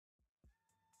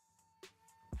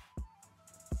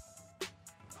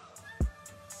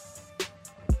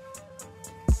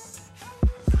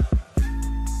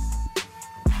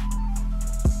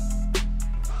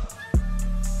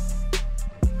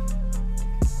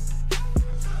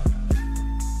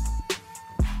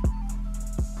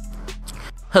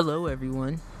Hello,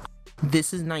 everyone.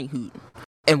 This is Night Hoot,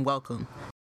 and welcome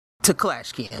to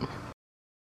Clash Cam.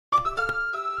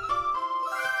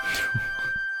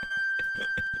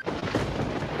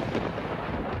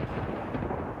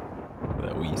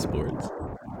 That Wii Sports.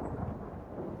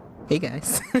 Hey,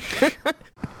 guys.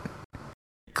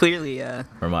 Clearly, Or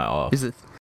am I off? is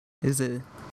a.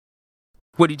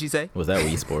 What did you say? Was that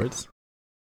Wii Sports?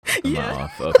 Am Yeah. I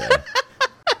off? Okay.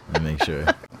 Let me make sure.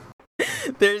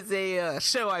 There's a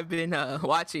show I've been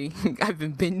watching. I've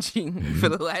been binging for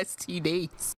the last 2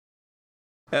 days.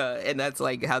 And that's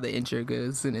like how the intro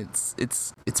goes, and it's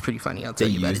pretty funny. I'll tell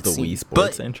They you about used it the soon. Wii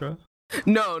Sports But intro?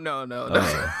 no.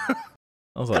 Oh.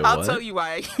 I was like, I'll what? tell you why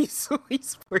I use Wii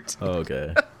Sports. Oh,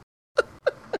 okay. I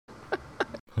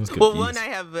was Well, confused. one,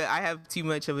 I have too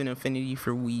much of an affinity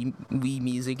for Wii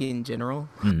music in general.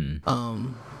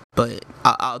 Mhm. But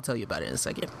I'll tell you about it in a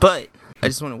second. But I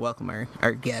just want to welcome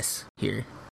our guests here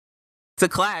to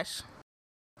Clash,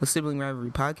 the Sibling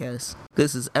Rivalry Podcast.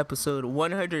 This is episode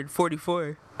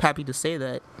 144. Happy to say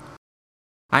that.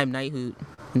 I'm Night Hoot,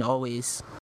 and always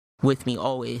with me,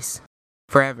 always,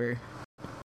 forever,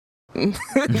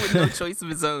 with no choice of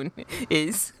his own,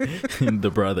 is.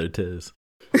 The brother Tiz.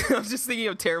 I'm just thinking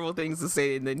of terrible things to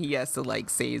say, and then he has to like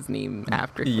say his name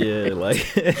after. Yeah, like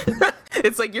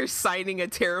It's like you're signing a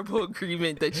terrible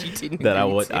agreement that you didn't. that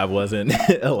agree to. I wasn't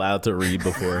allowed to read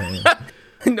beforehand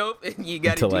Nope, you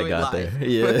got to until do I it got live. there.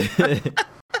 Yeah.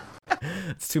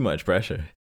 It's too much pressure.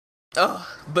 Oh,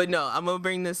 but no, I'm gonna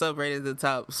bring this up right at the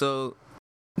top. So,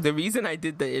 the reason I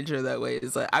did the intro that way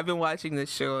is like I've been watching this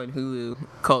show on Hulu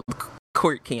called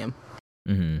Court Cam,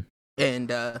 Mm-hmm.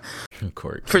 and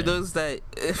Court. for those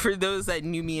that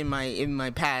knew me in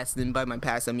my past, and by my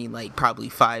past I mean like probably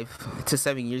 5 to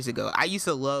 7 years ago, I used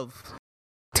to love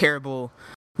terrible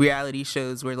reality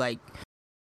shows where like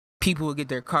people would get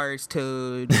their cars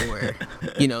towed, or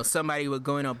somebody would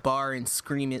go in a bar and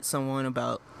scream at someone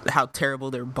about how terrible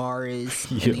their bar is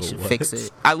and Yo, they should what? fix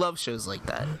it. I love shows like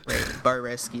that, right? Bar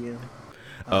Rescue.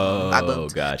 Oh,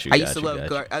 got you. I used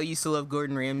to love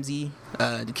Gordon Ramsay,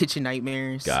 The Kitchen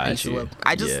Nightmares. I kind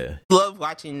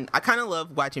of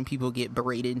love watching people get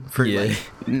berated for like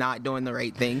not doing the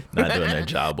right thing, Not doing their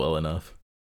job well enough.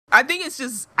 I think it's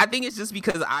just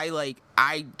because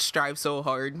I strive so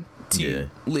hard to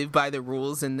live by the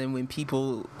rules, and then when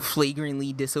people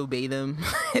flagrantly disobey them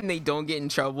and they don't get in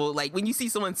trouble, like when you see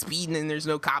someone speeding and there's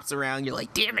no cops around, you're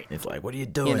like, damn it. It's like, what are you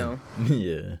doing?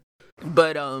 Yeah.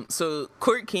 But so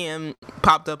Court Cam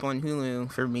popped up on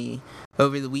Hulu for me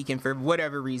over the weekend for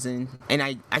whatever reason, and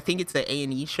I think it's the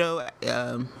A&E show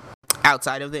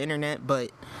outside of the internet,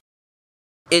 but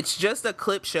it's just a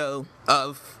clip show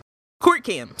of court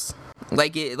cams,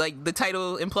 like the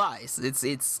title implies.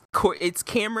 It's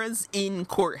cameras in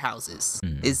courthouses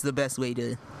is the best way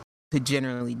to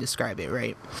generally describe it,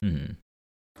 right? Mm-hmm.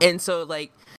 And so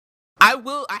like I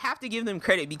have to give them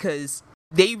credit because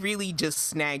they really just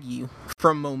snag you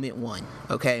from moment one,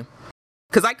 okay?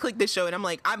 Because I clicked this show and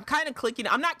I'm kind of clicking.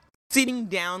 I'm not sitting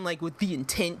down like with the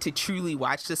intent to truly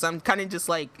watch this. I'm kind of just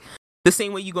like the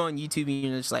same way you go on YouTube and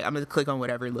you're just like, I'm gonna click on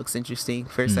whatever looks interesting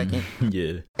for a second.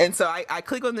 Yeah. And so I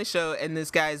click on the show, and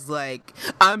this guy's like,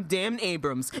 I'm Dan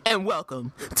Abrams, and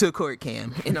welcome to Court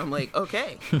Cam. And I'm like,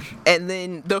 okay. And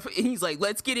then he's like,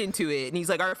 let's get into it. And he's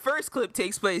like, our first clip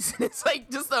takes place, and it's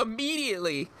like just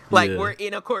immediately, like we're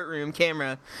in a courtroom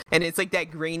camera, and it's like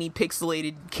that grainy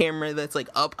pixelated camera that's like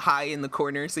up high in the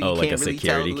corner, so you can't really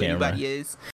tell who anybody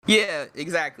is. Yeah,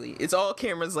 exactly. It's all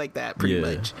cameras like that, pretty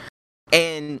much.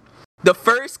 And the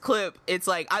first clip, it's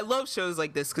like, I love shows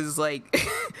like this because it's like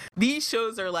these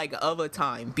shows are like of a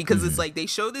time, because it's like they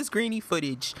show this grainy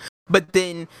footage, but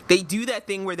then they do that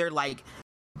thing where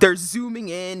they're zooming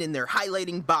in and they're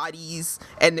highlighting bodies,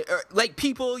 and like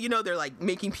people, they're like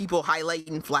making people highlight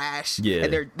in flash,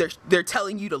 and they're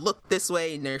telling you to look this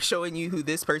way, and they're showing you who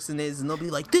this person is, and they'll be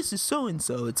like, this is so and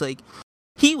so. It's like,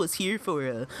 he was here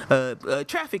for a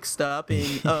traffic stop,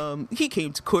 and he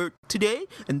came to court today,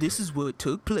 and this is what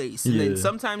took place. And then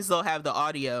sometimes they'll have the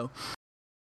audio,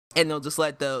 and they'll just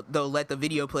let the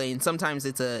video play, and sometimes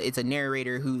it's a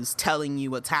narrator who's telling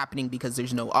you what's happening because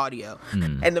there's no audio.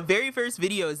 And the very first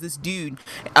video is this dude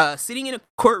sitting in a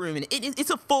courtroom, and it's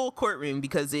a full courtroom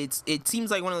because it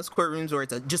seems like one of those courtrooms where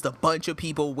it's just a bunch of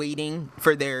people waiting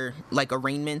for their like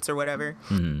arraignments or whatever.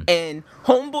 And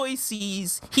homeboy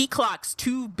he clocks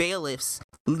 2 bailiffs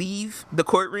leave the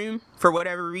courtroom for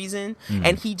whatever reason,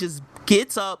 and he just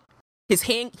gets up. He's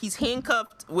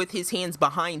handcuffed with his hands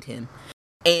behind him.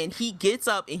 And he gets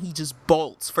up and he just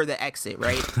bolts for the exit,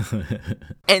 right?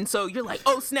 And so you're like,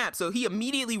 oh, snap. So he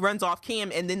immediately runs off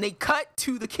cam, and then they cut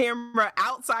to the camera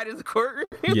outside of the courtroom.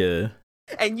 Yeah.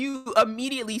 and you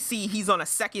immediately see he's on a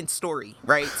second story,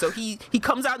 right? So he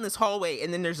comes out in this hallway,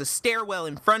 and then there's a stairwell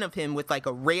in front of him with like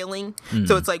a railing.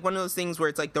 So it's like one of those things where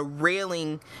it's like the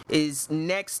railing is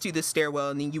next to the stairwell,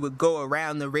 and then you would go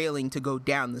around the railing to go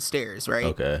down the stairs, right?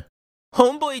 Okay.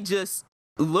 Homeboy just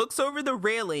looks over the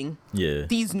railing, Yeah.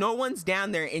 sees no one's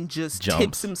down there, and just Jumps.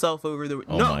 tips himself over the.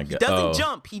 Oh no, my he God. doesn't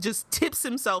jump. He just tips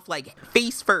himself like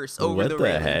face first over What the the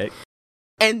railing. heck?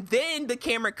 And then the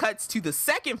camera cuts to the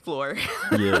second floor.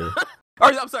 Yeah. Or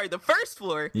I'm sorry, the first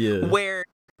floor. Yeah. Where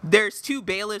there's two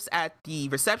bailiffs at the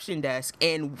reception desk,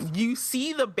 and you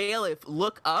see the bailiff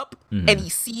look up, and he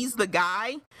sees the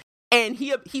guy. And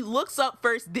he looks up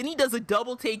first, then he does a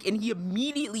double take, and he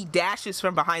immediately dashes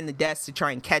from behind the desk to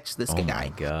try and catch this guy. Oh my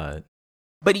God.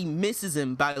 But he misses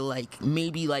him by like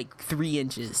maybe like 3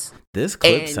 inches. This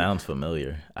clip And sounds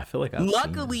familiar. I feel like I've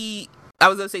luckily, I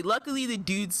was gonna say, luckily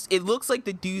it looks like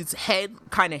the dude's head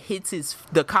kind of hits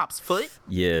the cop's foot.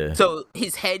 Yeah. So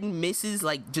his head misses,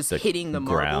 like just hitting the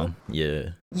marble. ground.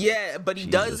 Yeah. Yeah, but he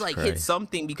Jesus does like hit Christ.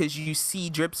 something, because you see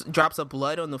drops of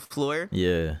blood on the floor.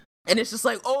 Yeah. And it's just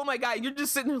like, oh my God, you're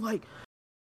just sitting there like,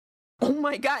 oh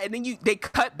my God. And then they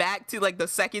cut back to like the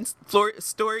second floor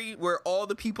story where all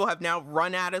the people have now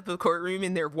run out of the courtroom,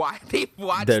 and they've watched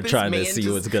They're this trying man to see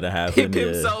just what's gonna happen. tip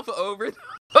Yeah. himself over.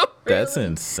 That's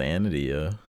insanity,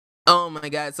 yo. Oh my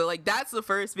God. So like that's the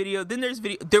first video. Then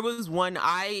there was one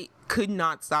I could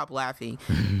not stop laughing.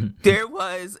 It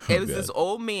was God. this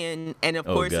old man, and of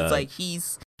Oh course God. it's like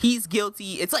he's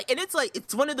guilty.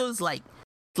 It's one of those like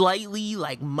slightly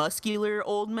like muscular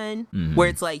old men where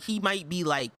it's like he might be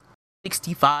like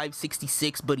 65,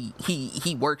 66, but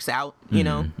he works out, you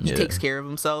know. He Yeah. takes care of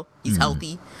himself. He's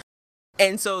healthy.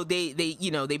 And so they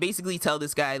basically tell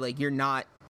this guy like, you're not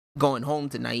going home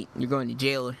tonight, you're going to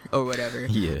jail or whatever.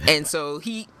 Yeah. And so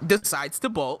he decides to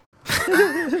bolt.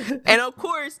 And of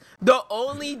course, the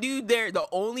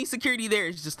only security there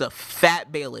is just a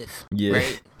fat bailiff. Yeah.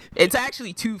 Right? It's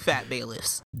actually 2 fat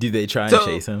bailiffs. Do they try and So-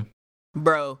 chase him?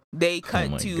 Bro, they cut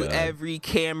my to God. every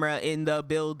camera in the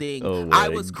building. Oh I my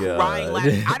was God. crying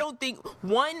laughing. I don't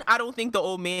think the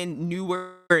old man knew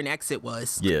where an exit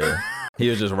was. Yeah. He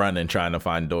was just running, trying to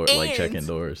find doors, like And- checking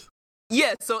doors.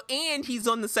 Yeah, so and he's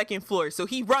on the second floor. So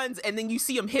he runs, and then you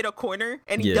see him hit a corner,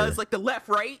 and he Yeah. does like the left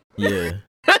right. Yeah.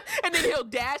 And then he'll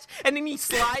dash, and then he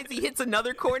slides, he hits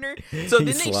another corner. So He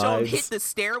then they show him hit slides. the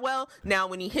stairwell. Now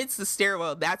when he hits the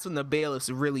stairwell, that's when the bailiffs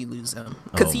really lose him,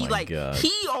 because Oh he my God.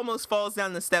 he almost falls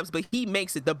down the steps, but he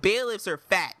makes it. The bailiffs are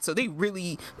fat, so they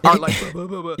really are like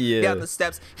Yeah. down the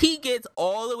steps. He gets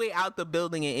all the way out the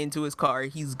building and into his car.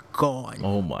 He's gone.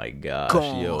 Oh my gosh.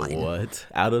 Gone. Yo, what?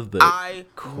 Out of the I was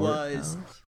courthouse?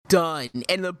 done.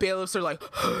 And the bailiffs are like,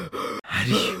 How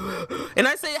do you... and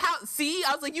I said, how? See,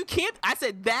 I was like, you can't. I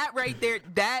said that right there,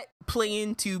 that play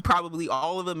into probably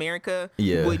all of America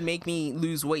Yeah. would make me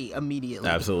lose weight immediately.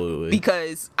 Absolutely.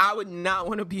 Because I would not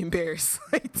want to be embarrassed.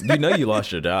 You know you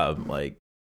lost your job. Like,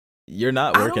 you're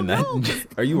not I working don't that. know.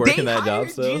 Are you working They that job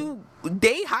hired still?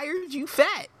 they hired you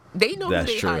fat. They know That's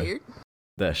who they true. hired.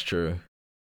 That's true.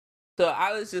 So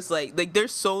I was just like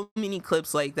there's so many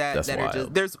clips like that That's that are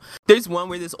wild. just there's one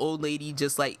where this old lady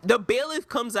just like the bailiff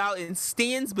comes out and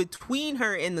stands between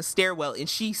her and the stairwell, and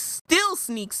she still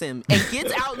sneaks him and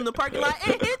gets out in the parking lot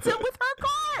and hits him with her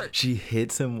car. She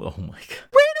hits him. Oh my god.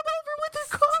 Ran him over with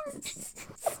her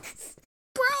car.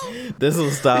 Bro, This will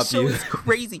stop this show you. is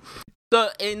crazy. So,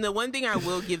 and the one thing I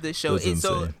will give this show That's is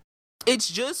insane.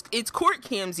 it's court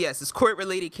cams, yes, it's court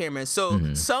related cameras. So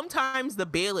Mhm. sometimes the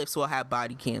bailiffs will have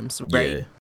body cams, right? Yeah.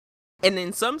 And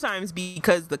then sometimes,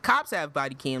 because the cops have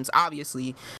body cams,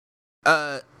 obviously,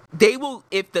 they will,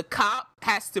 if the cop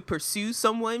has to pursue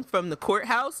someone from the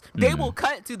courthouse, they will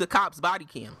cut to the cop's body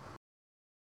cam.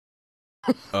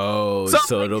 Oh, So,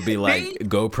 so like, it'll be like they-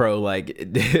 GoPro, like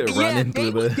running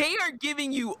through the. they are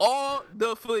giving you all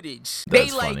the footage.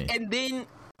 That's they like, funny. and then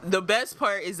the best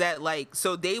part is that like,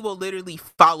 so they will literally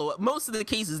follow up. Most of the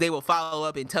cases, they will follow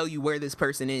up and tell you where this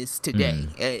person is today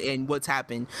and what's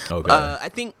happened. Okay. I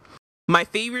think my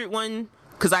favorite one,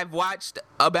 because I've watched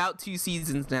about 2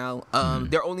 seasons now.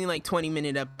 They're only like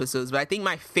 20-minute episodes, but I think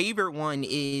my favorite one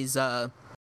is a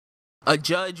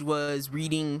judge was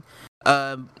reading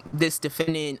this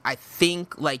defendant, I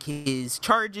think, like his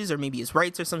charges or maybe his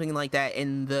rights or something like that,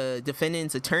 and the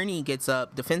defense attorney gets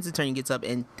up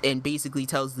and basically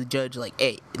tells the judge like,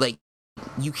 hey, like,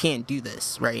 you can't do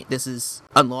this, right? This is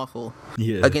unlawful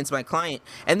Yeah. against my client.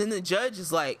 And then the judge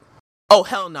is like, oh,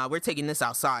 hell no, we're taking this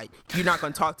outside. You're not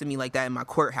going to talk to me like that in my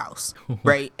courthouse,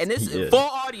 right? And this Yeah. is full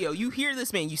audio. You hear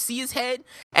this man, you see his head,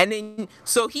 and then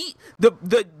so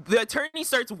the attorney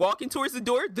starts walking towards the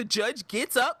door. The judge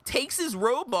gets up, takes his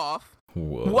robe off,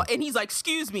 Whoa. What? And he's like,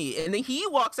 excuse me. And then he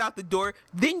walks out the door.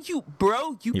 Then you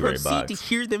He proceed to Ray-Box.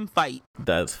 hear them fight.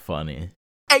 That's funny.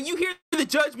 And you hear the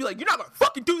judge be like, you're not gonna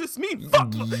fucking do this to me.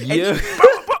 Fuck you. Yeah.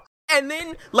 And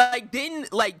then,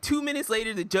 2 minutes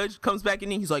later, the judge comes back in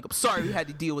and he's like, I'm sorry we had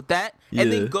to deal with that. And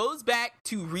Yeah. then goes back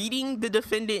to reading the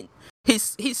defendant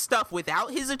his stuff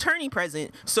without his attorney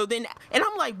present. So then, and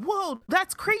I'm like, whoa,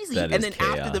 that's crazy. That And is then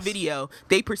after the chaos. video,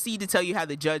 they proceed to tell you how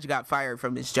the judge got fired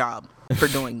from his job for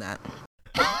doing that.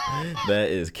 That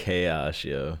is chaos,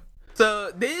 yo.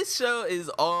 So this show is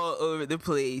all over the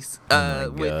place Oh my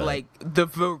with God. like the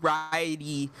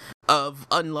variety of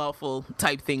unlawful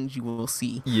type things you will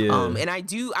see. Yeah. And I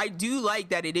do like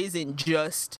that it isn't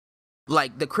just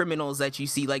like the criminals that you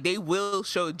see. Like they will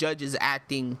show judges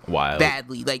acting Wild.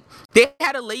 badly. Like they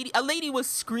had a lady was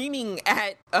screaming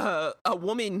at a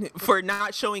woman for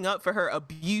not showing up for her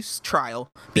abuse trial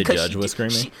The because judge was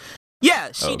screaming? She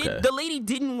Okay. did. The lady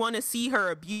didn't want to see her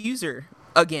abuser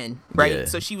again, right? Yeah.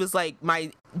 So she was like,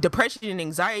 my depression and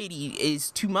anxiety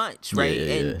is too much, right?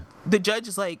 Yeah, and yeah. the judge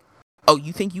is like, oh,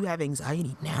 you think you have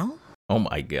anxiety now? Oh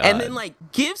my God. And then like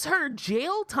gives her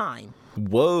jail time.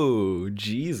 Whoa,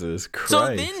 Jesus Christ.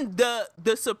 So then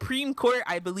the Supreme Court,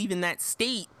 I believe in that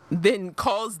state, then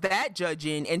calls that judge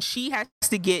in, and she has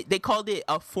to get, they called it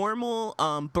a formal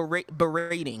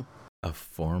berating. A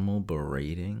formal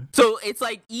berating? So it's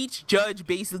like each judge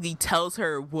basically tells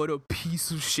her what a piece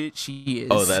of shit she is.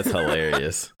 Oh, that's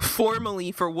hilarious.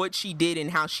 Formally for what she did and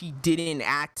how she didn't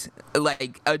act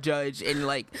like a judge. And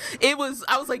like I was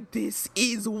like, this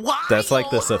is wild. That's like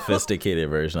the sophisticated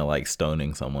version of like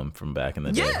stoning someone from back in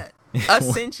the day. Yeah.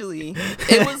 Essentially,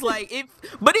 it was like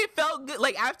but it felt good.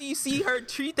 Like after you see her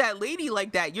treat that lady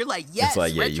like that, you're like, yes, It's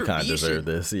like, yeah, you kind of retribution. deserve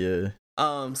this.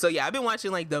 Yeah. So yeah, I've been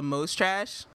watching like the most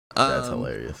trash. That's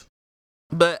hilarious.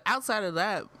 But outside of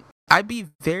that, I'd be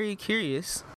very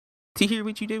curious to hear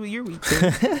what you did with your week.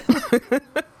 Tim.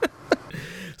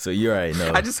 So you already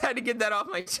know. I just had to get that off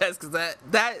my chest because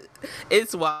that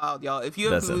it's wild, y'all. If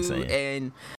you have That's Hulu insane.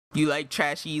 and you like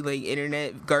trashy like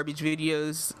internet garbage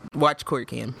videos, watch Court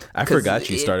Cam. I 'Cause forgot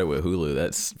you started with Hulu.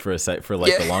 That's for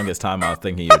Yeah. the longest time I was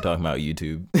thinking you were talking about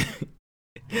YouTube.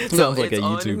 Sounds like a it's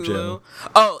on YouTube Hulu. channel.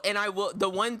 Oh, and I will. The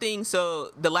one thing.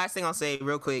 So the last thing I'll say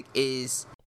real quick is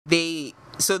the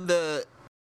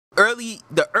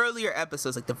earlier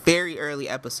episodes, like the very early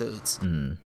episodes,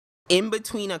 Mm. in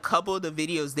between a couple of the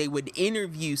videos, they would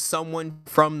interview someone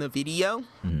from the video.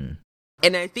 Mm.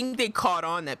 And I think they caught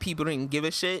on that people didn't give a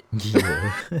shit.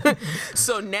 Yeah.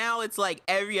 So now it's like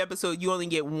every episode you only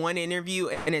get one interview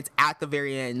and it's at the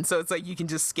very end. So it's like you can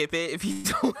just skip it if you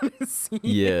don't want to see it.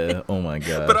 Yeah. Oh my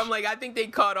god. But I'm like, I think they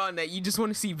caught on that you just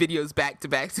want to see videos back to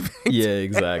back to back. Yeah,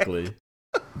 exactly.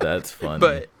 That's funny.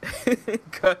 But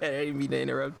go ahead, I didn't mean to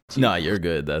interrupt you. No, you're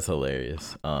good. That's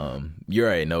hilarious. You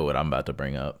already know what I'm about to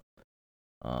bring up.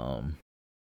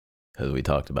 Because we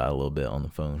talked about it a little bit on the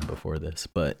phone before this.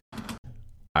 But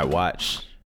I watched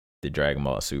the Dragon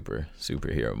Ball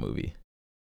superhero movie.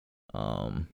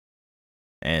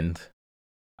 And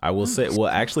I will say, well,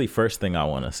 actually, first thing I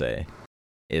want to say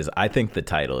is I think the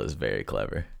title is very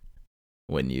clever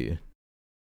when you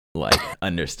like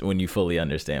when you fully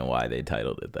understand why they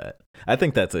titled it that. I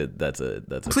think that's a Please,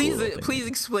 cool little thing. please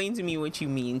explain to me what you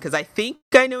mean, because I think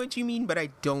I know what you mean, but I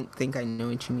don't think I know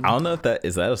what you mean. I don't know if that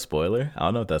is that a spoiler. I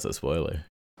don't know if that's a spoiler.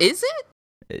 Is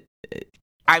it?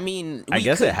 I mean, I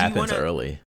guess it happens wanna,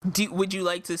 early. Would you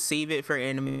like to save it for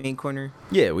Anime Corner?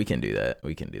 Yeah, we can do that.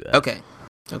 Okay.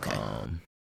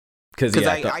 Because Because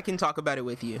yeah, I can talk about it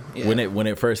with you. Yeah. when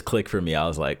it first clicked for me, I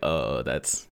was like, oh,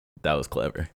 that was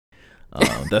clever.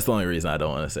 That's the only reason I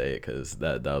don't want to say it, because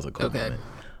that was a cool moment.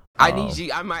 I need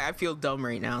you. I feel dumb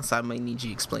right now, so I might need you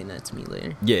to explain that to me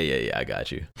later. Yeah, I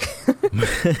got you.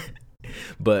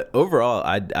 But overall,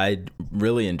 I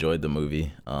really enjoyed the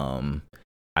movie.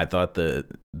 I thought the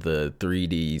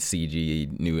 3D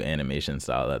CG new animation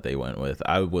style that they went with,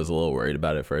 I was a little worried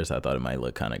about it at first. I thought it might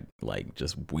look kind of like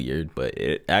just weird, but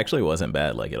it actually wasn't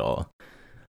bad like at all.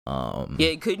 Yeah,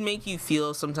 it could make you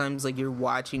feel sometimes like you're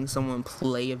watching someone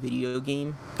play a video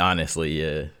game. Honestly,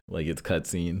 yeah, like it's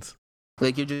cutscenes.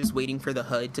 Like you're just waiting for the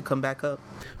HUD to come back up.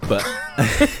 But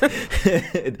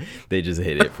they just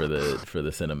hit it for the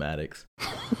cinematics.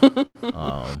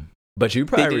 But you They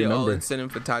probably did it all remember. in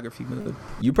cinematography mode.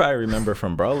 You probably remember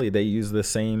from Broly, they used the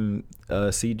same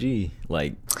CG.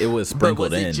 Like it was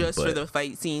sprinkled But was in. it just but for the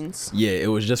fight scenes? yeah, it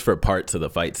was just for parts of the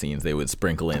fight scenes. They would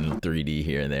sprinkle in 3D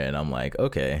here and there, and I'm like,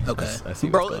 okay, I see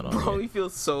what's going on. Broly Here.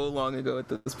 feels so long ago at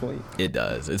this point. It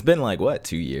does. It's been like what,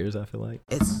 2 years? I feel like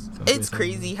It's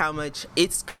crazy how much.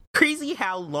 It's crazy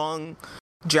how long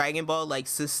Dragon Ball like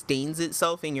sustains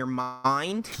itself in your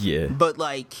mind. Yeah. But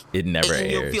like it never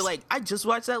airs. You'll feel like I just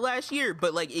watched that last year,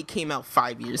 but like it came out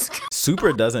 5 years ago.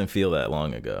 Super doesn't feel that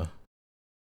long ago.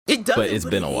 It doesn't, but it's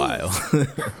been a while.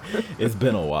 It's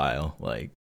been a while, like,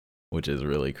 which is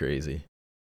really crazy.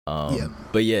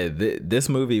 But yeah, this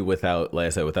movie, without, like I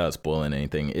said, without spoiling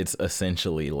anything, it's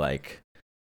essentially like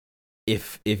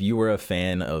if you were a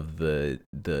fan of the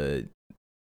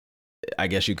I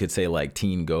guess you could say like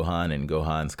Teen Gohan and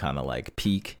Gohan's kind of like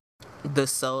peak, the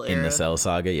Cell era. In the Cell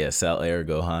saga, yeah, Cell era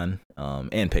Gohan,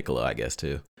 and Piccolo, I guess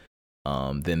too.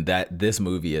 Then this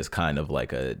movie is kind of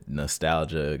like a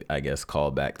nostalgia, I guess,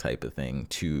 callback type of thing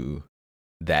to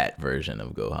that version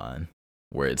of Gohan,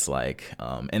 where it's like,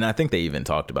 and I think they even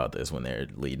talked about this when they're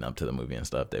leading up to the movie and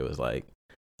stuff. They was like,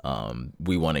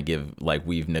 we want to give, like,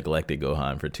 we've neglected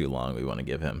Gohan for too long. We want to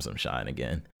give him some shine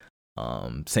again.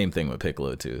 Same thing with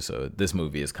Piccolo too. So this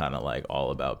movie is kind of like all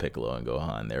about Piccolo and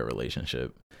Gohan, their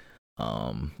relationship.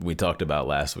 We talked about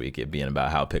last week it being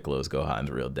about how Piccolo's Gohan's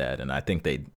real dad, and I think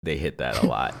they hit that a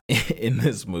lot in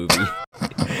this movie.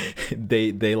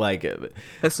 they like it.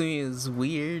 That movie is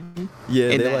weird. Yeah,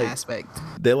 in they that like, aspect.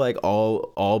 They like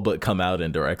all but come out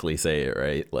and directly say it,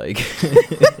 right? Like,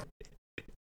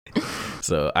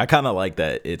 so I kind of like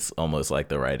that. It's almost like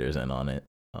the writers in on it.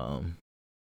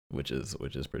 Which is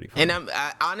pretty fun. And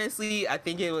I honestly, I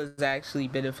think it was actually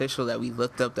beneficial that we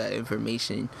looked up that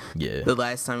information the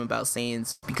last time about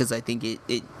Saiyans, because I think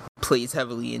it plays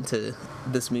heavily into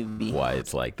this movie. Why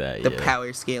it's like that, the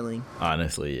power scaling.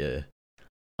 Honestly, yeah.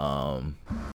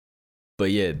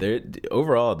 But yeah,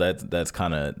 overall that's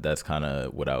kind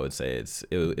of what I would say.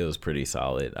 It was pretty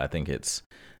solid. I think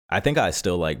I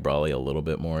still like Broly a little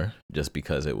bit more just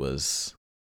because it was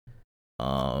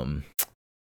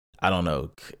I don't know,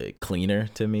 cleaner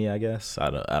to me, I guess. I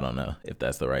don't know if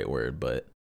that's the right word, but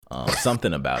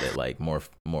something about it, like more.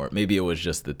 Maybe it was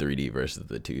just the 3D versus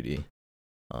the 2D.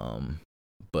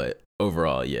 But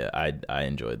overall, yeah, I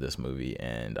enjoyed this movie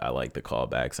and I like the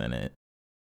callbacks in it.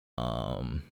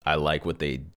 I like what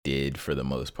they did for the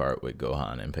most part with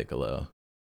Gohan and Piccolo.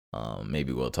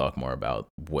 Maybe we'll talk more about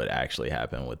what actually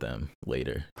happened with them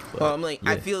later. But, well,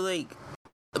 I feel like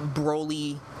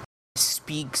Broly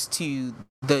speaks to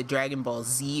the Dragon Ball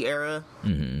Z era,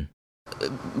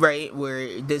 right?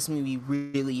 Where this movie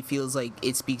really feels like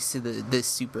it speaks to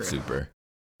this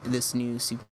this new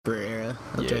super era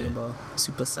of Dragon Ball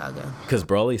Super Saga. Because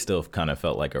Broly still kind of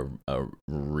felt like a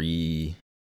retelling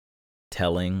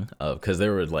of, because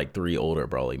there were like 3 older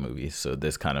Broly movies, so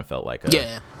this kind of felt like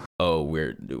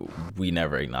we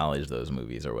never acknowledged those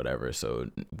movies or whatever,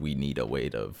 so we need a way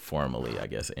to formally, I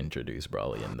guess, introduce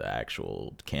Broly in the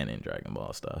actual canon Dragon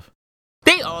Ball stuff.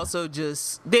 They also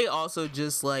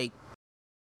just like,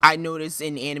 I notice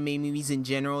in anime movies in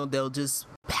general, they'll just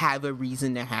have a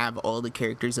reason to have all the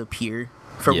characters appear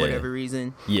for whatever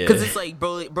reason. Yeah. Because it's like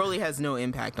Broly has no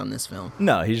impact on this film.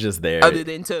 No, he's just there. Other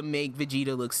than to make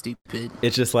Vegeta look stupid.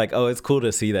 It's just like, oh, it's cool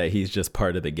to see that he's just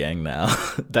part of the gang now.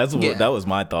 That was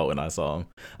my thought when I saw him.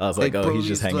 I was like, oh, Broly's, he's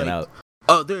just hanging out.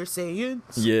 Oh, they're Saiyans?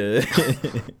 Yeah.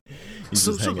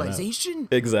 Socialization?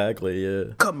 Exactly,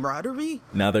 yeah. Camaraderie?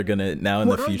 Now in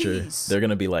the future, they're going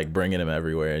to be like bringing him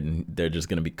everywhere, and they're just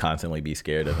going to be constantly be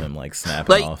scared of him, like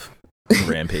snapping off.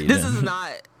 Rampage. This is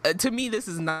not to me. This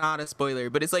is not a spoiler,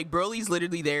 but it's like Broly's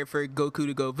literally there for Goku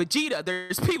to go, Vegeta,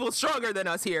 there's people stronger than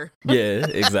us here. Yeah,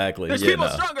 exactly. There's people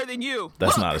stronger than you.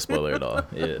 That's not a spoiler at all.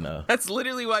 Yeah, no. That's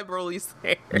literally why Broly's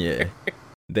there. Yeah.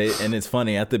 And it's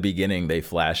funny, at the beginning they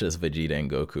flash us Vegeta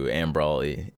and Goku and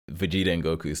Broly. Vegeta and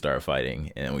Goku start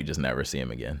fighting, and we just never see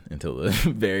him again until the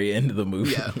very end of the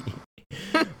movie.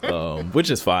 Yeah. Which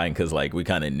is fine, because like we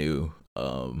kind of knew.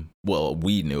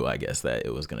 We knew, I guess, that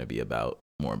it was going to be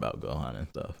more about Gohan and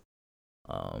stuff.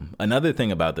 Another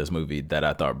thing about this movie that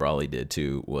I thought Broly did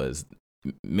too was,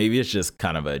 maybe it's just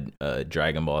kind of a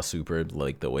Dragon Ball Super,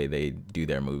 like the way they do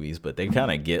their movies, but they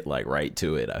kind of get like right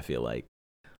to it, I feel like.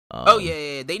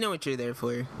 They know what you're there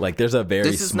for. Like, there's a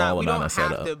very small amount of setup.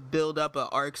 We don't have to build up an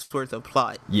arc's worth of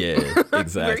plot. Yeah,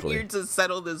 exactly. We're here to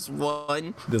settle this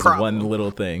one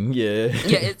little thing. Yeah.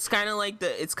 Yeah, it's kind of like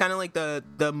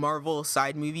the Marvel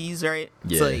side movies, right?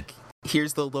 Yeah. It's like,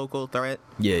 here's the local threat.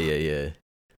 Yeah.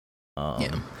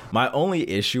 My only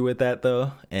issue with that,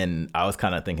 though, and I was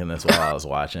kind of thinking this while I was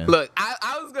watching. Look,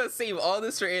 I was gonna save all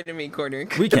this for Anime Corner.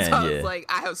 We can, I was like,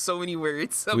 I have so many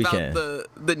words about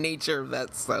the nature of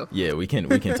that stuff. Yeah, we can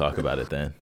talk about it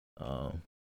then.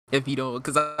 If you don't,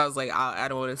 because I was like, I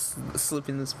don't want to slip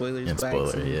in the spoilers.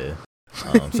 Yeah.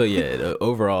 So yeah,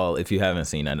 overall, if you haven't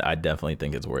seen it, I definitely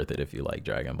think it's worth it if you like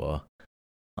Dragon Ball,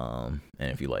 and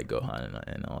if you like Gohan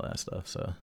and all that stuff.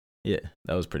 So yeah,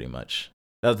 that was pretty much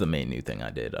That was the main new thing I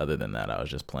did. Other than that, I was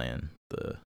just playing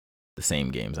the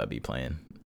same games I'd be playing.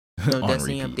 No on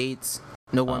Destiny repeat. updates.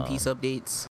 No One Piece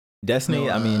updates. Destiny,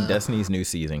 No, I mean, Destiny's new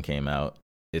season came out.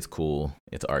 It's cool.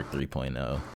 It's Arc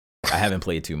 3.0. I haven't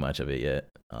played too much of it yet,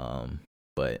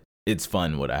 but it's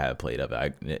fun what I have played of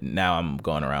it. Now I'm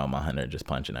going around my hunter just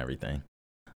punching everything,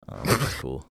 which is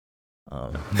cool.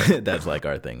 That's like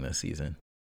our thing this season.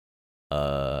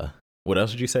 What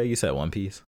else did you say? You said One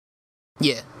Piece?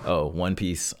 Yeah. Oh, One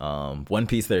Piece. One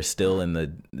Piece, they're still in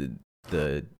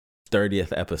the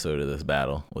 30th episode of this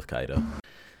battle with Kaido.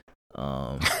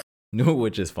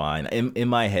 Which is fine. In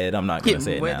my head, I'm not gonna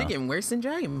say it now. They're getting worse than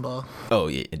Dragon Ball. Oh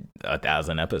yeah,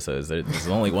 1,000 episodes. There's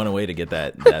only one way to get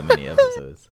that many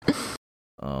episodes.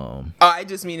 I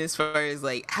just mean as far as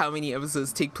like how many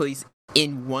episodes take place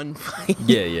in one fight.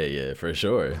 Yeah, for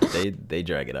sure. They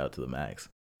drag it out to the max.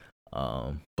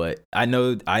 But I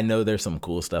know there's some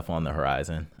cool stuff on the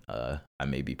horizon. I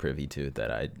may be privy to that.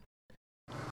 I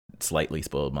slightly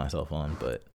spoiled myself on,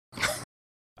 but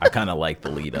I kind of like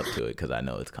the lead up to it because I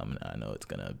know it's coming. I know it's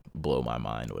gonna blow my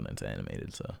mind when it's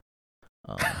animated. So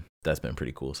that's been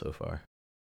pretty cool so far.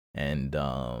 And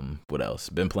what else?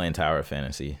 Been playing Tower of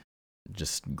Fantasy,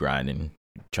 just grinding,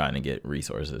 trying to get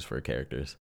resources for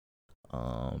characters.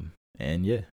 And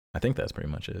yeah, I think that's pretty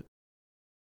much it.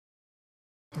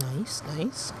 Nice.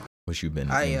 What you been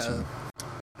into?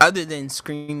 Other than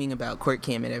screaming about Court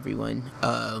Cam at everyone,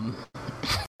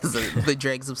 the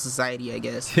dregs of society, I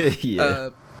guess. Yeah.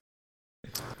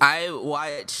 I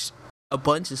watched a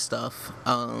bunch of stuff,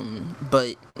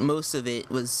 but most of it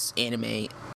was anime.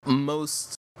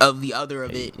 Most of the other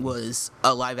of it was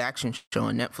a live action show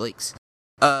on Netflix.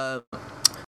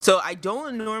 So I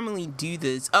don't normally do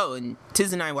this. Oh, and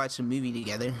Tiz and I watched a movie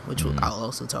together, which I'll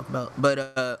also talk about.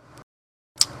 But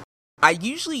I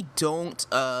usually don't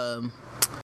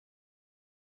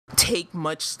take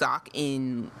much stock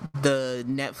in the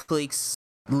Netflix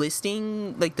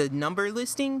listing, like the number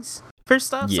listings for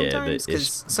stuff sometimes,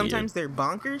 because sometimes they're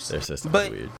bonkers. Their system's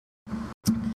weird.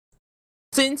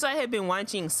 Since I had been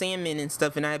watching Sandman and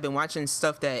stuff, and I had been watching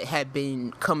stuff that had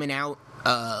been coming out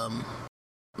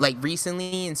like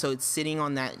recently, and so it's sitting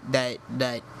on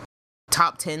that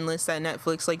top 10 list that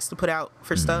Netflix likes to put out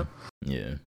for stuff.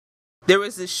 Yeah. There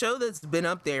was this show that's been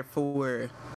up there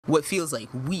for what feels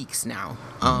like weeks now.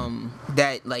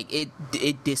 That like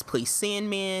it displaced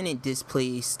Sandman, it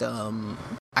displaced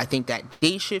I think that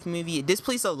Day Shift movie, it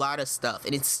displaced a lot of stuff,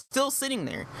 and it's still sitting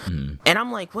there. And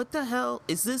I'm like, what the hell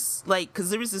is this? Like, because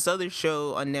there was this other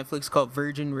show on Netflix called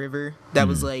Virgin River that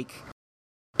was like,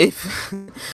 if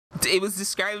it was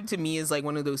described to me as like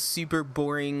one of those super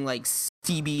boring like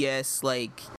CBS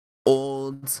like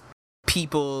old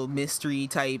people mystery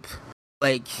type,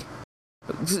 like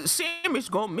Sam is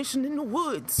going missing in the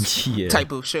woods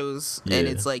type of shows. And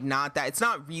it's like not that, it's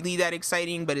not really that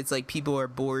exciting, but it's like people are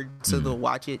bored so they'll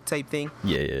watch it type thing.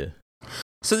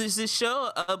 So there's this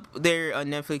show up there on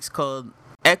Netflix called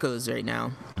Echoes right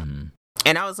now.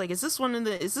 And I was like, is this one of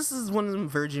them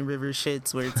Virgin River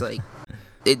shits where it's like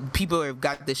people have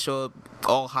got this show up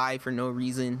all high for no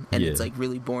reason, and it's like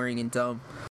really boring and dumb.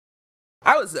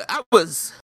 I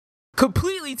was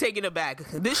completely taken aback.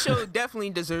 This show definitely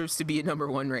deserves to be a number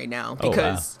one right now,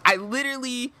 because I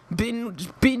literally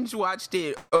binge watched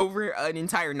it over an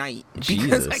entire night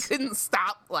because I couldn't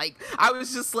stop. Like, I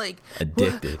was just like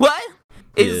addicted. What?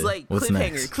 It's like What's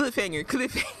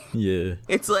cliffhanger. Yeah.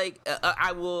 It's like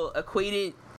I will equate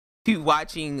it to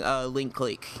watching Link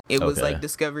Click. It was like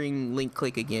discovering Link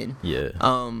Click again.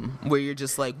 Where you're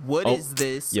just like, what is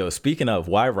this? Yo, speaking of,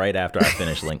 why right after I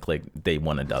finished Link Click they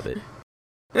want to dub it?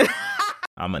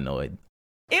 I'm annoyed.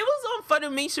 It was on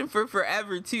Funimation for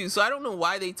forever too, so I don't know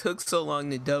why they took so long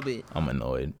to dub it. I'm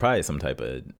annoyed. Probably some type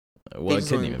of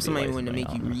somebody wanted to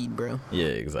make you read, bro. Yeah,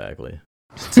 exactly.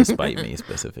 To spite me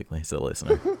specifically, so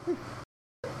listener.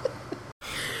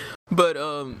 But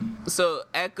so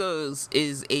Echoes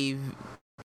is a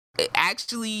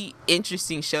actually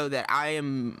interesting show that I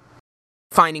am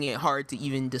finding it hard to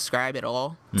even describe at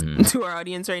all to our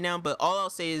audience right now. But all I'll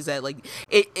say is that like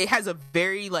it has a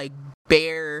very like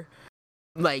bare,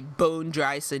 like bone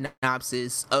dry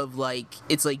synopsis of like,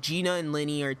 it's like Gina and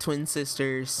Lenny are twin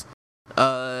sisters.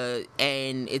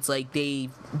 And it's like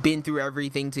they've been through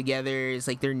everything together. It's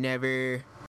like they're never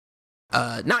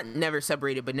not never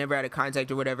separated, but never out of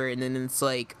contact or whatever. And then it's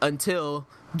like until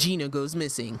Gina goes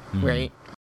missing, right?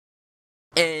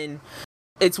 And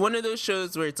it's one of those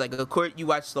shows where it's like you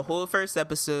watch the whole first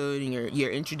episode and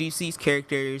you're introduced to these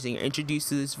characters and you're introduced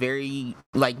to this very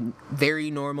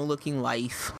normal looking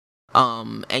life.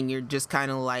 And you're just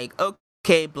kind of like,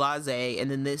 okay, blasé.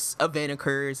 And then this event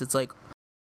occurs. It's like,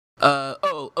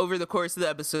 over the course of the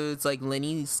episodes, like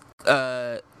Lenny's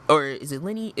or is it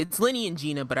Lenny? It's Lenny and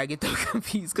Gina, but I get them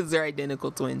confused because they're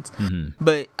identical twins.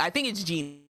 But I think it's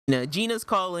Gina. Gina's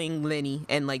calling Lenny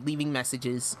and like leaving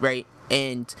messages, right?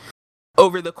 And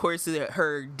over the course of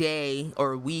her day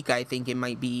or week, I think it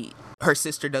might be, her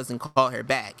sister doesn't call her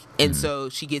back, and so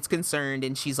she gets concerned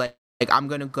and she's like I'm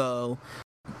gonna go,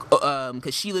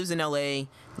 because she lives in LA,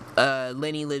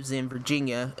 Lenny lives in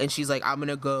Virginia, and she's like I'm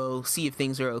gonna go see if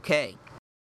things are okay.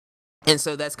 And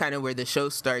so that's kind of where the show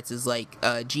starts, is like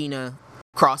Gina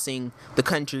crossing the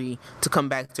country to come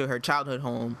back to her childhood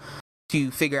home to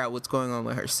figure out what's going on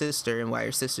with her sister and why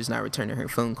her sister's not returning her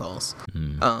phone calls.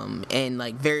 And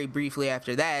like very briefly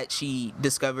after that, she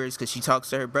discovers, because she talks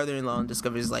to her brother-in-law and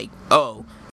discovers like, oh,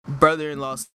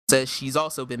 brother-in-law says she's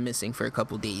also been missing for a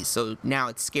couple days, so now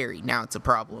it's scary, now it's a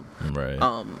problem. Right.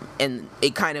 And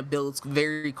it kind of builds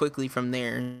very quickly from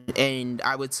there, and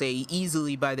I would say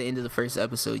easily by the end of the first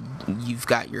episode you've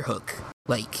got your hook,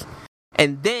 like.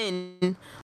 And then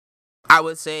I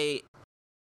would say,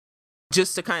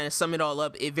 just to kind of sum it all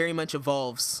up, it very much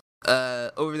evolves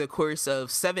over the course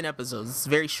of 7 episodes. It's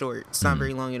very short, it's not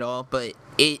very long at all, but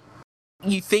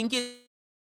you think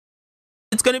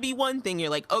it's gonna be one thing. You're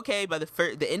like, okay, by the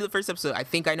end of the first episode, I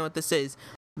think I know what this is.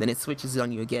 Then it switches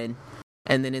on you again,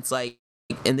 and then it's like,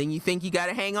 and then you think you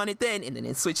gotta hang on it then, and then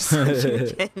it switches on you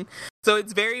again. So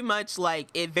it's very much like,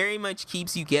 it very much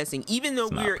keeps you guessing, even though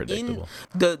we're in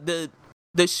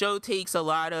the show takes a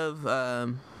lot of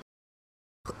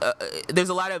there's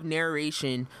a lot of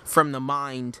narration from the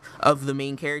mind of the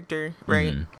main character,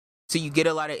 right? So you get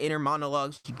a lot of inner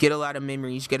monologues, you get a lot of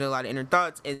memories, you get a lot of inner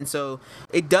thoughts, and so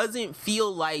it doesn't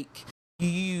feel like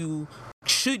you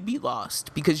should be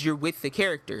lost because you're with the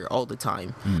character all the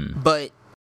time. But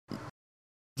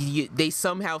they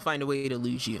somehow find a way to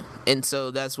lose you, and so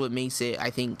that's what makes it,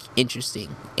 I think,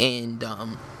 interesting. And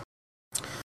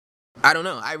I don't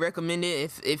know, I recommend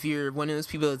it if you're one of those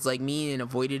people that's like me and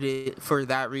avoided it for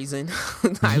that reason.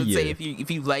 I would say if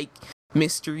you like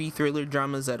mystery thriller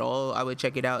dramas at all, I would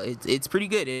check it out. It's pretty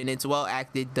good, and it's well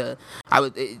acted.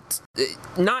 It's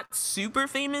not super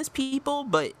famous people,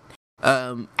 but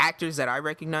actors that I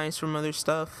recognize from other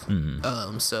stuff.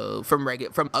 So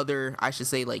from other, I should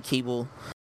say, like cable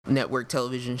network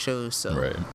television shows. So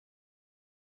right.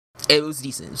 It was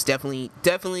decent. It was definitely.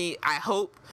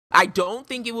 I don't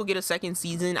think it will get a second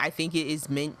season. I think it is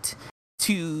meant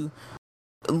to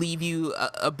leave you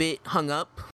a bit hung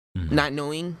up, not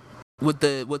knowing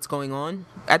what's going on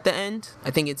at the end.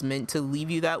 I think it's meant to leave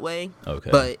you that way.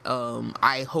 Okay. But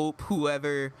I hope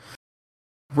whoever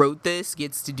wrote this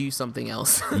gets to do something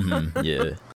else.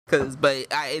 Yeah. But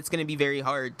it's gonna be very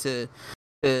hard to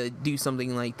do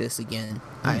something like this again.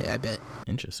 I bet.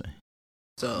 Interesting.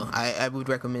 So I would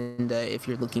recommend if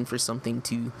you're looking for something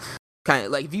to kind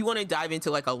of like, if you want to dive into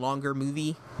like a longer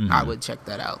movie, I would check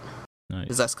that out. Nice.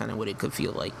 Because that's kind of what it could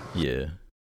feel like. Yeah.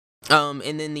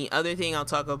 And then the other thing I'll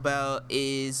talk about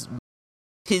is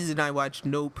Tiz and I watched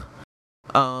Nope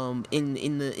in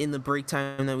the break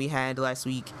time that we had last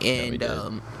week, and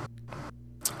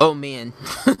oh man.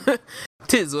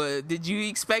 Tiz, did you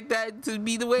expect that to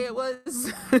be the way it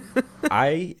was?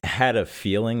 I had a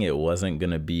feeling it wasn't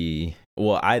gonna be.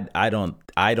 Well, I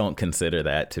don't consider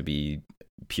that to be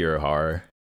pure horror,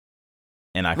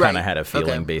 and I kind of had a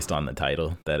feeling based on the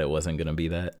title that it wasn't gonna be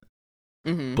that.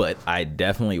 But I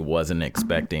definitely wasn't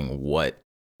expecting what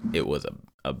it was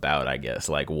about, I guess,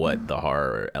 like what the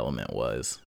horror element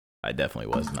was. I definitely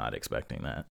was not expecting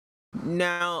that.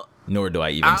 Now, nor do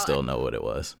I even still know what it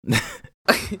was.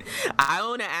 I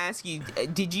want to ask you,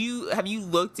 have you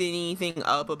looked anything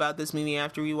up about this movie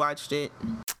after we watched it?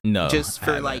 No. Just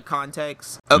for like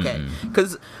context? Okay.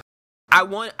 Because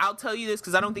I'll tell you this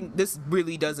because I don't think this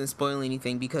really doesn't spoil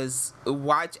anything, because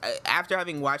after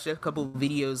having watched a couple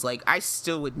videos, like I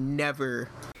still would never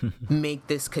make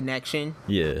this connection.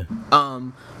 Yeah.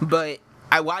 But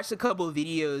I watched a couple of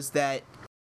videos that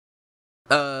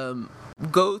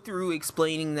go through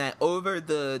explaining that over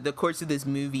the course of this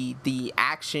movie, the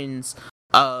actions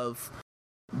of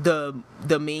the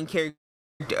main character,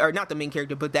 or not the main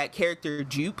character, but that character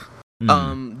Jupe,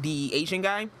 the Asian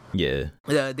guy,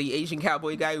 the Asian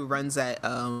cowboy guy who runs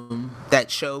that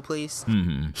show place,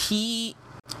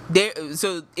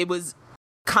 so it was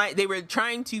they were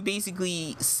trying to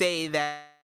basically say that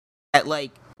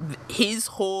like his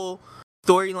whole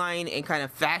storyline and kind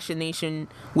of fascination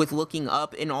with looking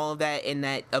up and all of that, and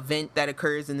that event that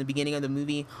occurs in the beginning of the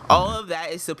movie, all of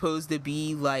that is supposed to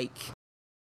be like,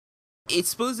 it's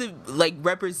supposed to like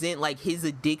represent like his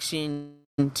addiction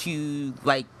to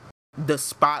like the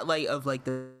spotlight of like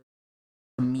the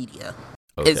media.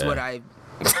 Okay. Is what I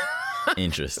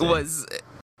Interesting. was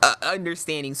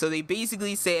understanding. So they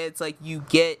basically say it's like you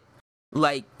get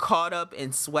like caught up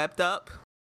and swept up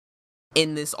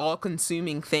in this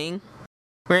all-consuming thing,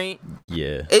 right?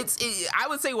 Yeah. I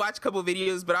would say watch a couple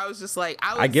videos, but I was just like,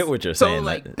 I get what you're so, saying.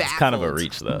 like, It's kind of a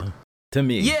reach though, to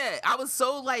me. Yeah, I was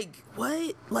so like,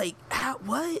 what? Like, how,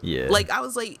 what? Yeah. Like, I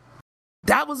was like,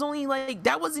 that was only like,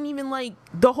 that wasn't even like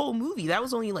the whole movie. That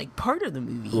was only like part of the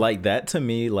movie. Like that to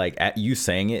me, like at you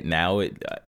saying it now, it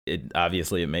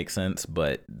obviously it makes sense,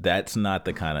 but that's not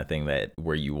the kind of thing that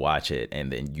where you watch it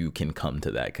and then you can come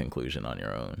to that conclusion on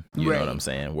your own. You know what I'm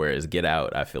saying? Whereas Get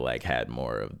Out, I feel like had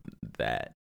more of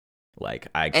that. Like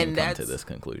I can come to this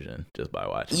conclusion just by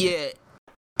watching. Yeah. It.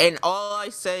 And all I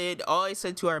said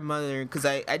to our mother, because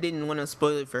I didn't want to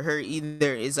spoil it for her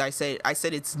either, is I said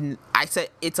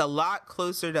it's a lot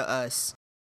closer to us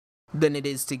than it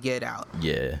is to Get Out.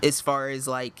 Yeah. As far as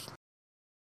like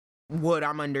what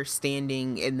I'm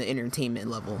understanding in the entertainment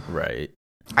level. Right.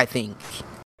 I think.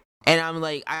 And I'm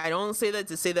like, I don't say that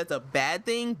to say that's a bad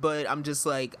thing, but I'm just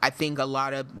like, I think a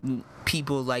lot of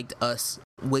people liked Us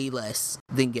way less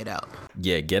than Get Out.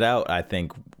 Yeah, Get Out, I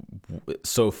think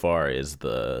so far is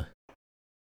the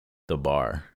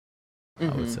bar, I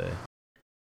would say.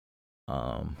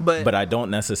 But I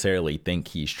don't necessarily think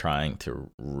he's trying to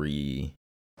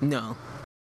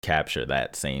capture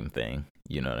that same thing.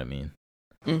 You know what I mean?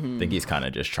 I think he's kind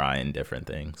of just trying different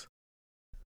things.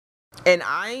 And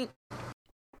I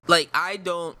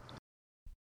don't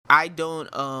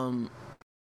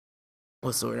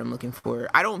what's the word I'm looking for?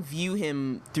 I don't view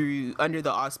him under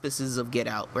the auspices of Get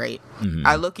Out, right?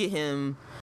 I look at him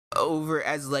over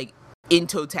as like in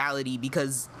totality,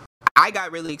 because I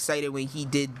got really excited when he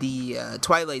did the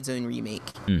Twilight Zone remake.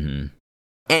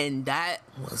 And that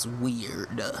was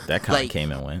weird. That kind of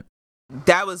came and went.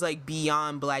 That was like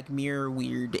beyond Black Mirror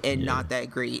weird and not that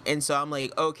great. And so I'm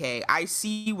like, okay, I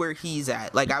see where he's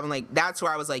at. Like, I'm like, that's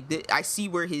where I was like, I see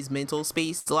where his mental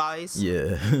space lies.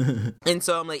 Yeah. And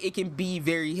so I'm like, it can be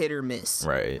very hit or miss.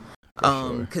 Right.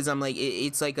 Because I'm like,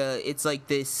 it's like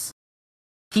this.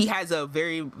 He has a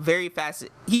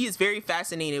he is very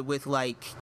fascinated with like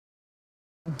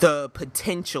the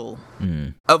potential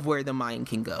of where the mind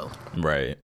can go.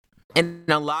 Right. And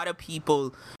a lot of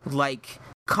people like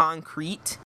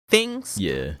concrete things,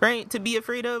 right, to be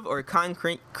afraid of, or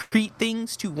concrete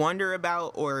things to wonder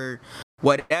about, or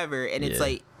whatever. And it's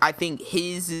like, I think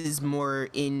his lives more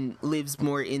in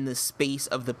the space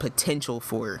of the potential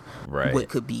for what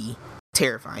could be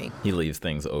terrifying. He leaves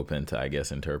things open to, I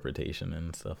guess, interpretation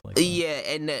and stuff like that.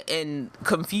 Yeah, and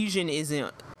confusion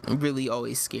isn't really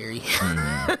always scary.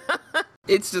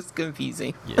 It's just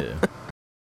confusing. Yeah.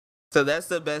 So that's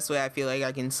the best way I feel like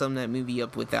I can sum that movie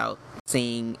up without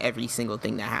saying every single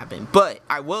thing that happened. But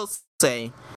I will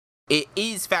say it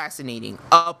is fascinating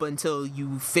up until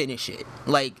you finish it.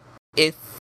 Like, if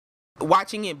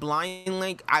watching it blind,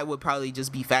 like, I would probably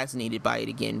just be fascinated by it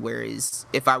again. Whereas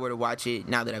if I were to watch it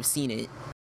now that I've seen it,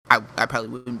 I probably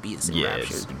wouldn't be as enraptured.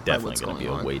 It's definitely going to be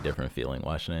a way different feeling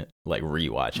watching it, like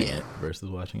rewatching it versus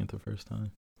watching it the first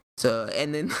time. So,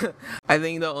 and then I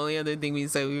think the only other thing we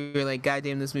said, we were like, God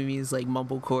damn, this movie is like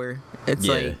mumblecore. It's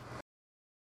like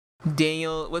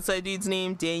Daniel, what's that dude's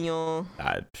name? Daniel.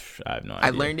 I have no idea. I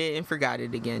learned it and forgot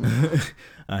it again.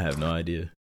 I have no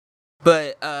idea.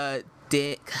 But I'm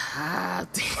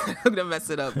gonna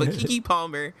mess it up. But Keke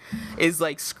Palmer is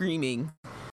like screaming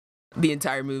the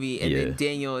entire movie, and then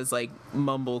Daniel is like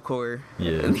mumblecore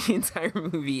the entire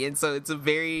movie, and so it's a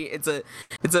very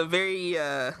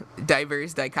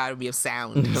diverse dichotomy of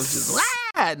sound. Of just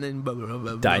and then blah, blah, blah,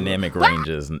 blah, dynamic blah. range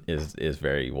is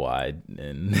very wide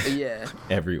and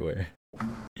everywhere.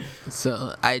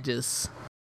 So I just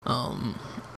I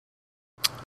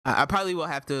probably will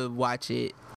have to watch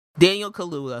it. Daniel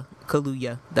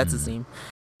Kaluuya, that's his name.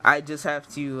 I just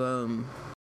have to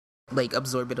like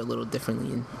absorb it a little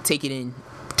differently and take it in,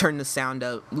 turn the sound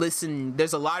up, listen.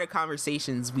 There's a lot of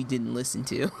conversations we didn't listen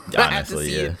to. Honestly, I have to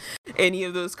see if any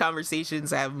of those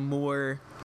conversations have more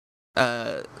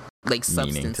like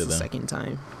substance the second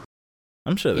time.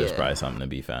 I'm sure there's probably something to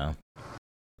be found.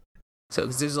 So,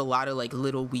 because there's a lot of like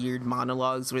little weird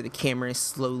monologues where the camera is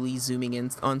slowly zooming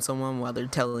in on someone while they're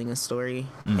telling a story,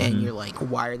 and you're like,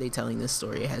 why are they telling this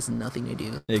story? It has nothing to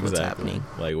do with what's happening.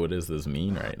 Like, what does this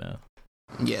mean right now?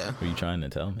 Yeah. What are you trying to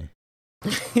tell me?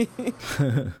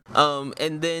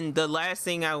 And then the last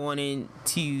thing I wanted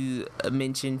to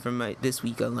mention from this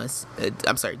week, unless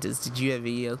I'm sorry, did you have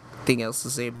anything else to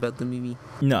say about the movie?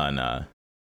 No.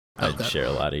 I'd share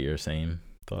a lot of your same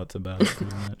thoughts about it,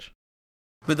 pretty much.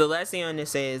 But the last thing I want to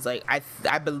say is, like,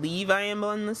 I believe I am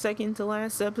on the second to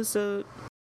last episode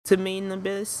to Main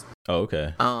Abyss. Oh,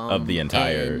 okay. Of the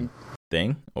entire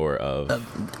thing, or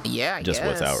yeah, I just guess.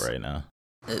 what's out right now?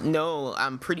 No,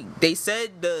 I'm pretty sure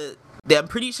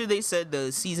they said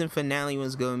the season finale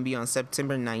was going to be on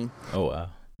September 9th. Oh wow.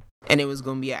 And it was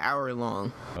going to be an hour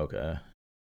long. Okay.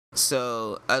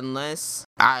 So unless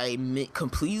I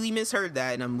completely misheard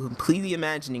that and I'm completely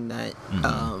imagining that,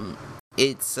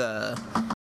 it's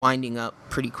winding up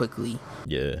pretty quickly.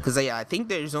 Yeah. Because I think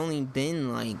there's only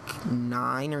been like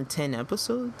 9 or 10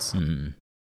 episodes.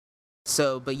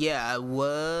 So, but yeah,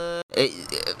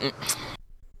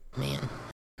 man.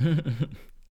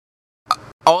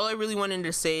 All I really wanted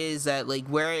to say is that, like,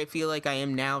 where I feel like I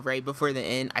am now, right before the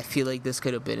end, I feel like this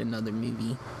could have been another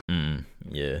movie.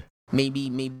 Yeah.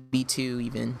 Maybe 2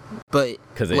 even. But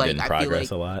because they didn't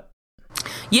progress a lot.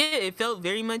 Yeah, it felt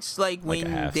very much like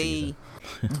when they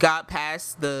got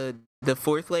past the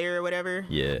 4th layer or whatever.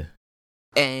 Yeah.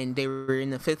 And they were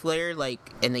in the 5th layer,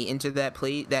 like, and they entered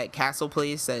that castle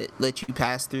place that let you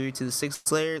pass through to the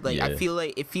 6th layer. Like, I feel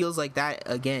like it feels like that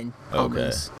again.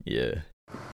 Almost. Yeah.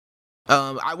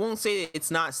 I won't say that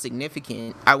it's not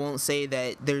significant. I won't say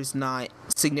that there's not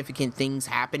significant things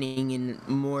happening and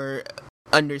more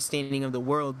understanding of the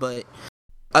world, but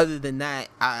other than that,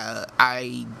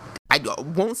 I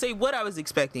won't say what I was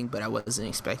expecting, but I wasn't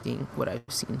expecting what I've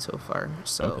seen so far.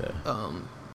 So,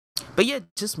 but yeah,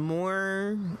 just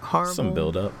more horrible, some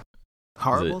build up,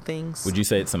 horrible things. Would you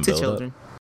say it's some to build children? Up?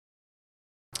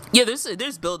 Yeah,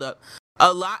 there's build up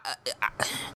a lot.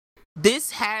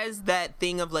 This has that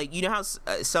thing of, like, you know how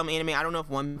some anime, I don't know if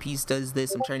One Piece does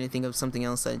this, I'm trying to think of something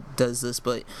else that does this,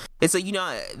 but it's like, you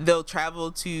know, they'll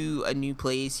travel to a new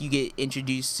place, you get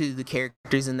introduced to the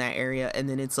characters in that area, and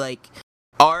then it's like,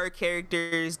 our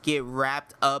characters get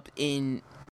wrapped up in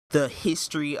the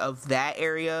history of that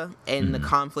area and the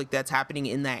conflict that's happening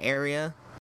in that area.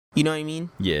 You know what I mean?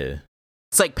 Yeah.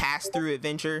 It's like pass-through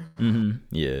adventure.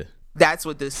 Yeah. That's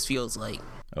what this feels like.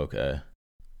 Okay.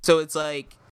 So it's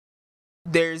like,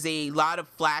 there's a lot of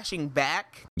flashing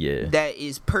back that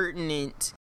is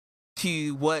pertinent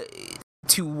to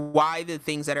why the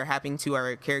things that are happening to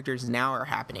our characters now are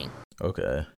happening.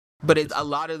 Okay. But a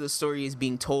lot of the story is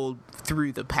being told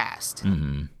through the past.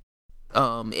 And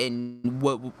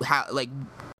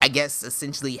I guess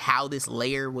essentially how this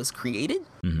layer was created.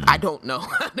 I don't know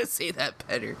how to say that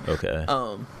better. Okay.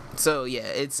 So yeah,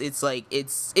 it's like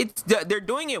it's they're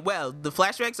doing it well. The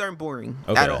flashbacks aren't boring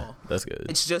at all. That's good.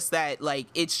 It's just that, like,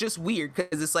 it's just weird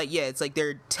because it's like, it's like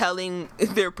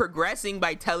they're progressing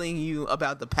by telling you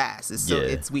about the past.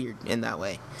 It's weird in that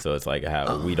way. So it's like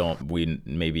how we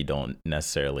maybe don't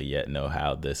necessarily yet know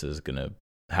how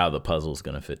the puzzle's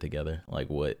gonna fit together. Like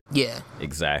what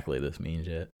exactly this means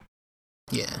yet.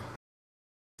 Yeah.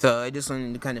 So I just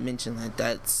wanted to kind of mention that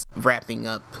that's wrapping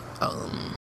up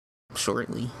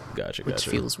shortly. Gotcha. Which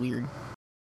feels weird.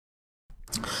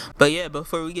 But yeah,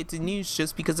 before we get to news,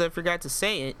 just because I forgot to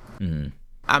say it,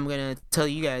 I'm going to tell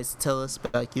you guys to tell us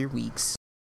about your weeks.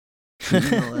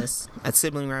 Email us at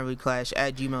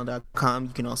siblingrivalryclash@gmail.com.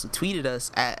 You can also tweet at us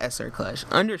at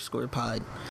srclash_pod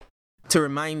to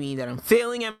remind me that I'm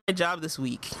failing at my job this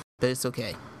week, but it's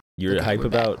okay. You're hype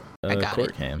about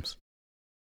court cams.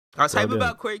 I was hype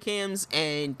about court cams,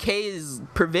 and Kay is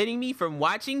preventing me from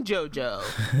watching JoJo.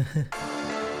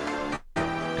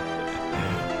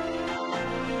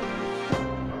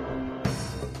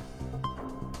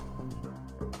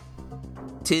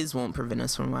 Tiz won't prevent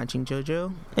us from watching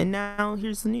JoJo, and now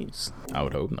here's the news. I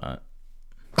would hope not.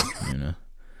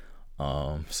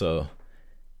 So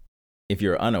if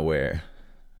you're unaware,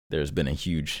 there's been a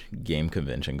huge game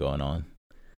convention going on.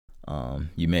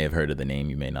 You may have heard of the name,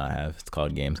 you may not have. It's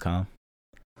called Gamescom.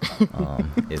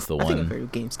 It's the one. I think I've heard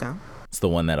of Gamescom. It's the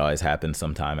one that always happens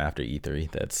sometime after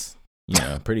E3. That's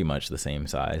pretty much the same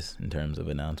size in terms of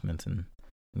announcements and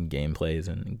gameplay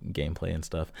and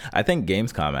stuff. I think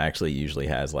Gamescom actually usually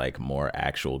has like more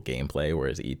actual gameplay,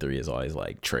 whereas E3 is always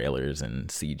like trailers and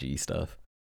CG stuff.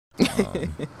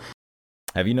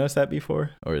 Have you noticed that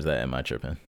before, or is that am I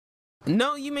tripping?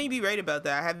 No, you may be right about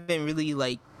that. I haven't really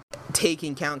like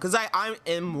taking count because I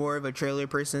am more of a trailer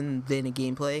person than a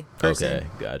gameplay person. Okay,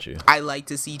 got you. I like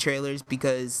to see trailers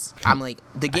because I'm like,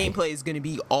 the gameplay is going to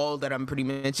be all that I'm pretty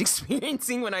much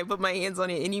experiencing when I put my hands on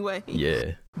it anyway.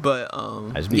 Yeah. But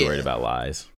I just be worried about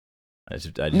lies. I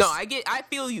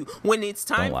feel you. When it's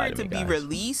time for it to be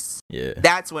released,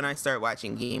 that's when I start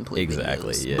watching gameplay.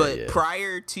 Exactly. Videos. Yeah. But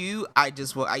prior to, I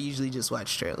usually just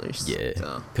watch trailers.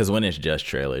 Yeah. Because when it's just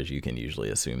trailers, you can usually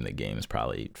assume the game's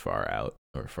probably far out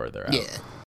or further out. Yeah.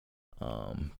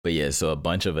 But yeah, so a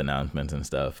bunch of announcements and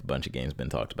stuff, a bunch of games been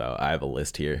talked about. I have a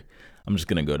list here. I'm just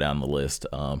gonna go down the list,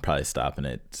 probably stopping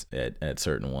at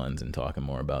certain ones and talking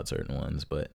more about certain ones.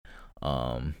 But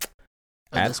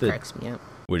this cracks me up.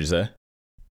 What'd you say?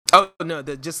 Oh no,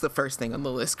 just the first thing on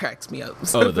the list cracks me up.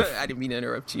 So I didn't mean to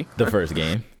interrupt you. The first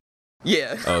game.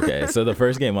 Yeah. Okay, so the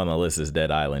first game on the list is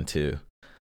Dead Island 2.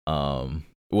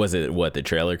 Was it what the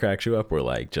trailer cracks you up, or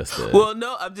like just the? Well,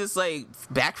 no, I'm just like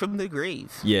back from the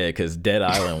grave. Yeah, because Dead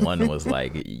Island 1 was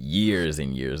like years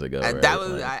and years ago. Right? That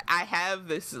was like, I have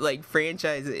this like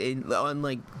franchise in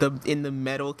the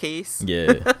metal case.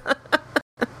 Yeah.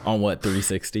 On what,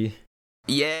 360?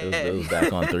 Yeah. It was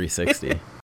back on 360.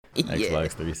 Yeah.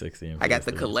 Xbox 360. I got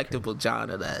the collectible John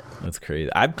of that. That's crazy.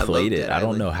 I played it. I don't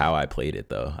Island. know how I played it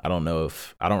though. I don't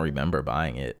remember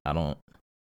buying it. I don't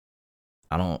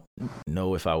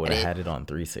know if I would have had it on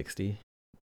 360.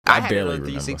 I barely had it on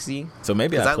 360. Remember. So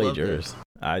maybe I played yours.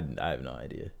 It. I have no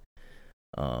idea.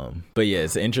 But yeah,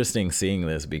 it's interesting seeing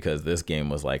this because this game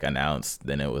was like announced,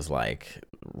 then it was like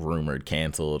rumored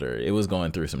canceled, or it was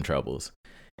going through some troubles.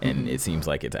 And it seems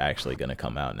like it's actually going to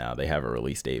come out now. They have a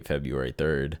release date, February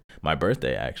 3rd. My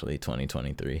birthday, actually,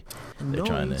 2023.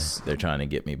 Nice. They're trying to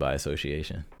get me by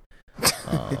association.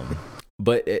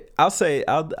 But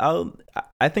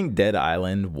I think Dead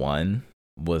Island 1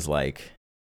 was like,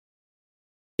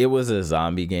 it was a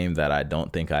zombie game that I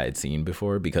don't think I had seen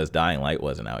before, because Dying Light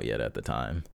wasn't out yet at the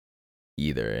time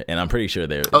either. And I'm pretty sure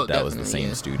that was the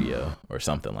same studio or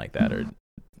something like that, or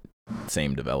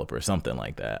same developer, something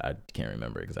like that. I can't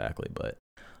remember exactly, but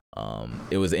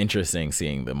it was interesting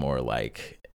seeing the more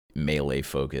like melee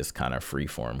focused kind of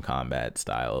freeform combat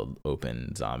style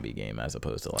open zombie game as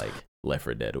opposed to like Left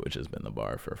 4 Dead, which has been the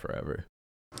bar for forever.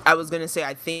 I was gonna say,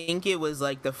 I think it was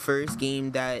like the first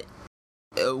game that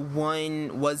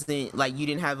one wasn't like, you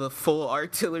didn't have a full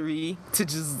artillery to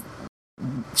just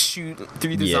shoot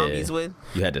through the zombies with.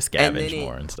 You had to scavenge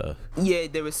more and stuff. Yeah,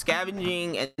 there was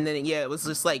scavenging, and then it was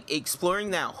just like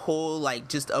exploring that whole like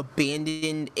just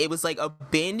abandoned. It was like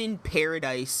abandoned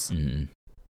paradise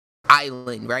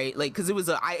island, right? Like, because it was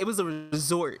a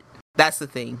resort. That's the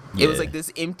thing. Yeah. It was like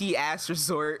this empty ass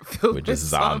resort filled with just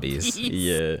zombies.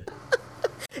 Yeah.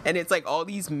 And it's like all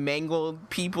these mangled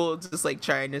people just like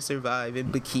trying to survive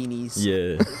in bikinis.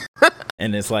 Yeah.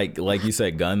 And it's like you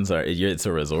said, it's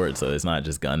a resort, so it's not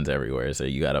just guns everywhere. So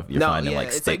you're finding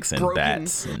like sticks and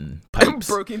bats and pipes,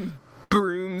 broken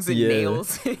brooms and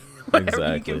nails,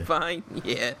 whatever you can find.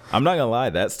 Yeah, I'm not gonna lie,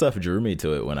 that stuff drew me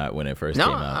to it when it first came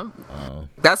out.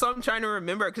 That's what I'm trying to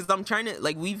remember, because I'm trying to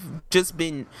like, we've just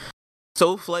been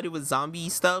so flooded with zombie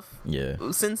stuff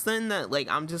since then that like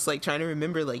I'm just like trying to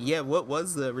remember like, what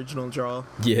was the original draw?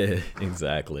 Yeah,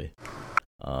 exactly.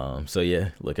 So yeah,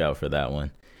 look out for that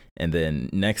one. And then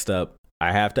next up,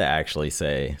 I have to actually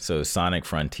say, so Sonic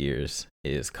Frontiers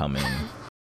is coming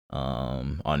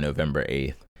on November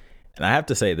 8th. And I have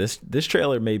to say, this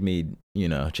trailer made me,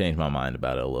 change my mind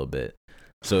about it a little bit.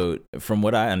 So from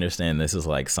what I understand, this is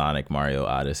like Sonic Mario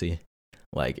Odyssey.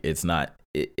 Like, it's not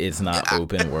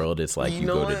open world. It's like you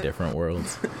go to different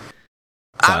worlds.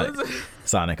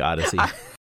 Sonic Odyssey.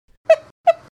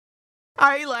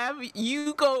 I laugh.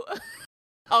 You go...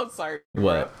 I'm sorry.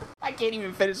 What? Bro. I can't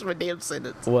even finish my damn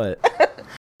sentence. What?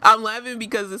 I'm laughing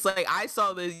because it's like, I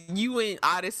saw you went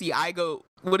Odyssey, I go,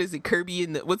 what is it, Kirby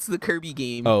what's the Kirby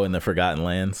game? Oh, in the Forgotten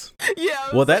Lands?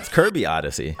 Yeah. Well, that's Kirby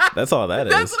Odyssey. That's all that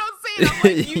is. That's what I'm saying.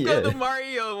 I'm like, you go the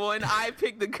Mario one, I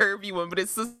picked the Kirby one, but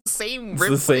it's the same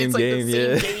game,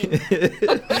 yeah.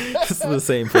 It's the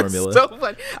same formula. So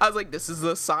funny. I was like, this is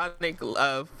the Sonic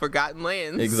Forgotten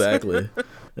Lands. Exactly.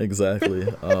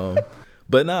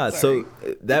 But nah, so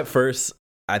that first,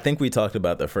 I think we talked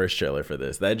about the first trailer for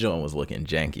this. That joint was looking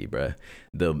janky, bruh.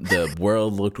 The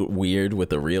world looked weird with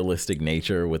the realistic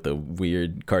nature, with the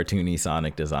weird cartoony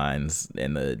Sonic designs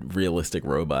and the realistic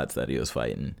robots that he was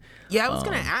fighting. Yeah, I was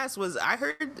gonna ask,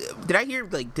 did I hear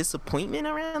like disappointment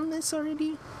around this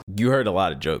already? You heard a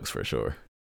lot of jokes for sure.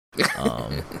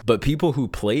 But people who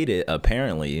played it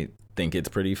apparently think it's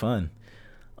pretty fun.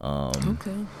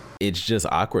 Okay. It's just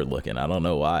awkward looking. I don't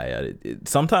know why.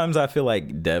 Sometimes I feel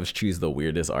like devs choose the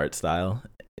weirdest art style,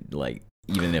 like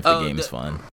even if the game's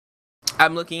fun.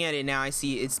 I'm looking at it now. I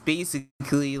see it's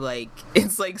basically like,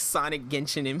 it's like Sonic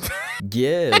Genshin Impact.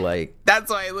 Yeah, like that's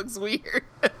why it looks weird.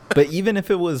 But even if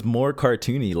it was more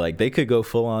cartoony, like they could go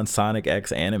full on Sonic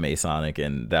X anime Sonic,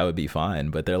 and that would be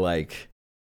fine. But they're like,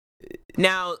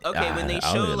 Now, okay, when they I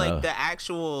don't show even like know. the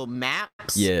actual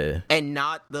maps, Yeah. and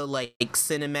not the like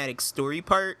cinematic story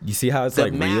part, You see how it's the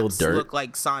like real maps dirt look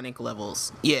like Sonic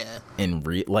levels. Yeah, and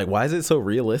like why is it so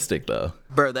realistic though?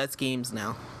 bro, that's games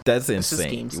now. That's It's just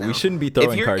insane. games We now. shouldn't be If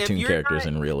throwing you're- if cartoon you're characters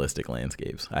not- in realistic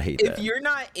landscapes. I hate If that. you're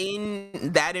not in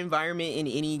that environment in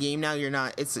any game now, you're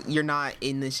not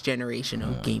in this generation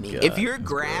of gaming. God, If your that's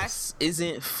grass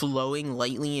isn't flowing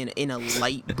lightly in a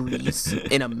light breeze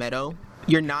in a meadow,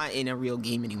 you're not in a real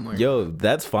game anymore. Yo,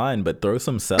 that's fine, but throw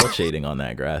some cell shading on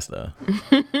that grass though.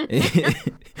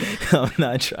 I'm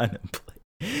not trying to play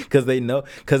because they know.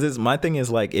 Because it's my thing is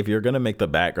like if you're gonna make the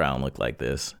background look like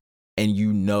this, and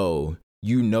you know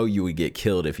you would get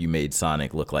killed if you made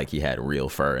Sonic look like he had real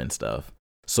fur and stuff.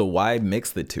 So why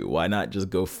mix the two? Why not just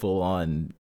go full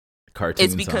on cartoon?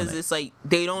 It's because Sonic? it's like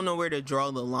they don't know where to draw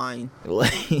the line.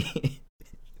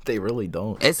 They really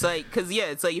don't. It's like, cause yeah,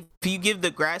 it's like if you give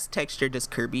the grass texture, is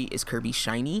Kirby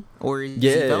shiny or is he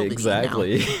Yeah, velvety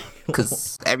exactly.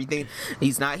 Because everything,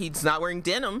 he's not wearing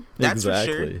denim. That's for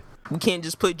sure. Exactly. We can't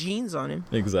just put jeans on him.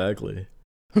 Exactly.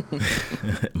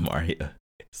 Mario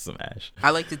Smash.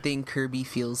 I like to think Kirby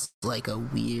feels like a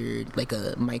weird, like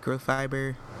a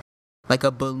microfiber, like a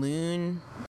balloon,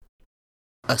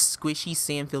 a squishy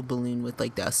sand-filled balloon with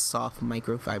like that soft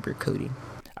microfiber coating.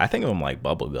 I think of him like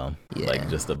bubble gum, Yeah. like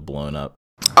just a blown up.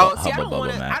 Oh, see, Hubba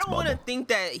Bubba I Max don't want to bubble. think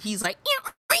that he's like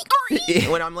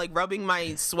when I'm like rubbing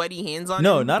my sweaty hands on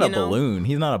No, him. not you a know? balloon.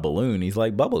 He's not a balloon. He's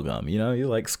like bubble gum. You know, he's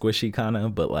like squishy kind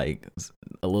of, but like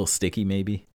a little sticky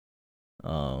maybe.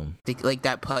 Like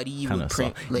that putty you Kinda would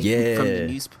print, soft. like Yeah. from the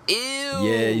news. Ew.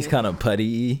 Yeah, he's kind of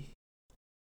putty.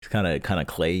 He's kind of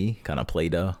clay, kind of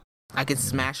play-doh. I could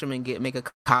smash him and make a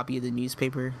copy of the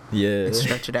newspaper Yeah, and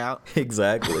stretch it out.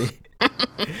 exactly.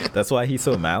 That's why he's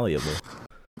so malleable.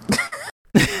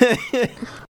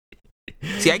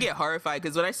 See, I get horrified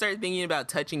because when I start thinking about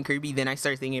touching Kirby, then I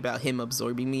start thinking about him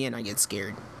absorbing me, and I get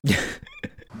scared.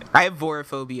 I have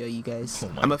vorophobia, you guys. Oh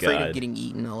my I'm afraid God. of getting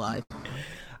eaten alive.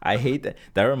 I hate that.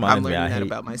 That I'm reminds me. learning I that hate.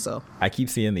 about myself. I keep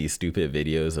seeing these stupid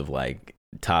videos of like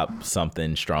top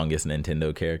something strongest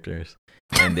Nintendo characters,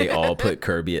 and they all put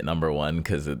Kirby at number one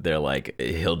because they're like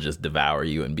he'll just devour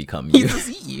you and become He you. just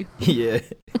eat you. Yeah,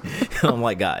 I'm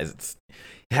like guys,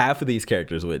 half of these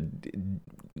characters would.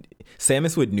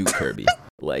 Samus would nuke Kirby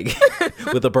like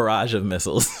with a barrage of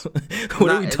missiles.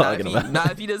 What are we talking about? Not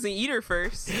if he doesn't eat her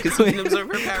first, because he can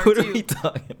absorb her power What are too. we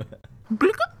talking about?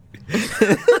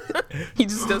 Blicka. He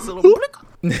just does a little blicka.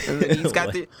 And then he's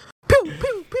got the pew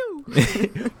pew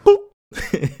pew.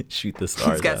 Shoot the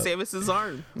stars. He's got out. Samus's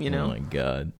arm. You know, Oh my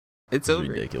god, it's it's over.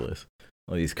 ridiculous.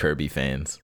 All these Kirby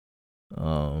fans.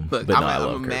 Look, But no, I I'm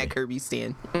love a Kirby. mad Kirby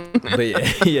stan.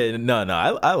 But yeah, no,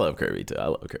 I love Kirby too. I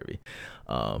love Kirby.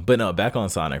 But no, back on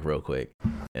Sonic real quick,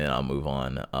 and I'll move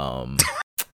on.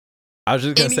 I was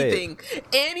just gonna say,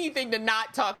 anything to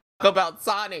not talk about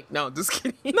Sonic. No, just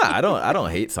kidding. no, I don't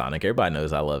hate Sonic. Everybody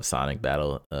knows I love Sonic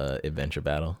Battle, Adventure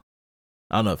Battle.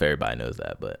 I don't know if everybody knows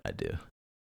that, but I do.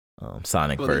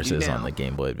 Sonic Well, they do Versus on now. the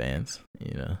Game Boy Advance,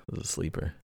 you know, it was a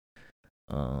sleeper.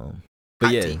 But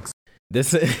Hot yeah, takes.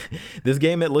 this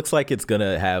game, it looks like it's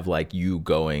gonna have like you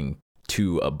going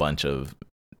to a bunch of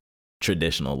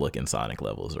traditional looking Sonic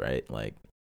levels, right? Like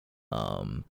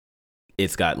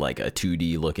it's got like a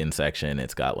 2D looking section,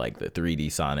 it's got like the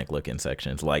 3D Sonic looking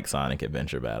sections like Sonic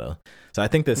Adventure Battle. So I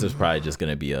think this is probably just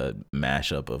gonna be a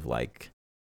mashup of like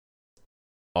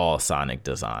all Sonic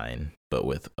design but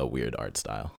with a weird art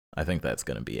style. I think that's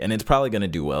gonna be, and it's probably gonna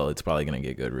do well. It's probably gonna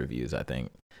get good reviews, I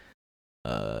think.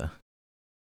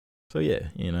 So yeah,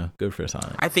 you know, good for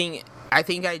Sonic. I think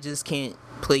I just can't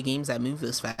play games that move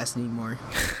this fast anymore.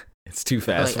 It's too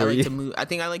fast I for like you. to move. I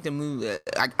think I like to move.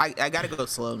 I gotta go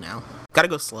slow now. Gotta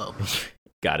go slow.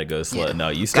 Gotta go slow. Yeah. No,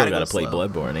 you still Gotta gotta go play slow.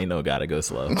 Bloodborne. Ain't no gotta go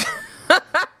slow.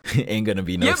 Ain't gonna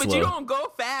be no yeah, slow. but you don't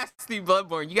go fast through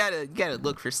Bloodborne. You gotta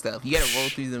look for stuff. You gotta roll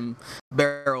through them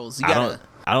barrels. You gotta.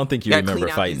 I don't think you gotta remember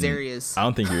clean out fighting. these areas. I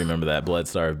don't think you remember that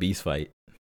Bloodstar Beast fight.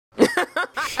 I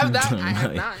have not. I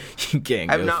have not. You can't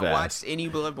I have go not fast. watched any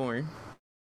Bloodborne.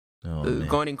 Oh, man.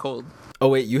 Going in cold. Oh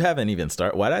wait, you haven't even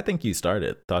started. Why did I think you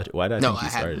started? Why did I No, think I you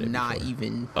started have it not before?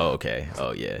 even Oh okay.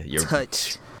 Oh yeah. You're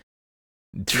touched.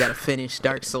 You gotta finish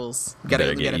Dark Souls. You better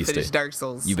gotta get used finish to- Dark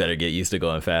Souls. You better get used to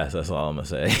going fast. That's all I'm gonna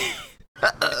say.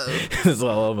 Uh-oh. That's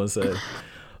all I'm gonna say.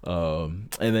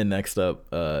 And then next up,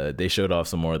 they showed off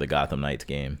some more of the Gotham Knights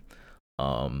game.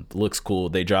 Looks cool.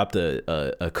 They dropped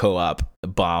a co-op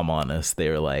bomb on us. They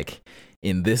were like,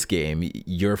 in this game,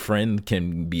 your friend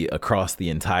can be across the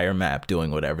entire map doing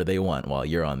whatever they want while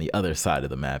you're on the other side of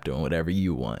the map doing whatever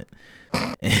you want.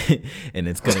 And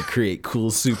it's going to create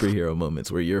cool superhero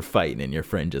moments where you're fighting and your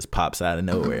friend just pops out of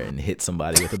nowhere and hits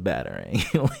somebody with a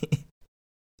batarang.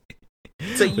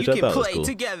 So you can play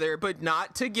together, but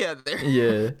not together.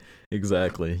 Yeah,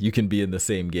 exactly. You can be in the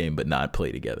same game, but not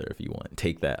play together if you want.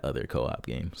 Take that other co-op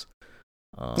games.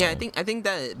 Yeah, I think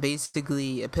that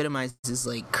basically epitomizes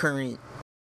like current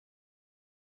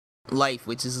life,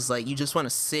 which is just like you just want to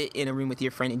sit in a room with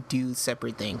your friend and do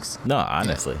separate things. No,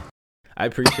 honestly, I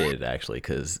appreciate it actually,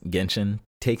 because Genshin,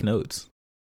 take notes.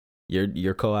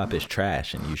 Your co-op is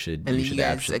trash, and you should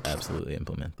absolutely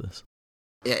implement this.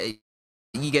 Yeah,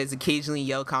 you guys occasionally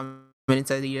yell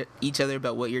comments at each other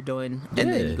about what you're doing,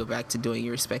 and then you go back to doing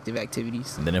your respective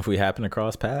activities. And then if we happen to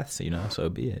cross paths, so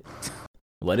be it.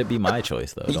 Let it be my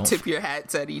choice, though. You tip your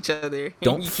hats at each other.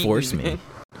 Don't force me. You know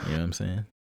what I'm saying?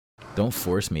 Don't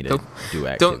force me to do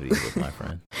activities with my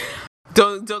friend.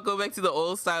 Don't go back to the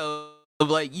old style of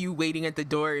like you waiting at the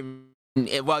door and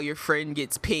while your friend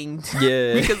gets pinged.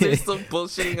 Yeah. Because they're still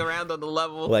bullshitting around on the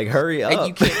level. Like, hurry up. And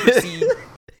you can't proceed.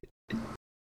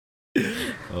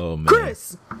 Oh, man.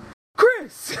 Chris!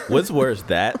 What's worse,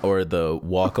 that or the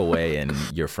walk away and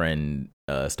your friend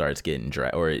starts getting dry,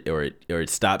 or it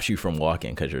stops you from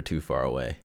walking because you're too far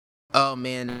away? Oh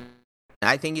man,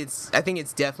 I think it's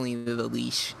definitely the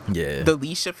leash. Yeah, the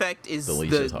leash effect is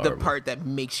the part that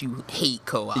makes you hate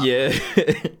co-op. Yeah,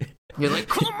 you're like,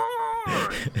 come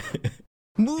on,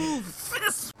 move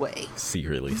this way.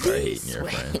 Secretly start hating your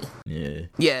friend.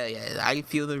 Yeah. I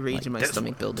feel the rage in my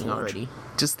stomach building already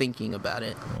just thinking about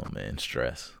it. Oh man,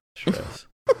 stress.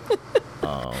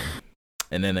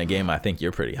 And then a game I think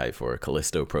you're pretty hyped for,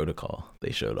 Callisto Protocol.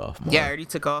 They showed off more. Yeah, I already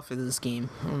took off for this game.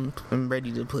 I'm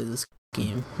ready to play this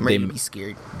game. I'm ready to be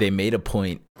scared. They made a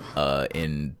point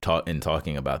in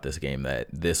talking about this game that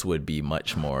this would be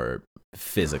much more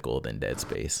physical than Dead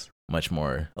Space.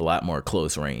 A lot more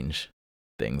close range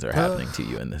things are happening to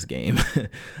you in this game.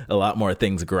 A lot more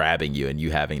things grabbing you and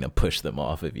you having to push them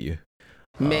off of you.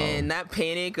 Man, that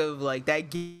panic of like that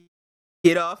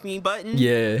get off me button.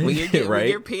 Yeah, when you're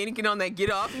panicking on that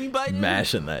get off me button,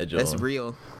 mashing that joint. That's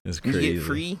real. It's crazy. You get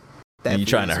free. You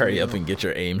trying to hurry up and get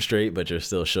your aim straight, but you're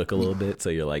still shook a little bit, so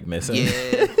you're like missing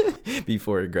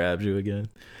before it grabs you again.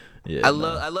 Yeah, I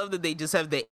love that they just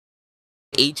have the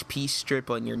HP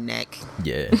strip on your neck.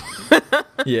 Yeah,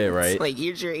 yeah, right. It's like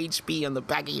here's your HP on the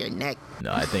back of your neck.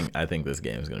 No, I think this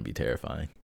game is gonna be terrifying.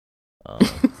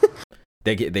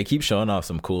 They keep showing off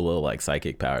some cool little like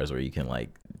psychic powers where you can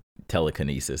like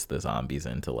telekinesis the zombies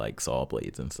into like saw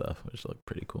blades and stuff, which look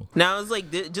pretty cool. Now I was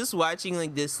like just watching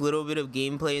like this little bit of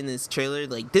gameplay in this trailer,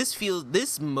 like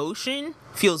this motion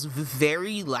feels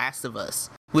very Last of Us,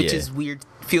 which is weird.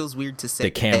 Feels weird to say.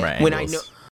 The camera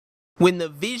angles. When the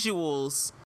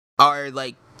visuals are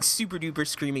like super duper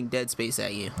screaming Dead Space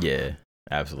at you. Yeah,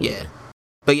 absolutely. Yeah,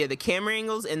 but yeah, the camera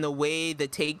angles and the way the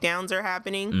takedowns are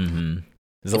happening. Mm-hmm.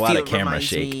 There's a lot of camera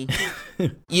shake.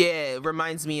 It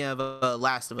reminds me of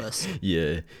Last of Us.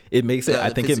 Yeah, it makes it.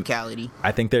 I think physicality.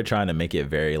 I think they're trying to make it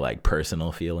very like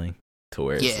personal feeling, to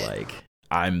where it's like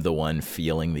I'm the one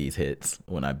feeling these hits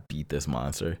when I beat this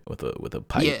monster with a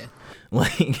pipe. Yeah,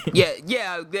 like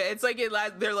yeah. It's like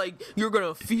they're like, you're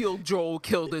gonna feel Joel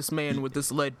kill this man with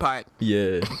this lead pipe.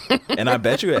 Yeah, and I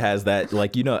bet you it has that.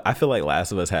 Like I feel like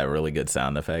Last of Us had really good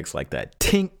sound effects, like that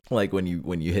tink, like when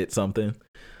you hit something.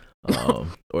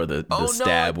 Or the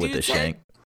stab with the shank.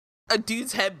 A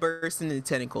dude's head bursts into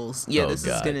tentacles. Yeah, this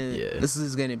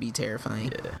is gonna be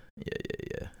terrifying.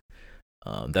 Yeah.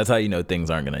 That's how you know things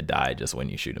aren't gonna die just when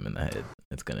you shoot them in the head.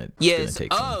 It's gonna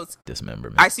take some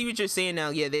dismemberment. I see what you're saying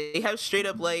now. Yeah, they have straight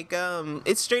up like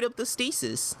it's straight up the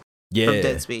stasis. Yeah, from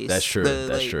Dead Space. That's true.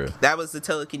 That's true. That was the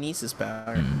telekinesis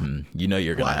power. Mm-hmm.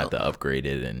 You're gonna have to upgrade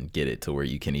it and get it to where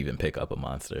you can even pick up a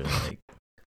monster. Like.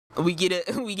 We get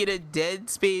a Dead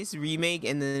Space remake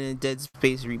and then a Dead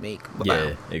Space remake. Wow.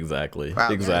 Yeah, exactly.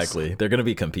 Wow, exactly. Yes. They're gonna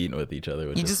be competing with each other.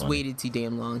 You just waited too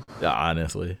damn long.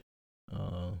 Honestly,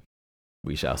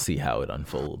 we shall see how it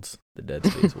unfolds. The Dead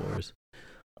Space Wars.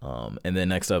 And then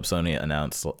next up, Sony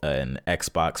announced an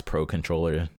Xbox Pro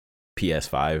Controller,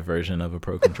 PS5 version of a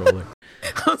Pro Controller.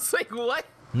 I was like, what?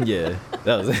 Yeah,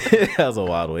 that was a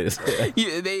wild way to say it.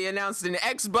 Yeah, they announced an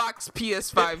Xbox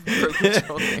PS5 Pro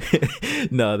Controller.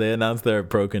 No, they announced their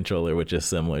Pro Controller, which is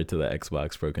similar to the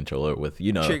Xbox Pro Controller with,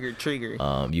 trigger.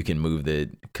 You can move the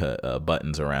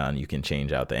buttons around. You can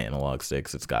change out the analog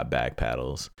sticks. It's got back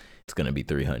paddles. It's going to be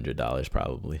 $300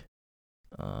 probably.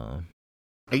 Are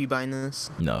you buying this?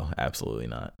 No, absolutely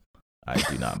not. I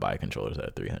do not buy controllers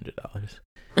at $300.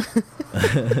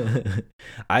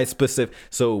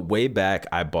 So way back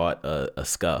I bought a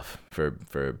Scuff for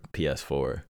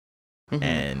PS4,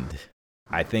 and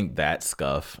I think that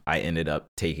Scuff I ended up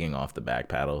taking off the back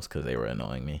paddles because they were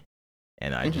annoying me,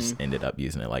 and I just ended up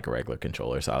using it like a regular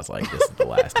controller. So I was like, this is the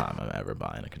last time I'm ever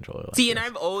buying a controller like See, this. and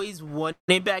I've always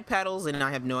wanted back paddles, and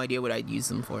I have no idea what I'd use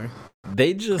them for.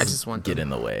 They just get in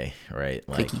the way, right?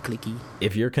 Like, clicky.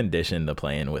 if you're conditioned to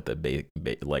playing with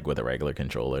like with a regular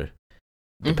controller,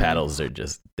 the paddles are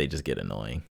they just get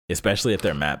annoying, especially if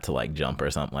they're mapped to like jump or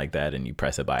something like that, and you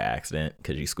press it by accident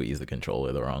because you squeeze the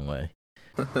controller the wrong way.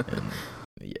 And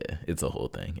yeah, it's a whole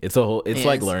thing. It's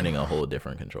like learning a whole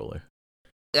different controller.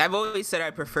 I've always said I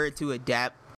prefer to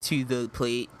adapt to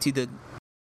the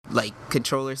like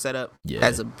controller setup,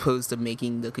 as opposed to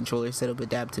making the controller setup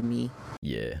adapt to me.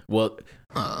 Yeah, well,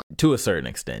 to a certain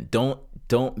extent.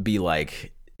 Don't be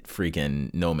like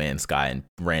freaking No Man's Sky and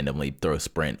randomly throw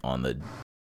sprint on the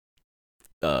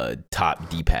top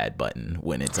D-pad button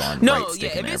when it's on right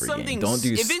stick in every game. Don't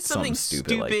do something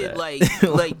stupid like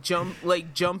that.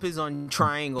 like jump is on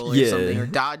triangle or something, or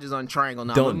dodge is on triangle.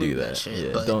 No, don't do that.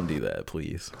 Shit, don't do that,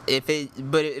 please. If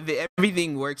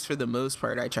everything works for the most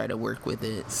part, I try to work with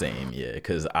it. Same, yeah,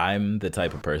 because I'm the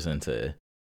type of person to,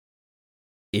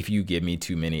 if you give me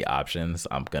too many options,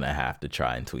 I'm gonna have to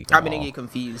try and tweak them. I'm gonna get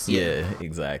confused. Yeah,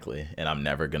 exactly. And I'm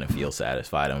never gonna feel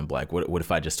satisfied. I'm like, what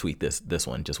if I just tweak this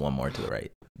one just one more to the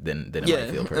right? Then it might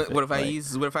feel perfect. What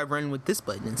if I run with this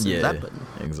button instead of that button?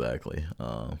 Exactly.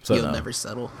 You'll never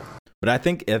settle. But I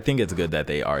think it's good that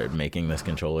they are making this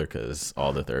controller, because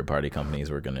all the third party companies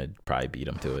were gonna probably beat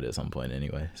them to it at some point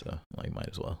anyway. So like, might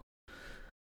as well.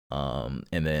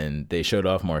 And then they showed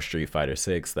off more Street Fighter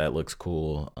 6. That looks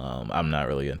cool. I'm not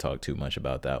really gonna talk too much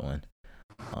about that one.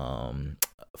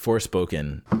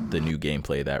 Forspoken, the new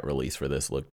gameplay that released for this,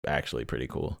 looked actually pretty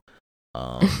cool.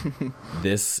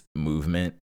 This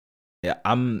movement, yeah,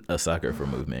 I'm a sucker for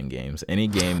movement in games. Any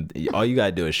game, all you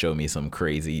gotta do is show me some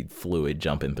crazy fluid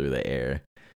jumping through the air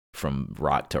from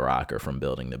rock to rock or from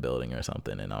building to building or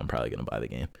something, and I'm probably gonna buy the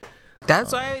game.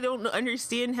 That's why I don't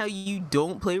understand how you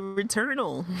don't play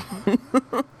Returnal.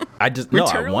 I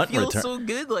want feels so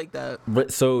good like that.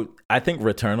 But so I think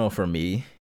Returnal, for me,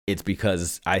 it's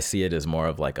because I see it as more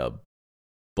of like a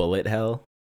bullet hell,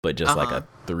 but just like a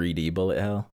 3D bullet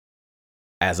hell,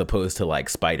 as opposed to like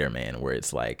Spider-Man, where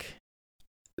it's like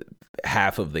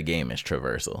half of the game is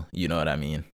traversal. You know what I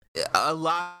mean? A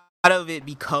lot of it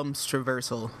becomes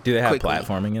traversal. Do they have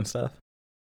platforming and stuff?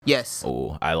 Yes.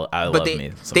 Oh, I love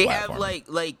me some They platforming. have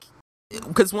like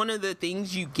because one of the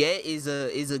things you get is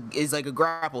like a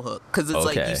grapple hook, because it's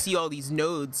like you see all these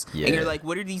nodes and you're like,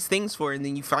 what are these things for? And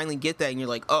then you finally get that and you're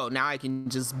like, oh, now I can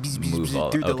just move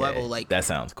through the level. Like, that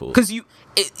sounds cool, because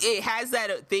it has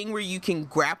that thing where you can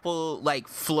grapple, like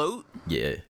float.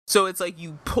 Yeah. So it's like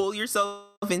you pull yourself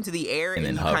into the air and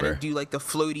you kind of do like the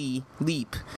floaty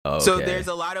leap. So there's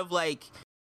a lot of like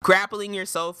grappling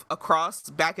yourself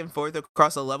back and forth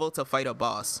across a level to fight a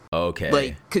boss. Okay.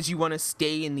 Like, because you want to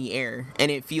stay in the air,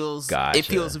 and it feels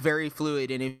very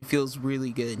fluid, and it feels really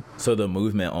good. So the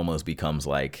movement almost becomes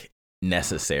like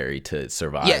necessary to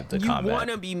survive the combat. You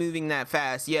want to be moving that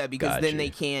fast, because then they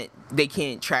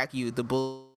can't track you with the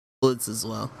bullets as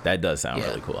well. That does sound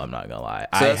really cool. I'm not gonna lie.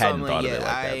 So I hadn't thought of it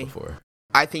like that before.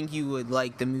 I think you would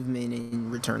like the movement in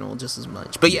Returnal just as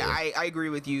much. But I agree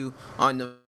with you on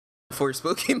the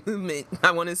Forspoken movement.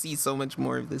 I want to see so much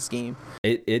more of this game.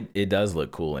 It does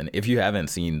look cool, and if you haven't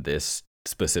seen this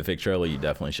specific trailer, you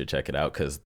definitely should check it out,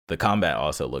 because the combat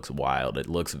also looks wild. It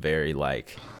looks very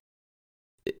like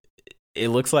it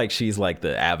looks like she's like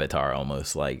the Avatar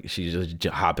almost. Like she's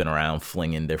just hopping around,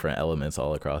 flinging different elements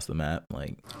all across the map.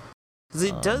 Like, because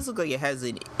it does look like it has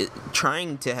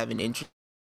trying to have an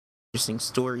interesting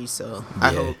story. So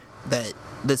I hope that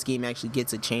this game actually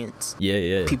gets a chance.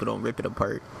 Yeah. People don't rip it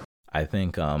apart. I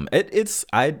think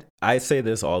I say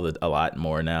this a lot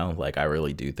more now. Like, I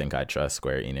really do think I trust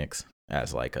Square Enix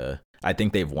as like I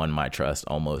think they've won my trust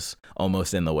almost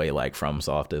in the way like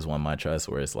FromSoft has won my trust,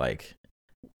 where it's like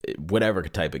whatever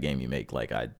type of game you make,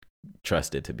 like I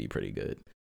trust it to be pretty good.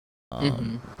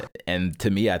 And to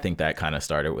me, I think that kind of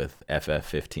started with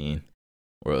FF15,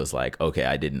 where it was like, okay,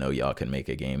 I didn't know y'all could make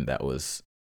a game that was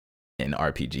an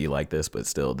RPG like this, but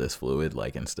still this fluid,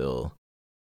 like, and still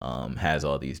has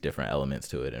all these different elements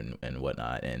to it and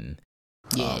whatnot. And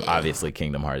obviously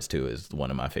Kingdom Hearts 2 is one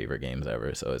of my favorite games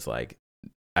ever. So it's like,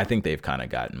 I think they've kind of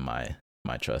gotten my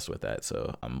trust with that.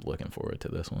 So I'm looking forward to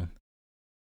this one.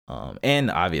 And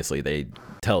obviously they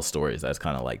tell stories. That's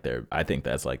kind of like I think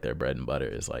that's like their bread and butter,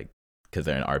 is like, because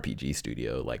they're an RPG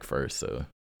studio like first. So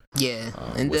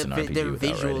and their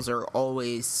visuals are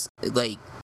always like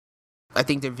I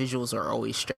think their visuals are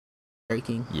always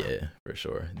striking. Yeah, for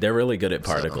sure. They're really good at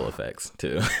particle effects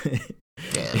too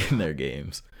in their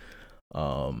games.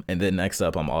 And then next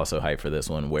up, I'm also hyped for this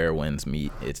one, Where Winds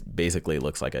Meet. It basically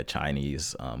looks like a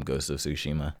Chinese Ghost of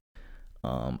Tsushima,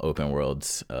 open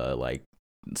worlds, like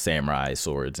samurai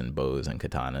swords and bows and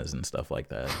katanas and stuff like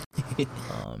that.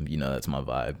 That's my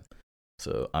vibe.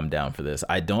 So I'm down for this.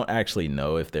 I don't actually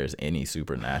know if there's any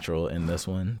supernatural in this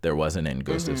one. There wasn't in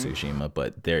Ghost of Tsushima,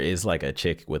 but there is like a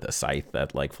chick with a scythe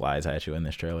that like flies at you in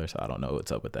this trailer. So I don't know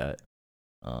what's up with that.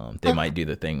 They might do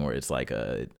the thing where it's like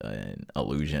an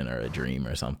illusion or a dream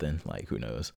or something. Like, who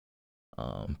knows?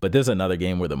 But there's another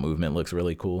game where the movement looks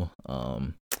really cool.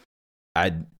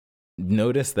 I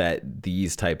noticed that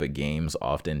these type of games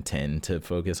often tend to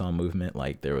focus on movement.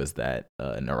 Like there was that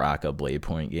Naraka Blade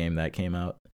Point game that came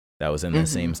out that was in the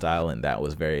same style, and that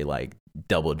was very like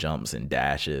double jumps and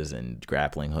dashes and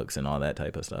grappling hooks and all that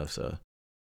type of stuff. So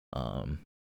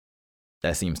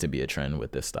that seems to be a trend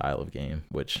with this style of game,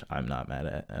 which I'm not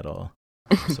mad at all.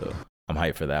 So I'm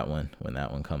hyped for that one when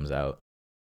that one comes out.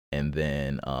 And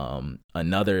then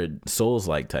another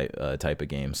Souls-like type of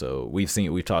game. So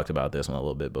we've talked about this one a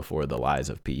little bit before, The Lies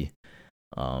of P.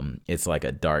 It's like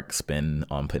a dark spin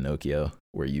on Pinocchio,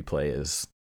 where you play as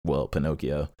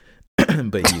Pinocchio,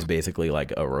 but he's basically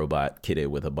like a robot kitted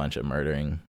with a bunch of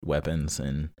murdering weapons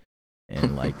and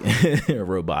like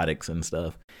robotics and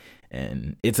stuff.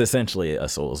 And it's essentially a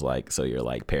Souls-like, so you're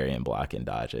like parry and block and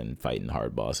dodge and fighting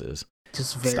hard bosses,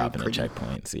 just very stopping pretty. at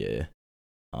checkpoints, yeah,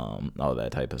 all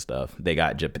that type of stuff.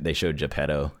 They showed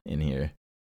Geppetto in here,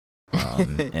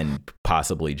 and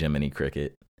possibly Jiminy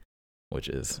Cricket, which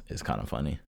is kind of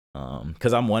funny,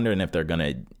 because I'm wondering if they're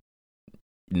gonna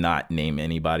not name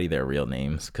anybody their real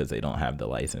names because they don't have the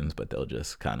license, but they'll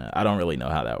just kind of, I don't really know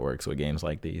how that works with games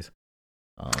like these.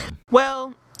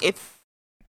 Well, if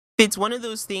it's one of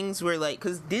those things where, like,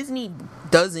 because Disney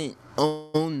doesn't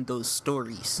own those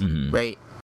stories, right?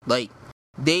 Like,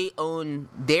 they own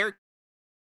their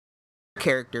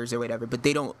characters or whatever, but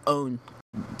they don't own,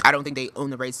 I don't think they own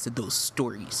the rights to those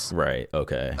stories. Right,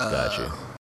 okay, got you.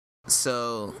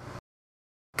 So,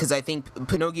 because I think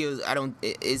Pinocchio,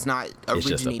 is not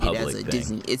originated as a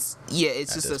Disney. It's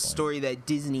just a story that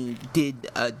Disney did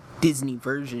a Disney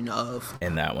version of,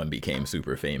 and that one became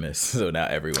super famous. So now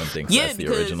everyone thinks that's the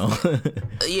original.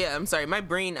 Yeah, I'm sorry, my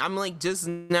brain. I'm like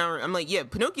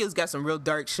Pinocchio's got some real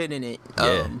dark shit in it.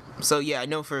 Yeah. So yeah, I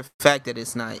know for a fact that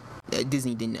it's not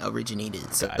Disney didn't originate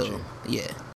it. So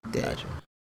yeah, gotcha.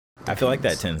 I feel like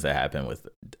that tends to happen with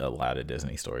a lot of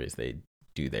Disney stories. They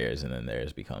do theirs, and then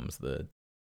theirs becomes the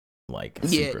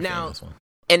super famous one.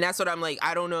 And that's what I'm like,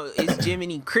 I don't know, is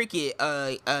Jiminy Cricket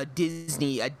a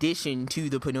Disney addition to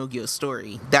the Pinocchio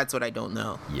story? That's what I don't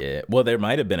know. Yeah, well, there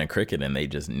might have been a cricket and they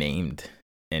just named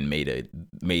and made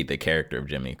the character of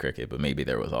Jiminy Cricket, but maybe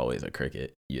there was always a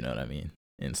cricket, you know what I mean,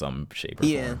 in some shape or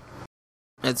form.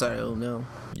 That's what I don't know.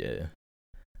 Yeah.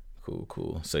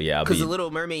 Cool. So yeah, because The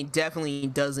Little Mermaid definitely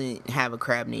doesn't have a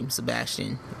crab named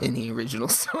Sebastian in the original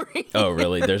story. Oh,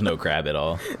 really? There's no crab at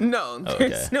all? No,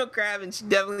 there's no crab, and she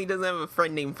definitely doesn't have a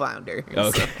friend named Flounder.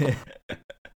 Okay.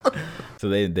 So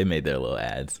they made their little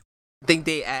ads. I think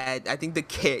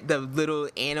the little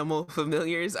animal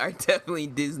familiars are definitely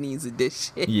Disney's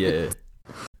edition. Yeah,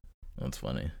 that's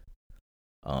funny.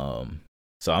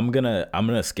 So I'm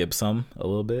gonna skip some a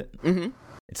little bit.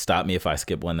 Stop me if I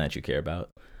skip one that you care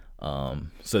about.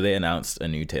 So they announced a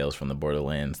new Tales from the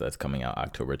Borderlands that's coming out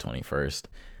October 21st.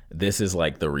 This is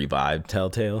like the revived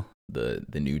Telltale, the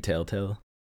new Telltale.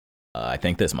 I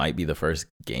think this might be the first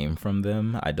game from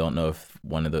them. I don't know if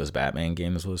one of those Batman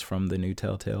games was from the new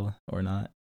Telltale or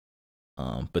not.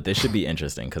 But this should be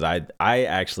interesting because I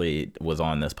actually was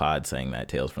on this pod saying that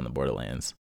Tales from the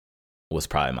Borderlands was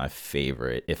probably my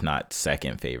favorite, if not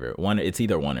second favorite. It's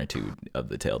either one or two of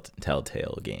the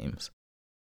Telltale games.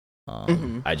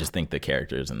 I just think the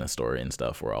characters and the story and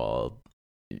stuff were all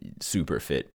super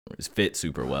fit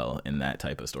super well in that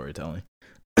type of storytelling.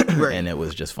 Right. And it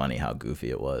was just funny how goofy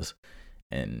it was,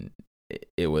 and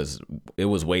it was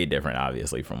way different,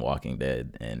 obviously, from Walking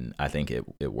Dead, and I think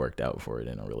it worked out for it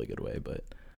in a really good way. But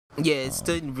yeah, it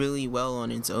stood really well on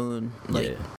its own,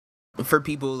 for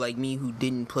people like me who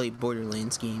didn't play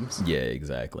Borderlands games. Yeah,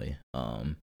 exactly.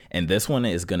 And this one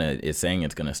is saying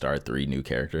it's gonna start 3 new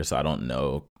characters, so I don't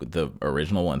know. The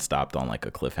original one stopped on like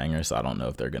a cliffhanger, so I don't know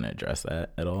if they're gonna address that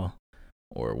at all,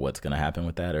 or what's gonna happen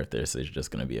with that, or if this is just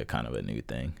gonna be a kind of a new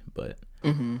thing. But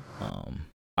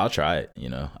I'll try it. You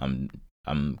know,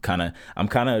 I'm kind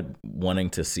of wanting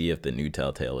to see if the new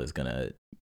Telltale is gonna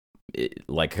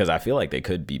because I feel like they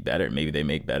could be better. Maybe they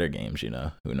make better games. You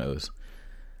know, who knows?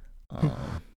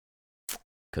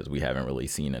 because we haven't really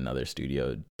seen another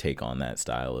studio take on that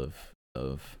style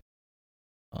of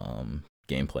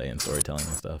gameplay and storytelling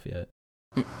and stuff yet.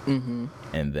 Mm-hmm.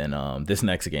 And then this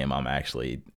next game I'm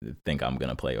actually think I'm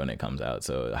gonna play when it comes out.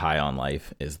 So High on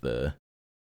Life is the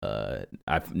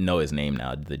I know his name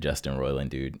now, the Justin Roiland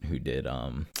dude who did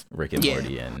Rick and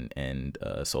Morty and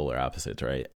Solar Opposites,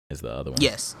 right? Is the other one.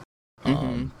 Yes.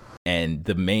 Mm-hmm. And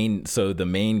the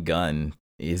main gun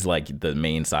is like the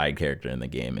main side character in the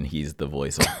game, and he's the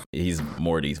voice he's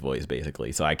Morty's voice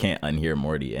basically. So I can't unhear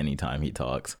Morty anytime he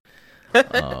talks.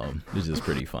 Which is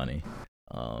pretty funny.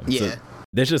 So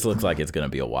this just looks like it's gonna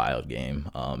be a wild game.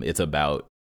 It's about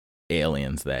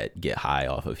aliens that get high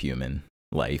off of human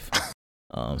life.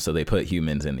 So they put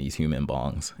humans in these human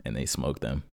bongs and they smoke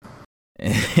them,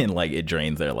 and like it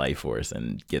drains their life force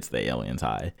and gets the aliens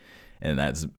high, and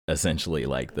that's essentially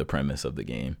like the premise of the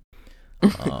game.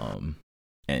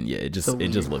 And yeah, it just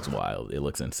looks wild. It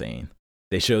looks insane.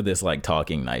 They showed this like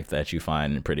talking knife that you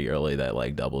find pretty early that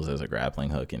like doubles as a grappling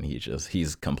hook, and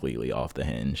he's completely off the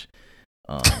hinge.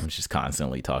 Just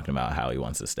constantly talking about how he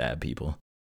wants to stab people,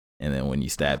 and then when you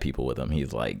stab people with him,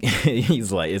 he's like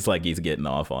it's like he's getting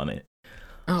off on it.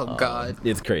 Oh God,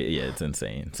 it's crazy. Yeah, it's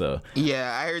insane. So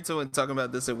yeah, I heard someone talking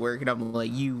about this at work, and I'm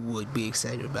like, you would be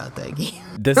excited about that game.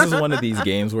 This is one of these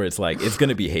games where it's like it's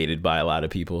gonna be hated by a lot of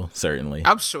people. Certainly,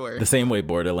 I'm sure. The same way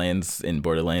Borderlands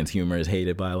humor is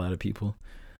hated by a lot of people.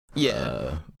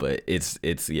 Yeah, but it's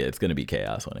gonna be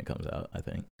chaos when it comes out, I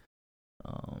think.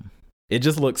 It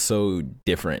just looks so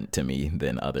different to me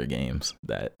than other games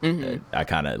that I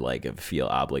kind of like feel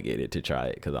obligated to try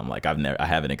it because I'm like I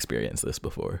haven't experienced this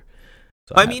before.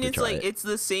 So I mean, it's like it's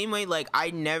the same way. Like I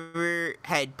never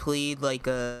had played like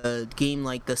a game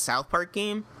like the South Park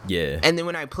game. Yeah. And then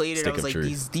when I played it, I was like,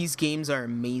 these games are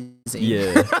amazing.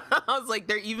 Yeah. I was like,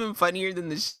 they're even funnier than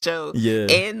the show. Yeah.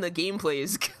 And the gameplay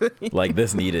is good. Like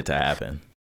this needed to happen.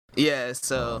 Yeah.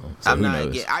 So I'm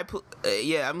not.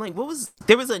 Yeah. I'm like,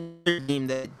 there was another game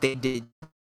that they did.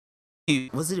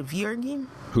 Was it a VR game?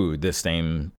 Who? This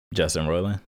same Justin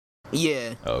Roiland?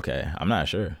 Yeah. Okay. I'm not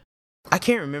sure. I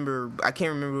can't remember what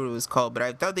it was called, but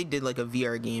I thought they did like a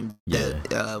VR game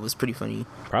that was pretty funny.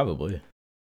 Probably.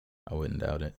 I wouldn't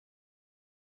doubt it.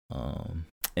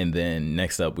 And then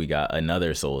next up we got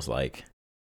another Souls-like.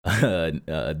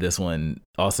 This one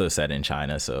also set in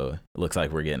China, so it looks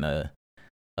like we're getting a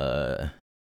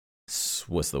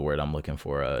what's the word I'm looking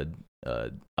for?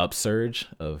 A upsurge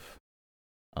of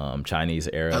Chinese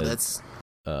era. Oh, that's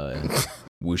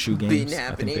wushu games.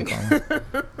 I think they call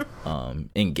them.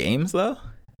 In games though.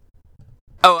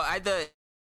 Oh, I thought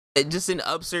just an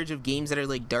upsurge of games that are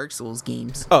like Dark Souls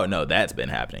games. Oh no, that's been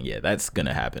happening. Yeah, that's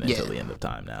gonna happen until the end of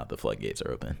time. Now the floodgates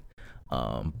are open.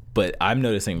 But I'm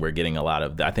noticing we're getting a lot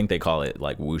of. I think they call it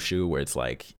like wushu, where it's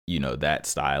like that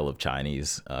style of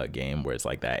Chinese game where it's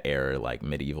like that era, like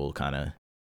medieval kind of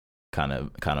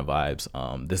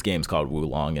vibes. This game's called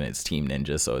Wulong and it's Team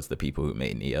Ninja, so it's the people who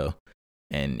made Nioh.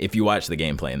 And if you watch the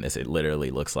gameplay in this, it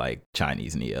literally looks like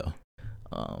Chinese Nioh,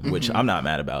 which I'm not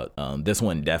mad about. This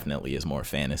one definitely is more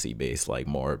fantasy based, like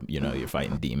more, you're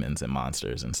fighting demons and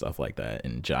monsters and stuff like that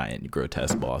and giant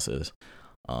grotesque bosses.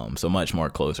 So much more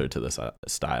closer to the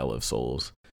style of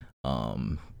Souls.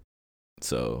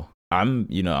 So I'm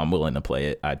willing to play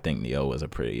it. I think Nioh was a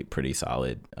pretty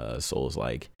solid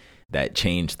Souls-like that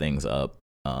changed things up.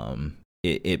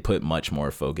 It put much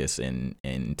more focus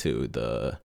into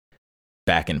the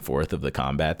back and forth of the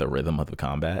combat, the rhythm of the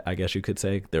combat, I guess you could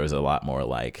say. There was a lot more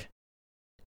like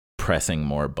pressing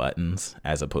more buttons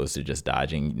as opposed to just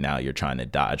dodging. Now you're trying to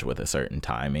dodge with a certain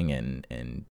timing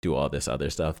and do all this other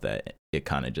stuff that it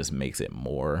kind of just makes it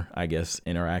more, I guess,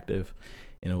 interactive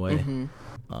in a way.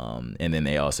 And then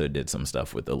they also did some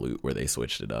stuff with the loot where they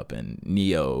switched it up, and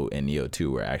Nioh and Nioh 2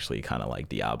 were actually kind of like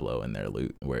Diablo in their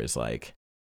loot, whereas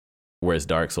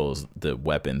Dark Souls, the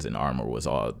weapons and armor was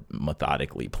all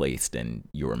methodically placed and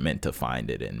you were meant to find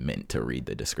it and meant to read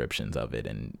the descriptions of it,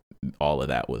 and all of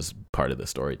that was part of the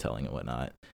storytelling and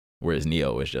whatnot. Whereas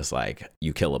Nioh was just like,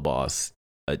 you kill a boss,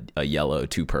 a yellow,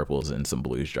 2 purples, and some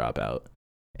blues drop out.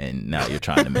 And now you're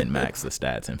trying to min-max the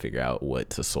stats and figure out what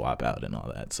to swap out and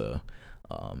all that. So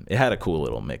it had a cool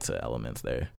little mix of elements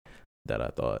there that I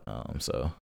thought.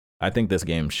 So I think this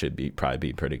game should probably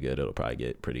be pretty good. It'll probably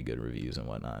get pretty good reviews and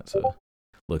whatnot. So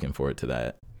looking forward to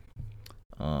that.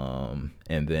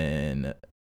 And then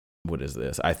what is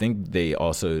this? I think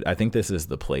this is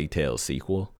the Plague Tale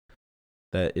sequel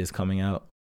that is coming out.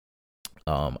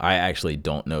 I actually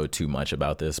don't know too much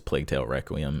about this. Plague Tale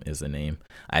Requiem is the name.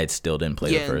 I still didn't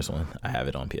play the first one. I have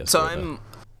it on PS4.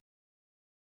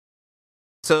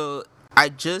 So I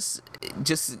just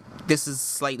this is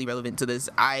slightly relevant to this.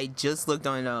 I just looked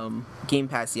on Game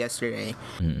Pass yesterday,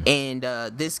 and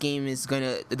this game is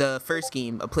the first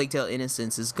game, A Plague Tale: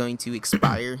 Innocence, is going to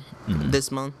expire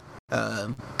this month.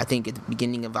 I think at the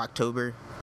beginning of October.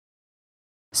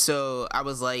 So I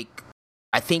was like,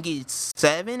 I think it's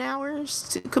 7 hours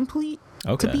to complete.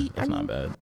 Okay, to beat, that's not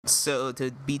bad. So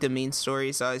to beat the main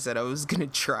story, so I said I was gonna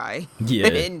try Yeah.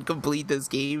 and complete this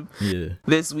game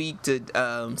this week to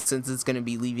since it's gonna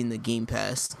be leaving the Game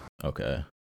Pass. Okay.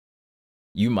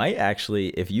 You might actually,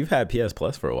 if you've had PS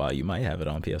Plus for a while, you might have it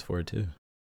on PS4 too.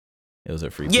 It was a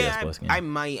free PS Plus game. I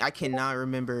might. I cannot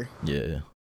remember. Yeah.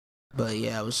 But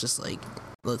yeah, I was just like,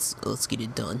 let's get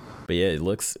it done. But yeah, it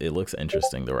looks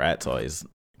interesting. The rats always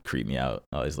creep me out.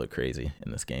 Always look crazy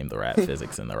in this game. The rat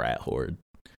physics and the rat horde.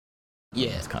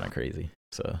 Yeah, it's kind of crazy.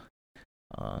 So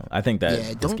I think that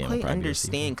I don't quite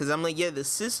understand because I'm like, the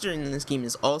sister in this game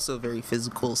is also very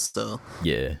physical. So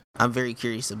yeah, I'm very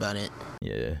curious about it.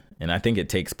 Yeah, and I think it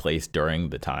takes place during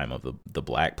the time of the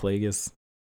Black Plague. Is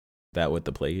that what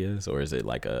the plague is, or is it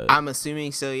like a? I'm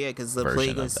assuming so. Yeah, because the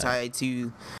plague was tied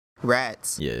to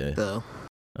rats. Yeah, so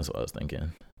that's what I was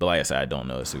thinking. But like I said, I don't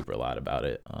know super a lot about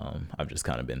it. I've just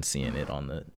kind of been seeing it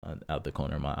out the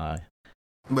corner of my eye.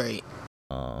 Right.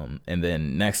 And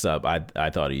then next up, I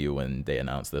thought of you when they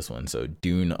announced this one. So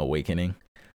Dune Awakening.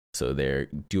 So they're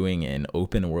doing an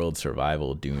open world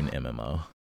survival Dune MMO.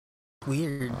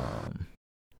 Weird.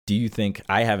 Do you think,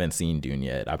 I haven't seen Dune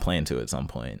yet. I plan to at some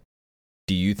point.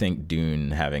 Do you think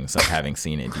Dune, having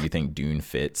seen it, do you think Dune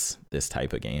fits this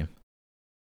type of game?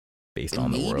 Based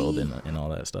on the world and all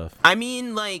that stuff. I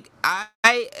mean, like,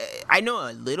 I know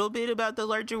a little bit about the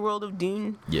larger world of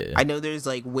Dune. Yeah. I know there's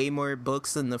like way more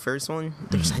books than the first one.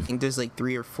 I think there's like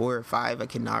 3 or 4 or 5. I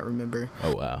cannot remember.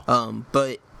 Oh wow.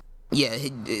 But yeah,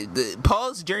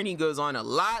 Paul's journey goes on a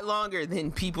lot longer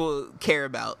than people care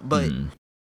about. But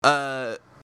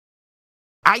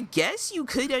I guess you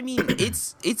could. I mean,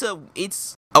 it's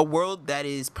a world that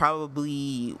is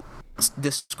probably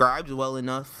described well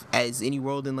enough as any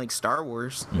world in like Star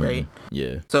Wars, right?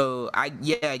 Yeah. So I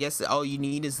guess all you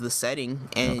need is the setting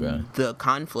and the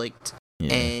conflict,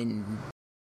 and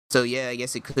so yeah, I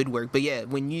guess it could work. But yeah,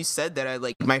 when you said that,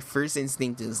 my first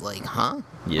instinct is like, huh?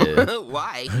 Yeah.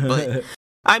 Why? But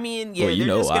I mean, yeah, well, you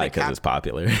know why? Because it's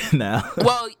popular now.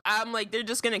 Well, I'm like, they're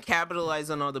just gonna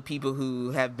capitalize on all the people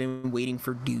who have been waiting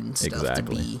for Dune stuff to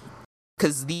be.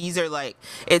 Because these are like,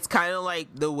 it's kind of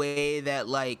like the way that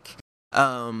like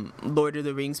Lord of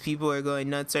the Rings people are going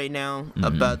nuts right now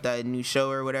about that new show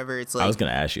or whatever. It's like, I was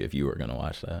gonna ask you if you were gonna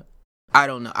watch that. I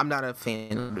don't know. I'm not a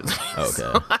fan of the Rings. Okay.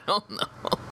 So I don't know.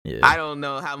 Yeah. I don't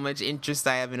know how much interest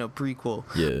I have in a prequel.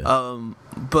 Yeah.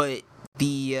 But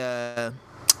the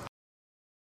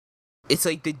it's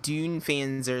like the Dune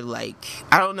fans are like,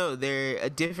 I don't know, they're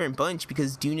a different bunch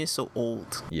because Dune is so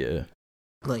old. Yeah.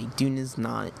 Like, Dune is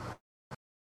not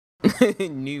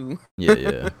new.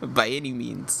 Yeah. By any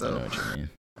means. So I know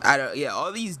what you mean.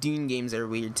 All these Dune games are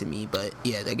weird to me, but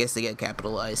yeah, I guess they get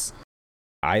capitalized.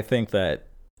 I think that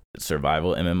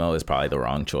survival MMO is probably the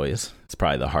wrong choice. It's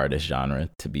probably the hardest genre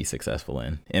to be successful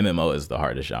in. MMO is the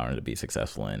hardest genre to be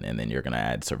successul in, and then you're gonna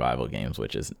add survival games,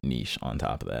 which is niche on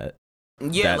top of that.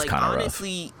 Yeah, that's like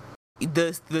honestly,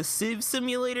 the Civ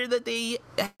simulator that they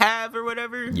have or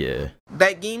whatever. Yeah.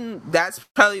 That game, that's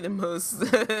probably the most.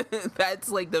 That's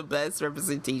like the best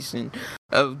representation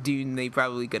of Dune they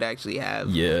probably could actually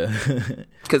have. Yeah.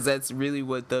 Because that's really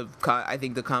what I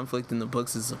think the conflict in the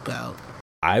books is about.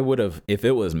 I would have, if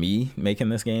it was me making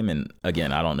this game, and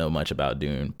again, I don't know much about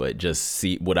Dune, but just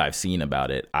see what I've seen about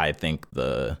it, I think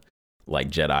the like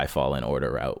Jedi Fallen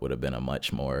Order route would have been a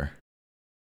much more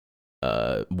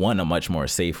a much more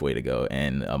safe way to go,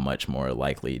 and a much more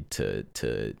likely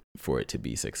for it to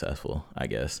be successful, I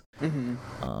guess.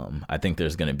 I think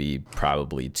there's going to be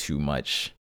probably too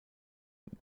much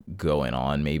going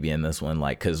on maybe in this one,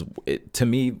 like, because to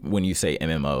me, when you say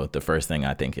MMO, the first thing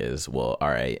I think is, well, all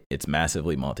right, it's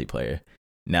massively multiplayer.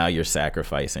 Now you're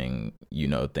sacrificing,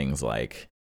 things like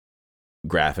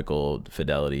graphical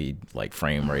fidelity, like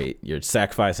frame rate. You're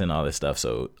sacrificing all this stuff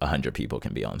so 100 people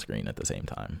can be on screen at the same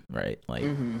time, right? Like,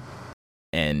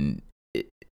 and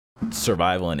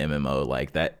survival and MMO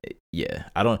like that. Yeah,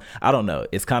 I don't know.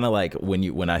 It's kind of like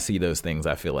when I see those things,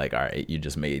 I feel like, all right, you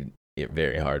just made it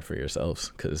very hard for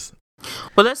yourselves, because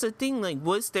well, that's the thing. Like,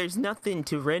 there's nothing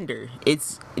to render.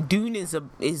 It's Dune is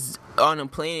on a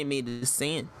planet made of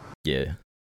sand. Yeah.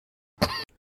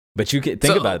 But you can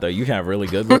think about it though. You can have really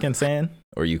good looking sand,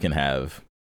 or you can have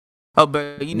but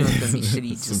it's gonna be shitty,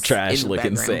 just some trash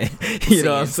looking sand.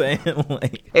 Know what I'm saying?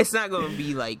 Like, it's not gonna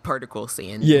be like particle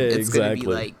sand. Yeah, it's exactly. gonna be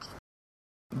like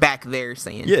back there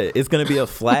saying. Yeah, it's gonna be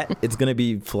it's gonna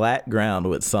be flat ground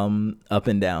with some up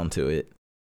and down to it,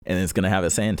 and it's gonna have a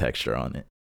sand texture on it.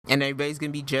 And everybody's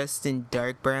gonna be dressed in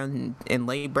dark brown and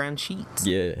light brown sheets.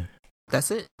 Yeah. That's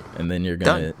it. And then you're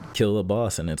gonna kill a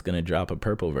boss, and it's gonna drop a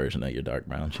purple version of your dark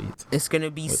brown sheets. It's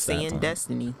gonna be Sand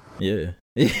Destiny. Yeah,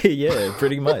 yeah,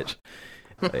 pretty much.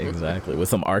 Exactly. With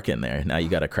some arc in there. Now you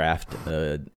gotta craft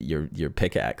your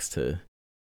pickaxe to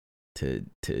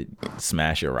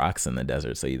smash your rocks in the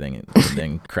desert, so you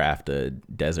then craft a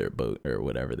desert boat or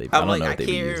whatever they.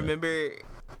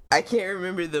 I can't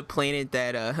remember the planet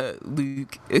that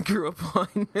Luke grew up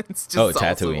on. It's just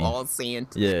Tatooine. Also all sand.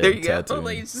 Yeah, there you Tatooine. go.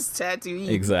 Like, it's just Tatooine.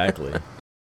 Exactly.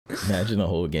 Imagine a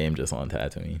whole game just on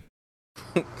Tatooine.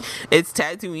 It's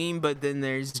Tatooine, but then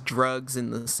there's drugs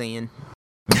in the sand.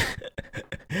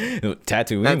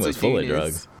 Tatooine was full of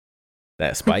drugs.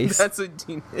 That spice. That's what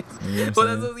Dune is. You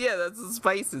know that's the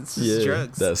spice. It's just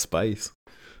drugs. That spice.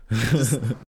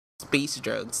 Space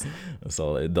drugs. That's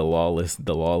all. The lawless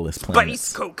planets.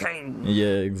 Space cocaine. Yeah,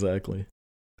 exactly.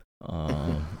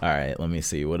 All right, let me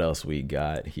see what else we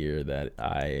got here that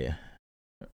I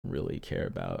really care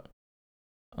about.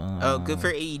 Good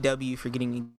for AEW for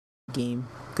getting a game.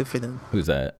 Good for them. Who's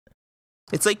that?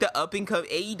 It's like the up and coming.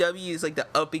 AEW is like the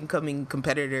up and coming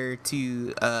competitor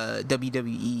to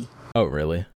WWE. Oh,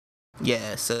 really?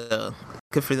 Yeah, so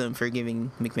good for them for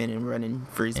giving McMahon a run-in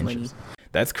for his money.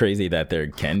 That's crazy that there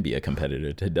can be a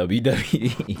competitor to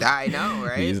WWE. I know,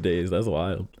 right? These days, that's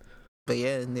wild. But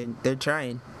yeah, they're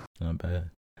trying. Not bad.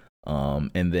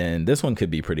 And then this one could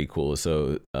be pretty cool.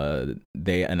 So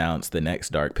they announced the next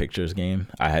Dark Pictures game.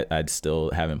 I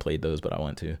still haven't played those, but I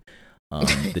want to.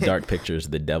 The Dark Pictures,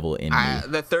 The Devil in Me.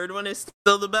 The third one is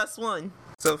still the best one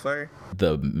so far.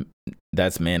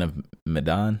 That's Man of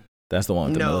Medan. That's the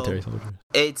one with the military soldiers.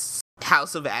 It's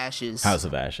House of Ashes. House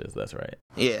of Ashes. That's right.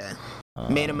 Yeah.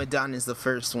 Man of Medan is the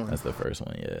first one. That's the first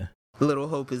one. Yeah. Little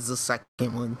Hope is the second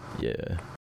one. Yeah.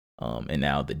 And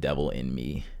now The Devil in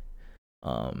Me.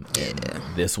 And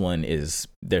this one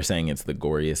they're saying it's the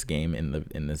goriest game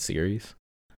in the series.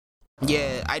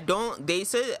 Yeah, they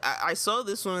said I saw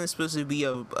this one is supposed to be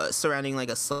surrounding like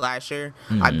a slasher.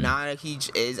 Mm-hmm. I'm not a huge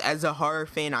as a horror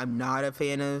fan. I'm not a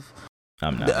fan of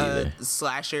either.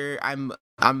 Slasher. I'm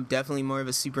definitely more of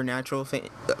a supernatural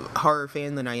horror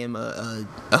fan than I am a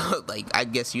like I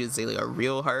guess you would say like a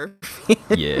real horror fan.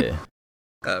 Yeah.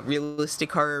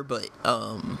 Realistic horror, but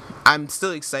I'm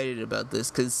still excited about this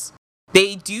because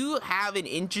they do have an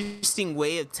interesting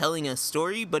way of telling a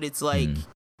story, but it's like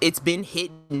it's been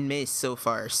hit and miss so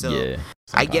far. So yeah,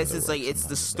 I guess it's like it's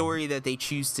the story that they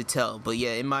choose to tell. But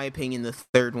yeah, in my opinion, the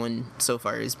third one so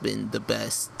far has been the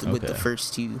best, with the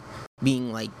first two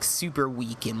being like super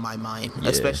weak in my mind,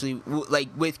 especially like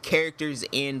with characters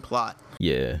and plot.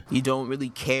 Yeah, you don't really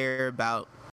care about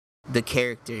the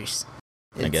characters.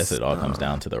 I guess it all comes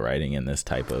down to the writing in this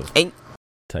type of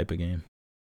game.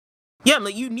 Yeah, I'm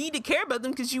like, you need to care about them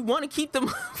because you want to keep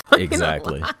them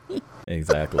exactly alive.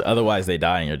 Exactly. Otherwise they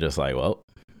die and you're just like, well,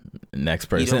 next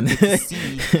person.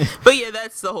 But yeah,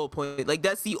 that's the whole point. Like,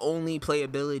 that's the only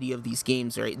playability of these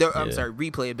games, right? I'm sorry,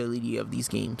 replayability of these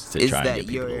games is that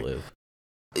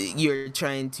you're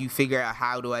trying to figure out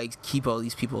how do I keep all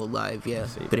these people alive. Yeah,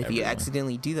 but if you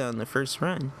accidentally do that on the first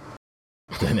run,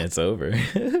 then it's over.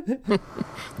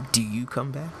 Do you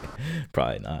come back?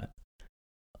 Probably not.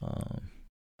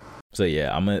 So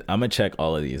yeah, I'm gonna check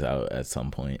all of these out at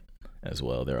some point as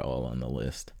well. They're all on the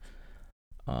list.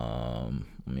 Let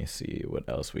me see what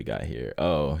else we got here.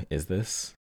 Oh, is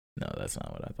this? No, that's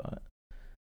not what I thought.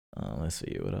 Let's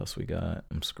see what else we got.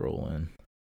 I'm scrolling.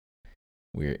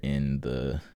 We're in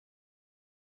the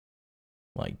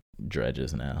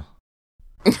dredges now.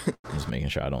 Just making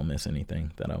sure I don't miss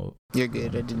anything that You're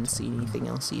good. I didn't see anything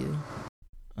else either.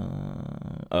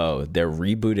 They're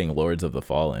rebooting Lords of the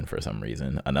Fallen for some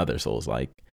reason. Another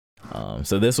Souls-like.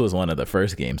 So this was one of the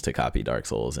first games to copy Dark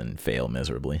Souls and fail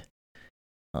miserably.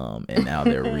 And now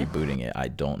they're rebooting it. I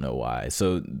don't know why.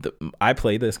 So I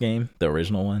played this game, the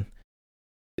original one.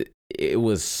 It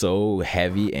was so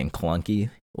heavy and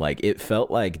clunky. Like, it felt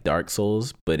like Dark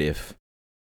Souls, but if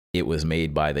it was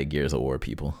made by the Gears of War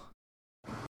people.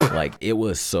 Like, it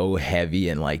was so heavy,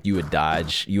 and like you would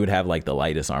dodge, you would have like the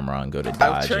lightest armor on, go to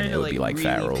dodge, and it would be like really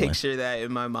fat rolling. Picture that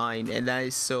in my mind, and that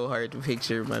is so hard to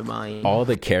picture in my mind. All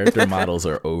the character models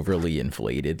are overly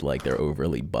inflated, like they're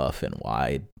overly buff and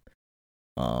wide.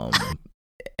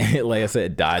 Like I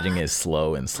said, dodging is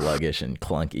slow and sluggish and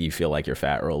clunky. You feel like you're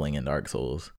fat rolling in Dark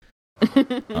Souls.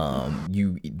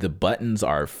 The buttons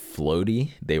are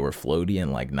floaty. They were floaty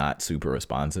and like not super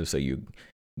responsive, so you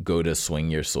go to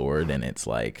swing your sword and it's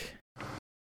like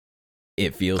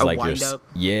it feels A like wind you're up?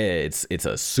 it's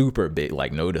a super big,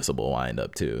 like, noticeable wind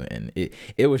up too, and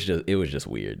it was just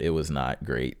weird. It was not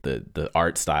great. The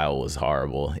art style was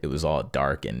horrible. It was all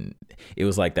dark, and it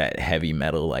was like that heavy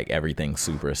metal, like everything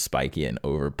super spiky and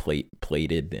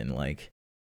plated, and like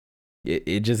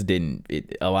it just didn't,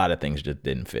 a lot of things just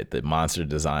didn't fit. The monster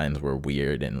designs were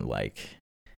weird and like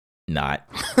not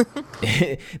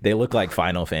they look like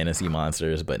Final Fantasy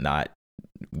monsters, but not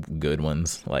good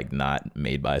ones, like not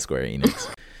made by Square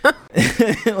Enix. Like,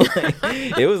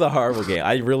 it was a horrible game.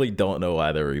 I really don't know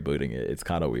why they're rebooting it. It's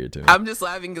kind of weird to me. I'm just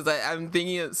laughing because I'm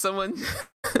thinking of someone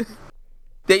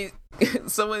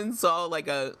someone saw like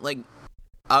a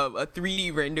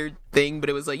 3D rendered thing, but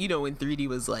it was like, you know, when 3D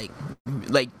was like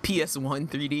PS1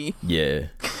 3D. Yeah.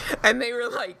 And they were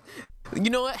like, you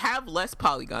know what, have less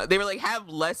polygon. They were like, have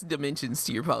less dimensions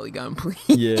to your polygon, please.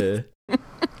 Yeah.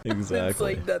 Exactly. It's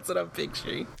like, that's what I'm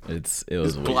picturing. It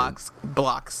was weird.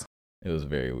 Blocks. It was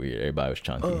very weird. Everybody was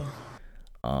chunky.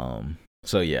 Oh.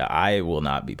 So yeah, I will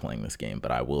not be playing this game,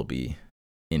 but I will be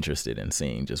interested in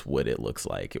seeing just what it looks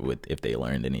like, if they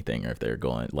learned anything, or if they're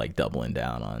going like doubling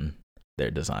down on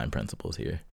their design principles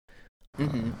here.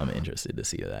 I'm interested to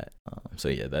see that. So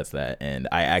yeah, that's that. And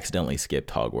I accidentally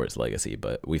skipped Hogwarts Legacy,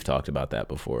 but we've talked about that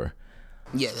before.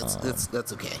 Yeah,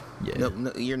 that's okay. Yeah.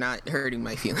 No, you're not hurting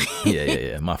my feelings.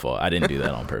 Yeah. My fault. I didn't do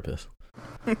that on purpose.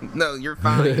 No, you're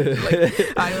fine.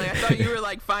 I thought you were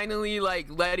like finally like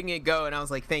letting it go, and I was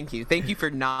like, thank you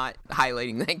for not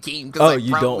highlighting that game. Oh,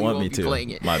 you don't want me to?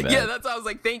 Playing it. My bad. Yeah, that's why I was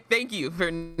like, thank you for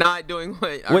not doing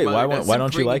what. Wait, why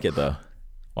don't you like it though?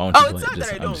 Why don't you it's not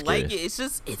that I don't like it. It's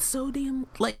just, it's so damn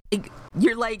like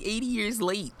you're like 80 years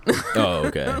late. Oh,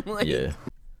 okay. Like, yeah.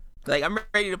 Like, I'm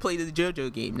ready to play the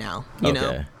JoJo game now. You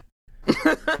know.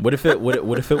 What if it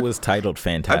was titled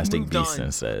Fantastic Beasts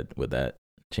instead? Would that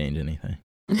change anything?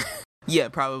 Yeah,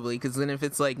 probably. Because then if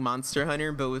it's like Monster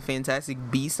Hunter but with Fantastic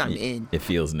Beasts, I'm in. It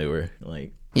feels newer.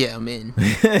 Like, yeah, I'm in.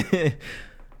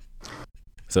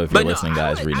 So if you're listening,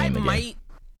 guys, rename the game.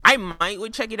 I might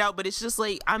would check it out, but it's just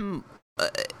like I'm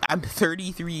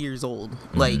 33 years old.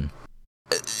 Like,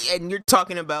 and you're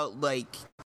talking about like,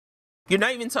 you're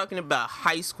not even talking about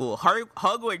high school.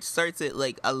 Hogwarts starts at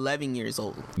like 11 years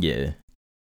old. Yeah.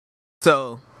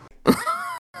 So.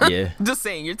 Yeah. Just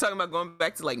saying, you're talking about going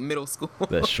back to like middle school.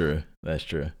 That's true.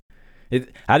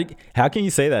 How can you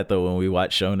say that though when we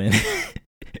watch Shonen?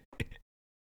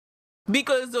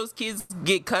 Because those kids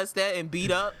get cussed at and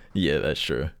beat up. Yeah, that's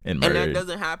true. And that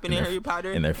doesn't happen in Harry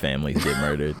Potter. And their families get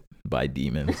murdered by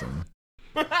demons.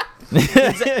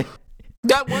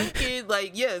 That one kid,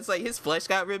 like, yeah, it's like his flesh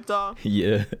got ripped off.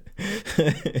 Yeah.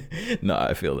 No,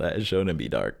 I feel that. Shonen be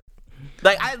dark.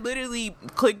 Like, I literally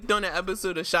clicked on an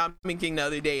episode of Shaman King the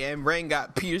other day, and Ren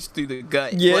got pierced through the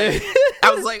gut. Yeah. Like,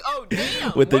 I was like, oh,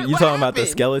 damn. You talking about the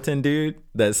skeleton dude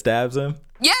that stabs him?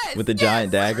 Yes. With the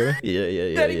giant dagger?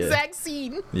 Yeah. That exact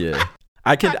scene. Yeah.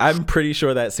 I'm pretty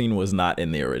sure that scene was not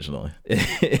in the original.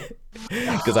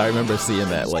 Because I remember seeing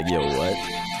that, like, yo, what?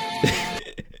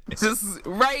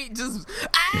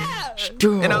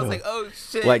 And I was like, oh,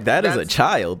 shit. Like, that is a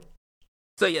child.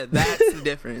 So yeah, that's the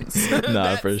difference.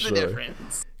 Nah, for sure.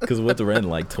 Because what's Ren,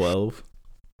 like 12?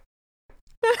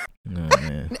 Oh,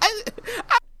 man.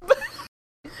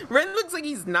 Ren looks like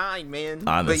he's 9, man.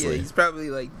 Honestly, but yeah, he's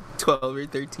probably like 12 or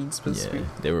 13 supposed to be.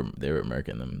 They were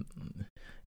murking them.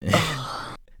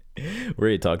 We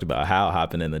already talked about how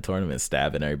hopping in the tournament,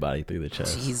 stabbing everybody through the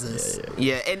chest. Jesus.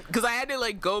 Yeah, and because I had to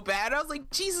like go back, I was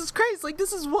like, Jesus Christ, like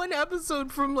this is one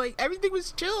episode from like everything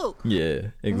was chill. Yeah,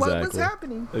 exactly. What's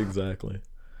happening? Exactly.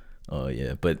 Oh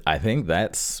yeah, but I think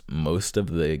that's most of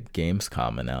the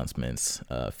Gamescom announcements.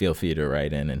 Feel free to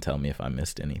write in and tell me if I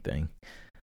missed anything.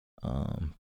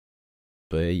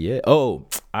 But yeah. Oh,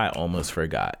 I almost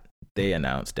forgot. They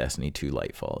announced Destiny 2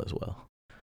 Lightfall as well.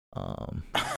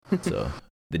 So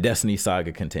the Destiny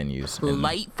saga continues.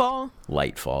 Lightfall?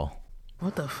 Lightfall.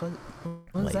 What the fuck?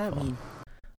 What does that mean?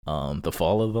 The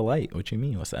fall of the light. What you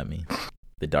mean? What's that mean?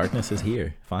 The darkness is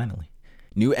here, finally.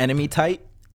 New enemy type.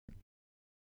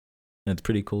 That's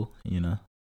pretty cool, you know.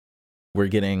 We're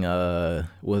getting what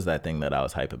was that thing that I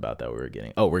was hype about that we were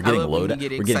getting? Oh, we're getting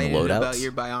loadouts. We're getting loadouts about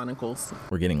your Bionicles.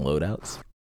 We're getting loadouts.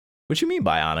 What you mean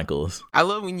Bionicles? I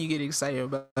love when you get excited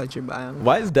about your Bionicles.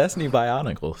 Why is Destiny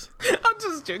Bionicles? I'm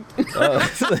just joking. I'm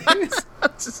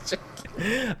just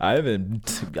joking. I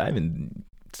haven't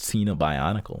seen a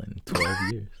Bionicle in 12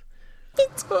 years. In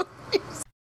 12 years.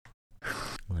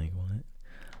 Like what?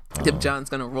 Dip John's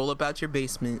gonna roll up out your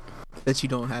basement that you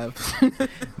don't have.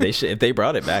 They should. If they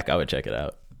brought it back, I would check it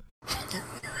out.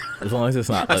 As long as it's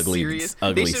not ugly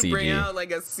They should bring CG. out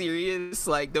like a serious,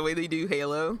 like the way they do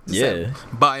Halo. Just Yeah. have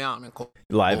Bionicle.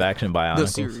 Live action The Bionicles.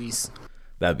 series.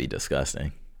 That'd be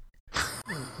disgusting.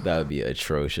 That would be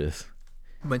atrocious.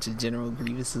 Bunch of General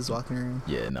Grievuses walking around.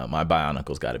 Yeah, no, my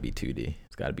Bionicle's got to be 2D.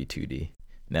 It's got to be 2D.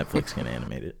 Netflix can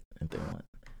animate it if they want.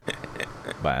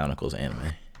 Bionicle's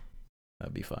anime.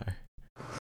 That'd be fire.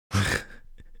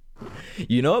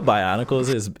 You know what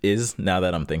Bionicles is now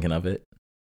that I'm thinking of it?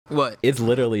 What? It's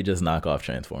literally just knockoff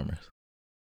Transformers.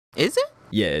 Is it?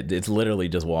 Yeah, it's literally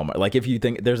just Walmart. Like, if you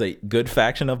think there's a good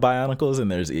faction of Bionicles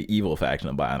and there's an evil faction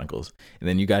of Bionicles, and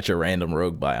then you got your random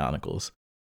rogue Bionicles,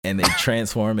 and they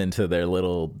transform into their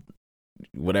little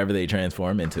whatever they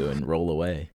transform into and roll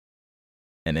away.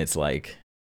 And it's like,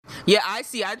 Yeah, I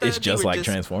see. I thought it's they just were like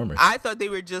Transformers. I thought they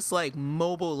were just like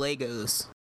mobile Legos.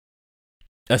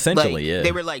 Essentially, Like, yeah.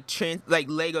 They were like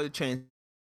Lego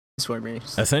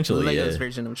Transformers. Essentially, Lego's yeah.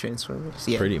 version of Transformers.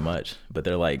 Yeah. Pretty much. But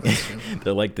they're like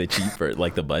they're like the cheaper,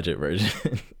 like the budget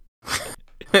version.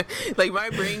 Like my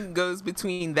brain goes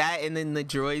between that and then the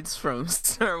droids from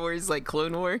Star Wars, like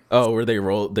Clone War. Oh, where they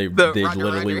Rocket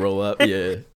literally Rider. roll up.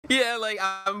 Yeah. Yeah, like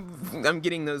I'm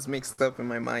getting those mixed up in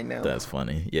my mind now. That's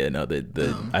funny. Yeah, no,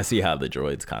 I see how the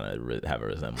droids kind of have a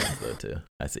resemblance though too.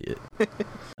 I see it.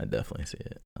 I definitely see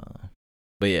it.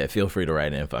 But yeah, feel free to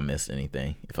write in if I missed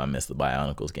anything. If I missed the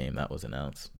Bionicles game that was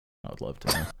announced, I would love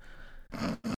to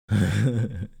know.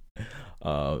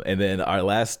 And then our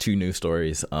last two news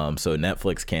stories. So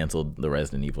Netflix canceled the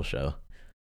Resident Evil show.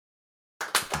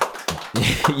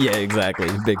 Yeah, exactly.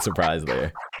 Big surprise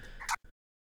there.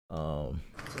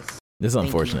 This is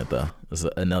unfortunate though. This is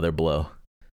another blow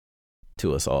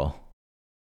to us all.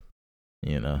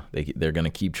 You know, they're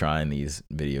gonna keep trying these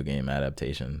video game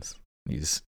adaptations.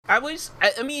 I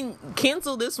mean,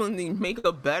 cancel this one and make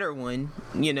a better one.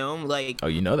 You know, like Oh,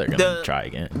 you know they're gonna try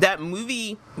again. that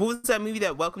movie. What was that movie?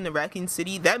 That Welcome to Raccoon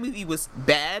City. That movie was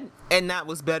bad, and that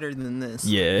was better than this.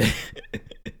 Yeah.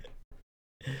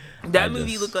 That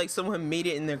movie looked like someone made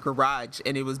it in their garage,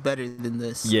 and it was better than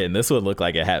this. Yeah, and this would look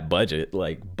like it had budget,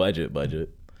 like budget,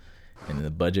 and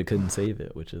the budget couldn't save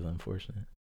it, which is unfortunate.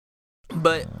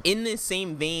 But in this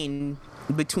same vein,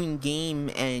 between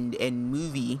game and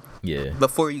movie, Yeah.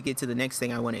 before you get to the next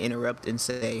thing, I want to interrupt and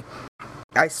say,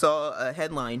 I saw a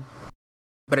headline,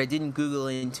 but I didn't Google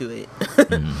into it.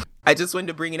 Mhm. I just wanted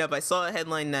to bring it up. I saw a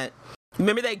headline that,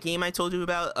 remember that game I told you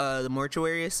about, the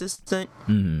Mortuary Assistant?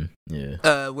 Mhm.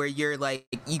 Yeah. Where you're like,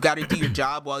 you got to do your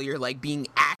job while you're like being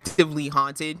actively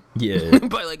haunted Yeah.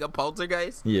 by like a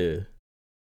poltergeist. Yeah.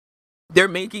 They're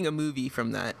making a movie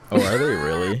from that. Oh, are they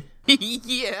really?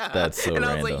 Yeah. That's so And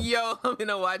I was random. like, yo, I'm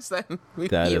gonna watch that movie.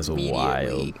 That is immediately.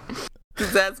 wild.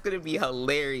 'Cause that's gonna be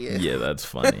hilarious. Yeah, that's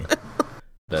funny.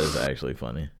 That is actually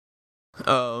funny.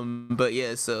 But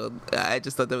yeah, so I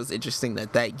just thought that was interesting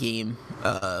that game,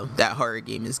 that horror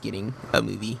game is getting a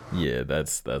movie. Yeah,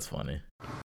 that's funny.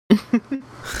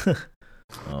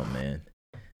 Oh man.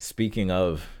 Speaking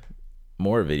of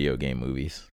more video game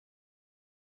movies,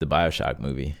 the BioShock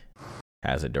movie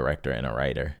has a director and a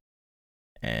writer.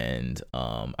 And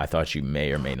I thought you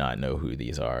may or may not know who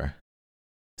these are.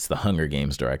 It's the Hunger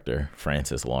Games director,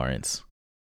 Francis Lawrence.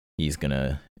 He's going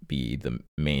to be the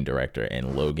main director,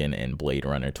 and Logan and Blade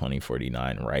Runner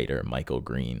 2049 writer Michael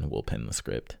Green will pen the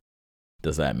script.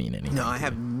 Does that mean anything? No, I to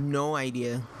have you? no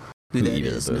idea who that Either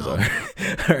is. of those No. are.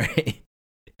 All right.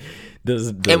 Does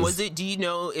And was it? Do you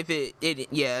know if it?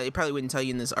 Yeah, it probably wouldn't tell you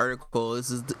in this article.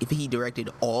 If he directed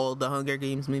all the Hunger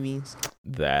Games movies,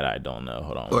 that I don't know.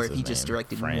 Hold on. or what's if he his just name?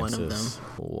 directed one of them.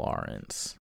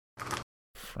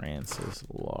 Francis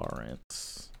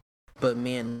Lawrence. But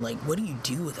man, like, what do you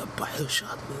do with a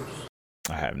BioShock movie?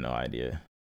 I have no idea.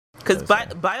 Because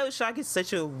That's BioShock is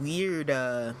such a weird.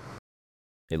 It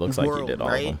looks like he world, did all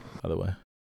right? of them, by the way.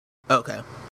 Okay.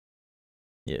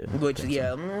 Yeah. I Which think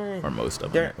yeah, so. Or most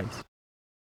of them. There- at least.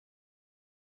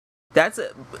 that's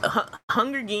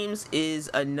Hunger Games is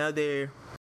another.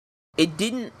 It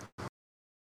didn't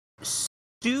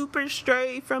super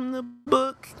stray from the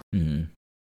book, Mhm.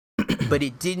 but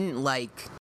it didn't like.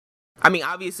 I mean,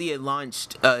 obviously, it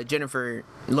launched Jennifer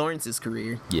Lawrence's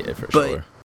career. Yeah, for But- sure.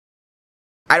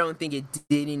 I don't think it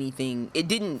did anything. It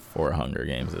didn't. For Hunger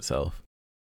Games itself.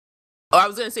 Oh, I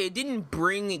was gonna say it didn't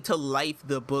bring to life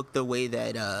the book the way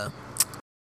that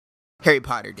Harry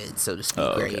Potter did, so to speak.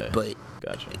 Oh, right, okay. but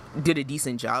Gotcha. did a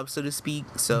decent job, so to speak.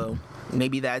 So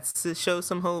maybe that's to show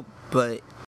some hope. But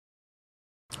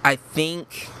I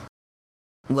think,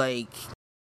 I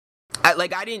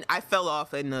fell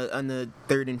off on the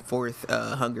third and fourth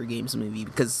Hunger Games movie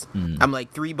because Mhm. I'm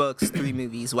like 3 books, 3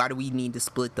 movies. Why do we need to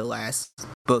split the last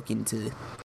book into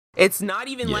It's not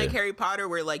even Yeah. like Harry Potter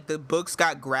where like the books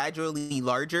got gradually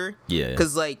larger. Yeah.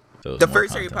 Because like So it's the more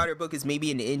first Harry content. Potter book is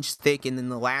maybe an inch thick, and then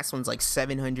the last one's like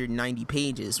 790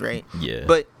 pages, right? Yeah.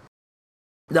 But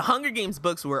the Hunger Games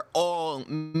books were all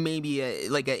maybe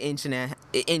like an inch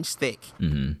thick.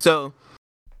 Mm-hmm. So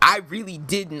I really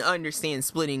didn't understand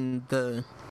splitting the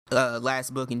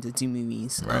last book into 2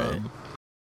 movies. Right.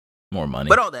 More money.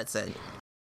 But all that said,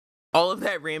 all of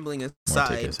that rambling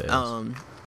aside, ticket sales.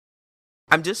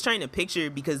 I'm just trying to picture,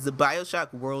 because the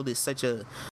BioShock world is such a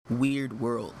weird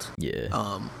world.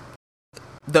 Yeah.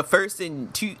 The first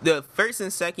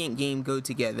and second game go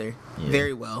together Yeah.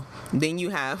 very well. Then you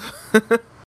have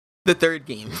the third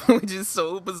game, which is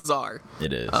so bizarre.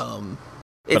 It is.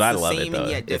 It's but I the love same it though.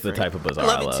 and yet It's the different. type of bizarre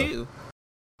I love it too.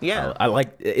 Yeah, I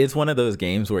like. It's one of those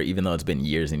games where even though it's been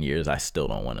years and years, I still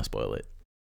don't want to spoil it.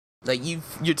 like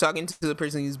you're talking to the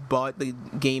person who's bought the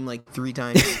game like 3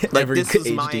 times. Like Every this was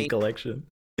HD my collection.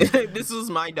 this was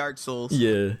my Dark Souls.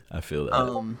 Yeah, I feel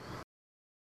that.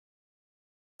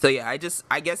 So yeah, I guess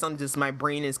my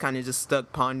brain is kind of just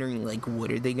stuck pondering like,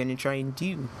 what are they gonna try and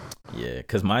do? Yeah,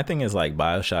 because my thing is like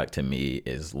BioShock to me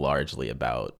is largely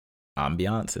about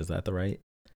ambiance. Is that the right?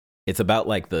 It's about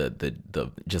like the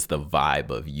just the vibe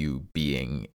of you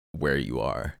being where you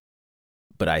are.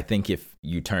 But I think if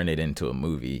you turn it into a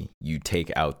movie, you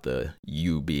take out the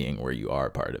you being where you are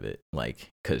part of it, like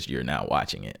because you're now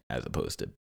watching it as opposed to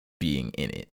being in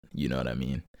it. You know what I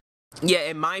mean? Yeah,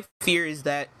 and my fear is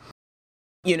that,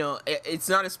 you know, it's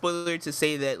not a spoiler to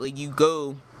say that like you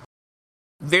go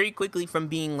very quickly from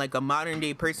being like a modern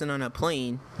day person on a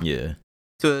plane Yeah.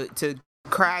 to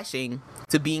crashing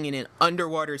to being in an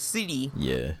underwater city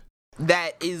Yeah.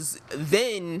 that is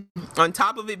then, on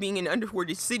top of it being an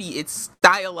underwater city, it's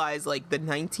stylized like the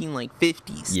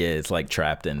 1950s. Yeah, it's like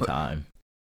trapped in time.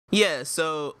 Yeah,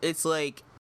 so it's like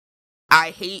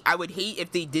I would hate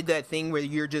if they did that thing where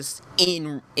you're just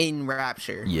in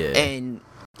Rapture. Yeah. And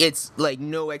it's like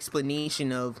no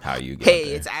explanation of How you get hey,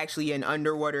 there. it's actually an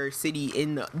underwater city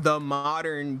in the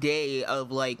modern day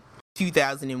of like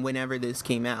 2000 and whenever this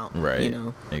came out. Right. You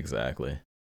know? Exactly.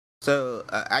 So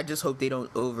I just hope they don't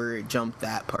over jump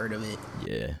that part of it.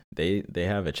 Yeah, they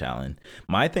have a challenge.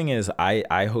 My thing is,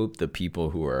 I hope the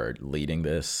people who are leading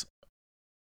this,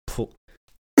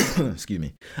 excuse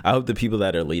me, I hope the people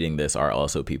that are leading this are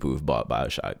also people who've bought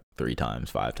BioShock 3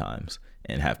 times, 5 times,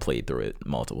 and have played through it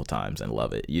multiple times and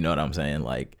love it. You know what I'm saying?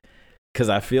 Like, because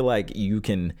I feel like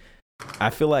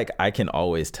I can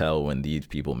always tell when these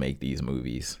people make these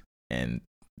movies and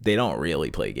they don't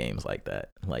really play games like that.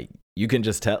 Like, you can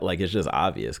just tell, like, it's just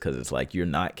obvious because it's like you're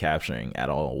not capturing at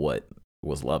all what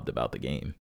was loved about the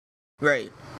game.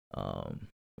 Right.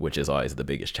 Which is always the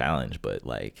biggest challenge, but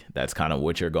like that's kind of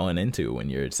what you're going into when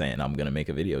you're saying I'm gonna make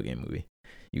a video game movie.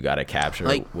 You gotta capture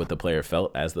like, what the player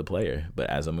felt as the player, but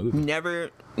as a movie. Never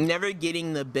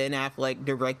getting the Ben Affleck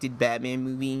directed Batman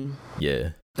movie.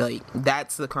 Yeah. Like,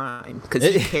 that's the crime, because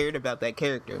he cared about that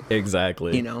character.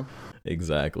 Exactly. You know.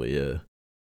 Exactly. Yeah.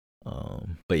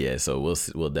 But yeah, so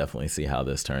we'll definitely see how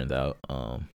this turns out.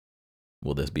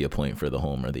 Will this be a point for the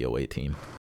home or the away team?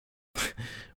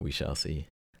 We shall see.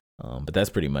 But that's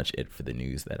pretty much it for the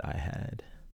news that I had.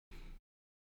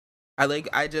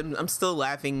 I'm still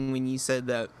laughing when you said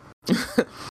that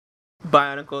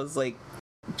Bionicle is like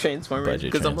Transformers,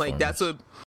 because I'm like, that's what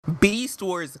Beast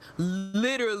Wars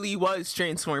literally was.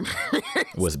 Transformers.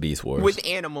 What's Beast Wars? With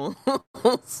animals.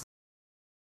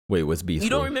 Wait, what's Beast Wars? You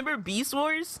don't remember Beast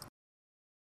Wars?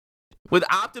 With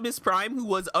Optimus Prime, who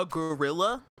was a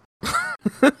gorilla?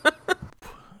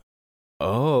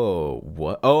 Oh,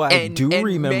 what? Oh, I do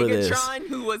remember Megatron, this.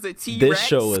 Who was a T-Rex. This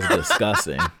show was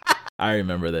disgusting. I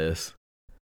remember this.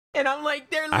 And I'm like,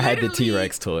 they're literally I had the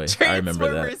T-Rex toy. I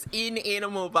remember that. Transformers in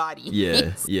animal body.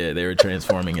 Yeah, they were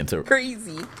transforming into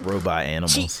crazy robot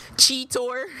animals.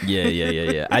 Cheetor.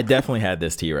 Yeah. I definitely had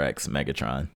this T-Rex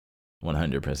Megatron.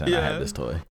 100%. I had this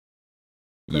toy.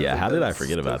 Yeah, how did I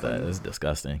forget about that? It's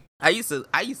disgusting. I used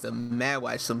to mad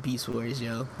watch some Beast Wars,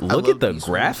 yo. Look at the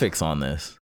graphics on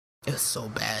this. It's so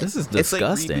bad. This is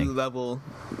disgusting. It's like reboot level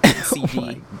CG. Oh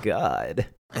my god.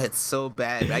 It's so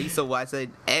bad. I used to watch that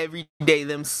every day,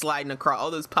 them sliding across, all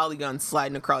those polygons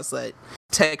sliding across that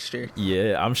texture.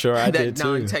 Yeah, I'm sure I did too.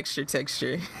 That non-texture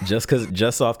texture.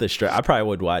 Just off the strap, I probably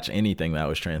would watch anything that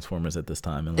was Transformers at this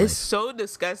time in life. It's so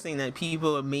disgusting that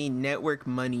people have made network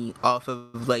money off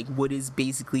of like what is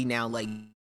basically now like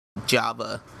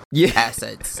Java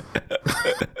assets.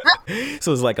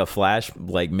 So it's like a Flash,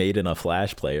 like made in a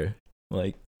Flash player,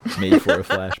 like made for a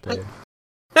Flash player.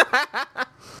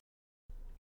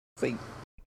 It's like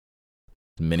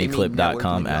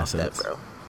Miniclip.com assets. That,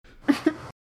 bro.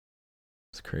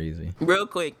 It's crazy. Real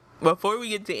quick, before we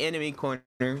get to Anime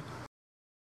Corner,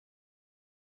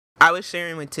 I was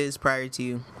sharing with Tiz prior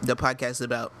to the podcast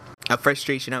about a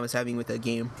frustration I was having with a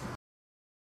game.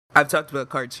 I've talked about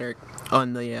Card Shark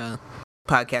on the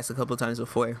podcast a couple times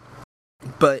before,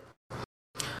 but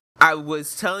I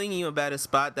was telling you about a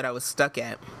spot that I was stuck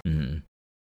at. Mm-hmm.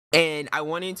 And I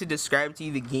wanted to describe to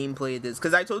you the gameplay of this,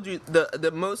 because I told you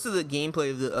the most of the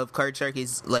gameplay of Card Shark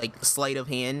is like sleight of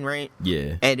hand, right?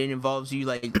 Yeah. And it involves you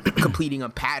like completing a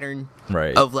pattern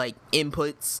Right. of like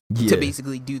inputs to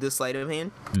basically do the sleight of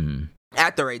hand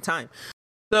at the right time.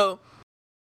 So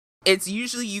it's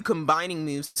usually you combining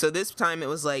moves. So this time it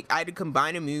was like I had to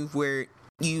combine a move where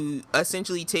you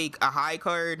essentially take a high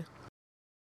card,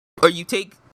 or you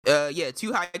take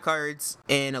 2 high cards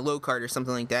and a low card or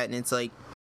something like that, and it's like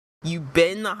you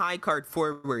bend the high card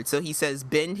forward. So he says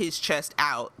bend his chest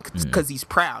out because he's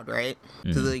proud, right?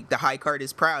 So like the high card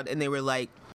is proud, and they were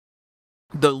like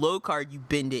the low card you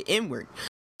bend it inward.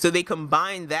 So they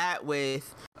combine that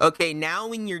with, okay, now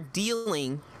when you're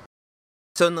dealing,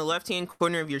 so in the left hand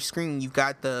corner of your screen you've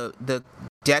got the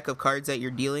deck of cards that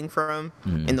you're dealing from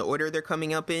and the order they're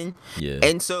coming up in. Yeah.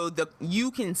 And so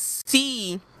you can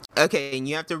see, okay, and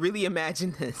you have to really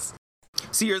imagine this.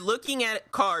 So you're looking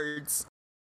at cards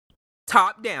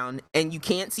top down, and you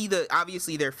can't see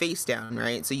obviously they're face down,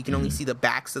 right? So you can only see the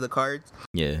backs of the cards.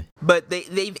 Yeah. But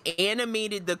they've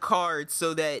animated the cards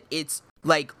so that it's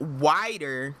like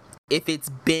wider if it's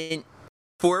bent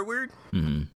forward,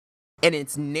 and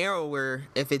it's narrower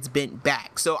if it's bent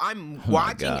back. So I'm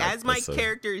watching as my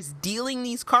character is dealing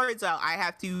these cards out. I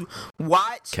have to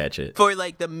catch it for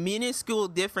like the minuscule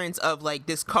difference of like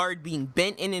this card being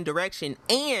bent in a direction.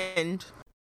 And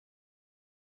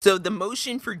so the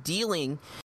motion for dealing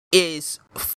is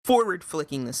forward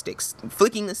flicking the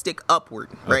stick upward,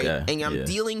 right? Okay, and I'm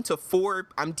dealing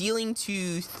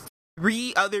to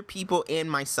 3 other people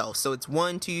and myself. So it's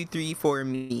 1, 2, 3, 4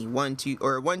 me, 1, 2,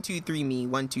 or 1, 2, 3 me,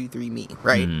 1, 2, 3 me,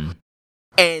 right?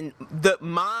 And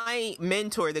my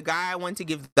mentor, the guy I want to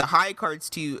give the high cards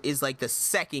to, is like the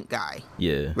second guy.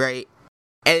 Yeah. Right?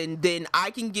 And then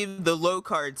I can give the low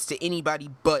cards to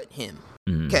anybody but him.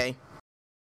 Okay?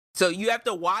 So you have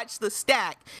to watch the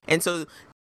stack. And so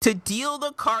to deal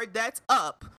the card that's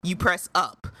up, you press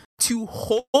up. To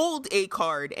hold a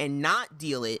card and not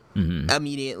deal it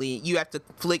immediately, you have to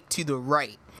flick to the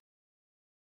right.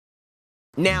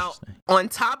 Now, on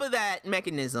top of that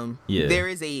mechanism, there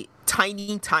is a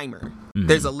tiny timer.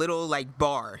 There's a little like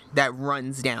bar that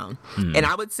runs down. And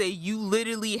I would say you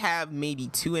literally have maybe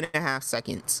 2.5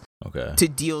 seconds to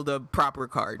deal the proper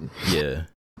card. Yeah.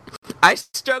 I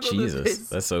struggled with this.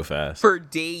 That's so fast. For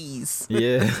days.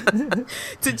 Yeah.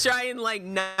 To try and like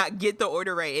not get the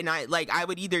order right. And I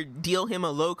would either deal him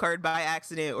a low card by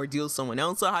accident or deal someone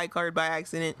else a high card by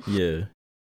accident. Yeah.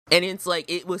 And it's like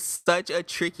it was such a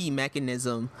tricky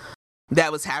mechanism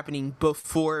that was happening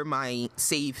before my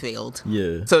save failed.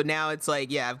 Yeah. So now it's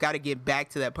like, I've got to get back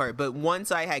to that part. But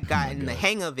once I had gotten the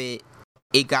hang of it,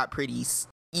 it got pretty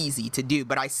easy to do.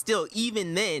 But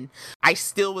even then, I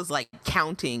still was like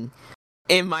counting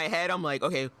in my head. I'm like,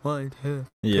 okay, 1, 2,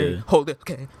 3, hold it,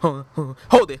 okay,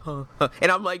 hold it, and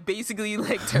I'm like basically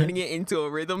like turning it into a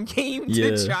rhythm game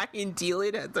to try and deal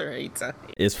it at the right time.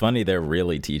 It's funny, they're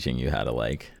really teaching you how to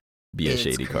like be a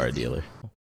shady card dealer.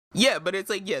 Yeah, but it's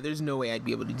like, there's no way I'd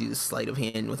be able to do the sleight of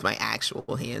hand with my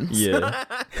actual hands. Yeah.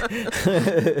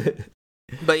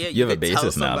 But you have a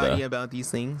basis now, though. About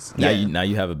these things. Now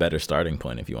you have a better starting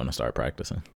point if you want to start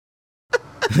practicing.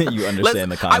 You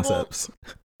understand the concepts.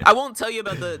 I won't tell you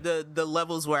about the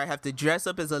levels where I have to dress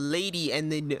up as a lady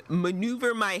and then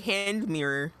maneuver my hand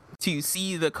mirror to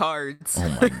see the cards.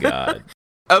 Oh my god.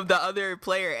 Of the other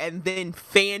player, and then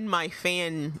fan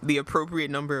the appropriate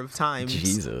number of times.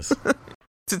 Jesus.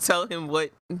 To tell him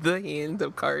what the hand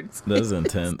of cards. That's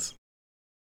intense.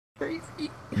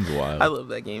 Crazy. It's wild. I love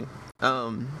that game.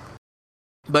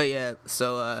 But yeah,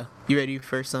 so you ready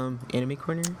for some anime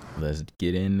corner? Let's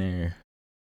get in there.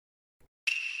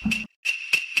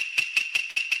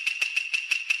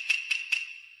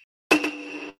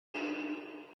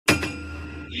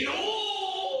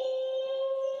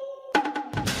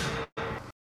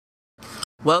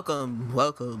 Welcome.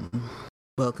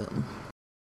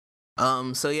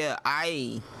 So yeah,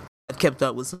 I have kept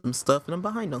up with some stuff and I'm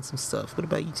behind on some stuff. What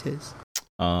about you, Tiz?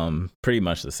 Pretty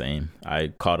much the same. I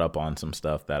caught up on some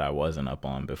stuff that I wasn't up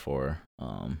on before,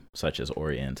 such as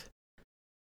Orient.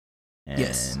 And,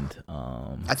 yes.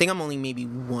 I think I'm only maybe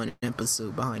 1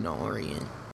 episode behind on Orient.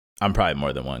 I'm probably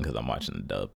more than one because I'm watching the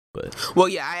dub. But well,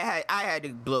 yeah, I had to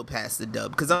blow past the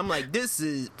dub because I'm like, this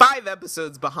is 5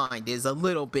 episodes behind is a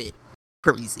little bit.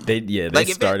 crazy. They Like,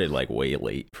 if started like way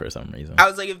late for some reason. I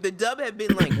was like, if the dub had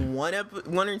been like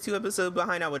one or two episodes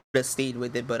behind, I would have stayed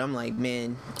with it. But I'm like,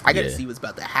 man, I gotta see what's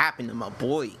about to happen to my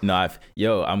boy. No,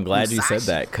 I'm glad you said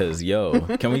that, because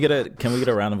can we get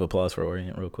a round of applause for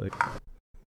Orient real quick?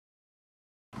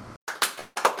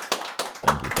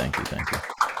 Thank you.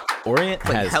 Orient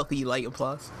Like has healthy light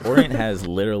applause. Orient has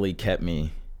literally kept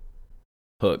me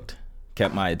hooked,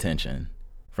 kept my attention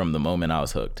from the moment I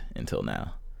was hooked until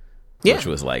now. Yeah. Which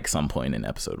was like some point in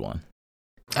episode 1.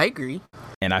 I agree.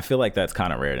 And I feel like that's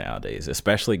kind of rare nowadays,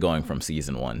 especially going from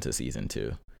season 1 to season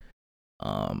 2. A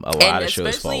lot of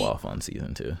shows fall off on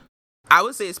season 2. I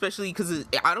would say especially because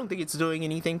I don't think it's doing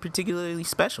anything particularly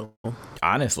special.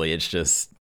 Honestly, it's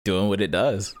just doing what it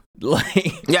does.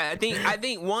 Like, yeah, I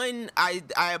think one, I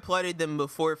applauded them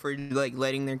before for like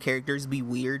letting their characters be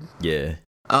weird. Yeah.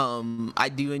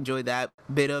 I do enjoy that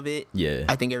bit of it. Yeah.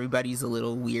 I think everybody's a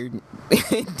little weird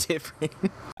and different.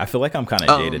 I feel like I'm kind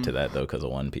of jaded to that though because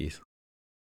of One Piece.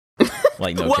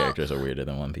 Like no characters are weirder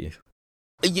than One Piece.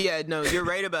 Yeah, no, you're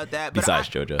right about that. But Besides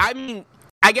JoJo.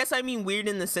 I guess I mean weird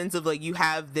in the sense of like you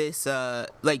have this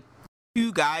like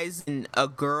 2 guys and a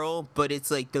girl, but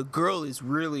it's like the girl is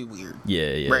really weird.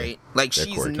 Yeah. Right? Like They're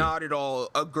she's quirky. not at all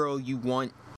a girl you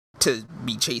want to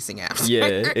be chasing after.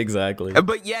 Yeah, exactly.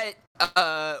 But yet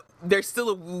there's still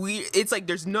a weird, it's like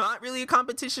there's not really a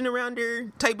competition around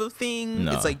her type of thing.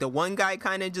 No. It's like the one guy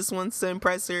kind of just wants to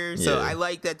impress her. So I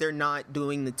like that they're not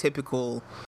doing the typical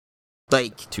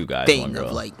like 2 guys, thing 1 girl.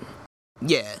 of like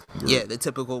the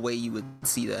typical way you would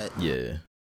see that. Yeah,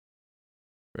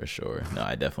 for sure. No,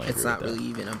 I definitely it's agree not with really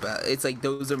even about, it's like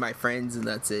those are my friends and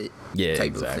that's it. Yeah, type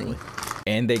exactly. Of thing.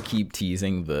 And they keep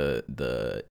teasing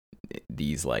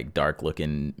these like dark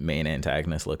looking main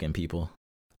antagonist looking people.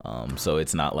 So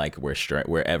it's not like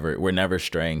we're never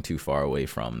straying too far away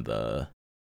from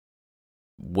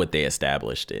what they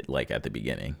established it like at the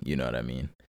beginning. You know what I mean?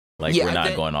 Like we're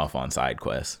not going off on side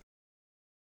quests.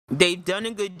 They've done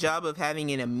a good job of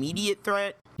having an immediate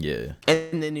threat. Yeah.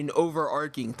 And then an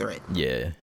overarching threat.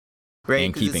 Yeah. Right.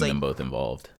 And keeping them both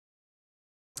involved.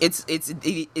 It's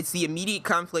the immediate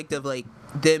conflict of like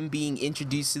them being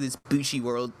introduced to this Bushi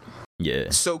world.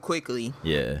 Yeah. So quickly.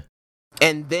 Yeah.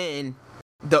 And then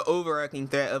the overarching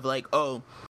threat of like, oh,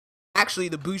 actually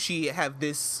the Bushi have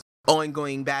this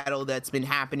ongoing battle that's been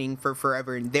happening for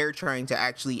forever and they're trying to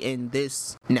actually end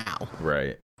this now.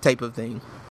 Right. Type of thing.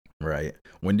 Right.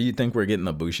 When do you think we're getting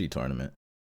a Bushi tournament?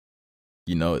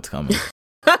 You know it's coming.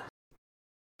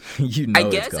 You know I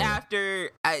guess it's coming. after,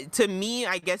 to me,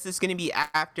 I guess it's going to be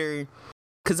after,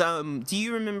 because, do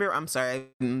you remember, I'm sorry,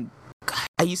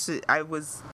 I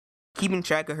was keeping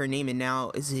track of her name, and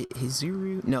now, is it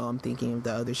Hizuru? No, I'm thinking of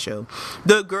the other show.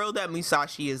 The girl that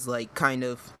Musashi is, like, kind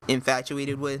of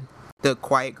infatuated with, the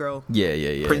quiet girl.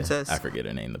 Yeah. Princess. I forget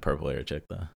her name, the purple hair chick,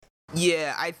 though.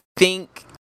 Yeah, I think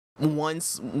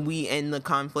once we end the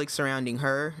conflict surrounding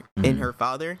her and her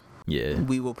father,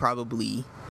 we will probably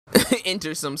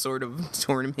enter some sort of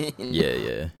tournament.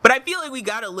 Yeah. But I feel like we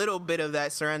got a little bit of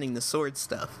that surrounding the sword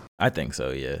stuff. I think so,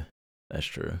 yeah. That's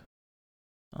true.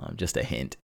 Just a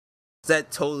hint.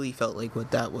 That totally felt like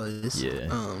what that was.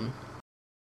 Yeah.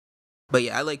 But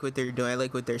yeah, I like what they're doing. I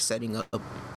like what they're setting up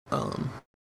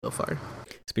so far.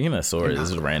 Speaking of swords,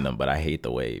 this is random, but I hate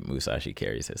the way Musashi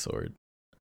carries his sword.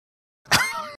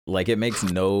 Like, it makes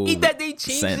no sense. That they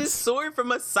changed his sword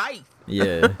from a scythe.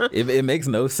 Yeah. It makes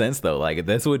no sense, though. Like,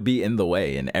 this would be in the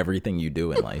way in everything you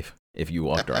do in life if you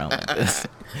walked around like this.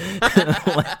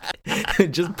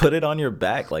 Like, just put it on your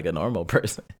back like a normal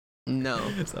person. No.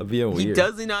 Stop being weird. He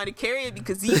doesn't know how to carry it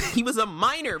because he was a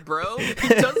miner, bro. He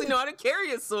doesn't know how to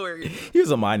carry a sword. He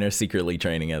was a miner secretly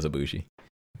training as a Bushi.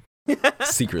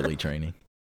 Secretly training.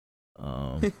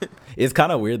 It's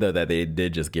kind of weird though that they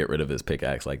did just get rid of his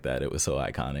pickaxe like that. It was so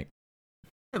iconic.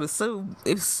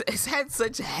 It's had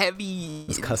such heavy,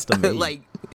 it's custom made. like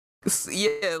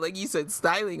you said,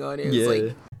 styling on it. Yeah.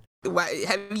 It's like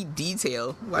heavy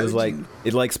detail. It was like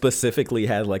it like specifically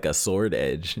had like a sword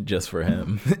edge just for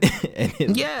him and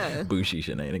his Bushi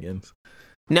shenanigans.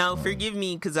 Now forgive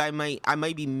me because I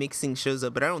might be mixing shows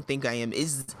up, but I don't think I am.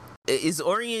 Is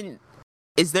Orient?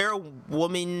 Is there a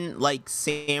woman, like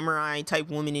samurai type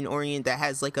woman in Orient that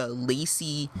has like a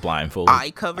lacy blindfold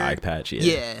eye cover, eye patch?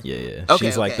 Yeah. Okay,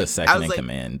 she's like the second in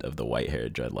command of the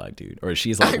white-haired dreadlock dude, or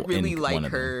she's like. I really like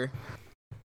her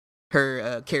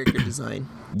character design.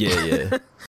 Yeah.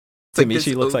 To me,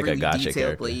 she looks like a gacha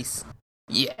character. Lace.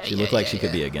 Yeah, she looked like she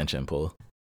could be a Genshin pull.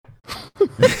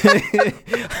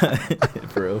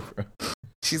 For real.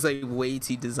 She's like way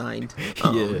too designed.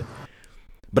 Yeah.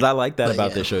 But I like that But, about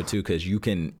yeah. this show too, because you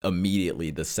can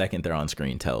immediately, the second they're on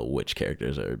screen, tell which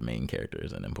characters are main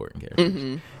characters and important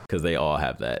characters, because they all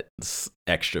have that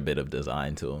extra bit of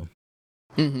design to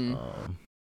them.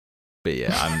 But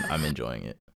yeah, I'm enjoying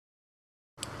it.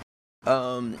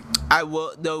 I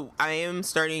am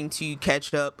starting to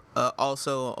catch up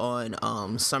also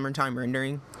on Summertime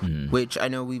Rendering, which I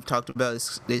know we've talked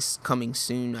about this coming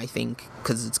soon, I think,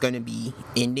 because it's going to be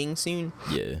ending soon.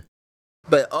 Yeah.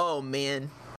 But oh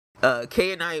man,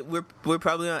 Kay and I, we're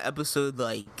probably on episode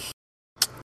like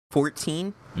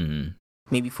 14,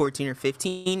 maybe 14 or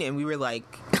 15, and we were like,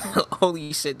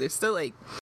 holy shit, there's still like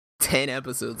 10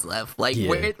 episodes left. Like,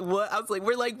 what? I was like,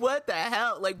 we're like, what the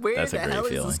hell? Like, where the hell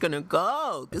is this gonna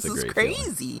go? This is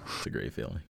crazy. It's a great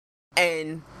feeling.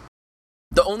 And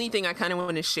the only thing I kind of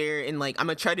want to share, and like, I'm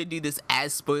gonna try to do this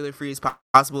as spoiler free as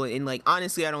possible. And like,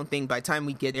 honestly, I don't think by the time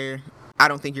we get there, I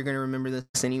don't think you're gonna remember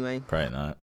this anyway. Probably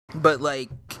not. But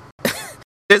like,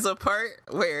 there's a part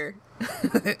where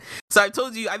so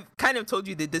I've kind of told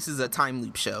you that this is a time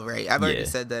loop show, right? I've already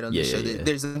said that on the show. That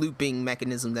there's a looping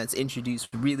mechanism that's introduced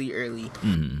really early.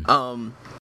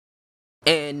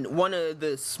 And one of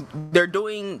they're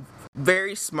doing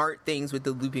very smart things with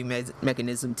the looping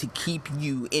mechanism to keep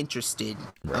you interested,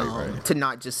 right. To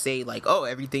not just say like, oh,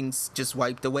 everything's just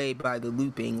wiped away by the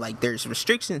looping. Like, there's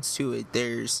restrictions to it,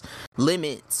 there's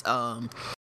limits, and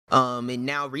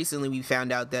now recently we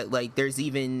found out that like there's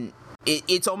even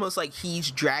it's almost like he's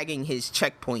dragging his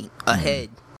checkpoint ahead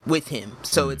with him,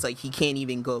 so it's like he can't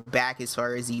even go back as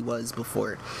far as he was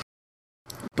before.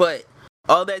 But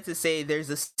all that to say,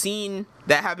 there's a scene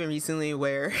that happened recently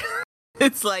where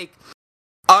it's like,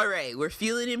 all right, we're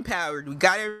feeling empowered, we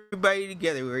got everybody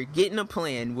together, we're getting a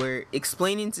plan, we're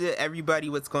explaining to everybody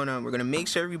what's going on, we're gonna make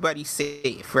sure everybody's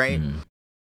safe, right?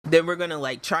 Then we're gonna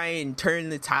like try and turn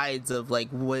the tides of like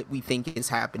what we think is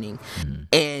happening.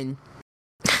 And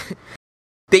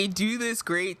they do this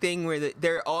great thing where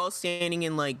they're all standing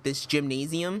in like this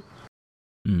gymnasium,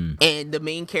 and the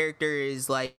main character is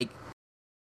like,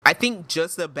 I think,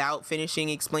 just about finishing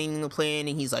explaining the plan,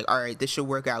 and he's like, all right, this should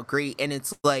work out great. And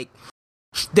it's like,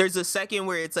 there's a second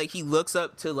where it's like he looks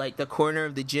up to like the corner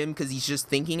of the gym because he's just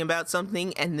thinking about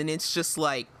something, and then it's just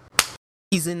like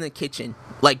he's in the kitchen,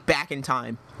 like back in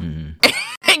time. And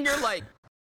you're like,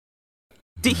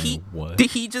 did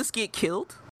he just get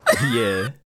killed? Yeah.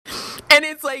 And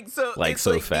it's like, so like it's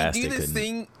so like fast they do this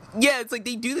thing. Yeah, it's like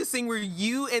they do this thing where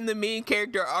you and the main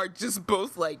character are just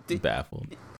both like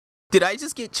baffled. Did I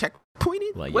just get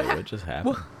checkpointed? Like, what just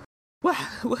happened? What?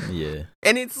 Yeah.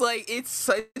 And it's like, it's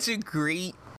such a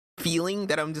great feeling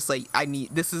that I'm just like,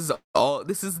 this is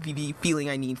the feeling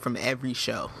I need from every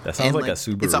show. That sounds like a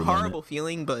Subaru It's a horrible moment.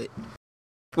 Feeling, but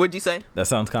what'd you say? That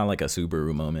sounds kind of like a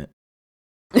Subaru moment.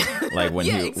 Like when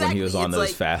when he was on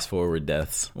those fast forward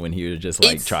deaths, when he would just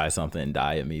like try something and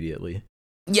die immediately.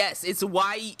 Yes, it's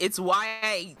why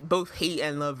I both hate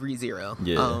and love ReZero.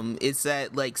 Yeah. It's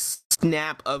that like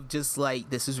snap of just like,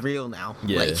 this is real now.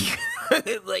 Yeah.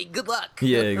 Like, like, good luck.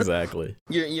 Yeah, exactly.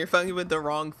 You're fucking with the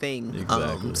wrong thing.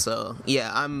 Exactly. So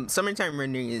yeah, Summertime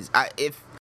Rendering is if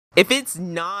it's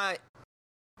not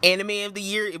anime of the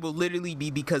year, it will literally be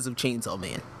because of Chainsaw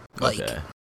Man. Like, okay.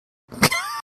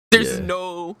 There's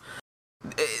no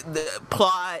the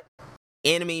plot,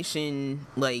 animation,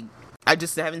 like, I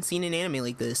just haven't seen an anime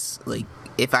like this. Like,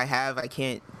 if I have, I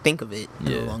can't think of it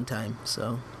in a long time.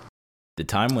 So the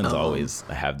time ones always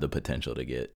have the potential to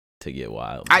get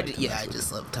wild. I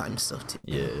just love time stuff too.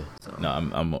 Yeah. So.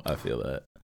 No, I feel that.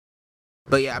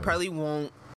 But yeah, I probably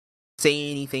won't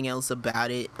say anything else about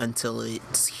it until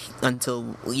it's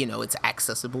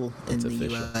accessible in the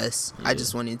US. Yeah. I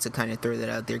just wanted to kind of throw that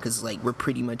out there because like we're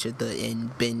pretty much at the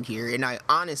end bend here, and I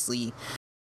honestly,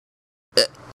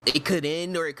 it could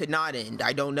end or it could not end.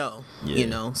 I don't know.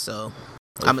 Yeah. So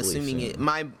hopefully I'm assuming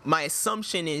soon. My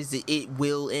assumption is that it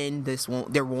will end.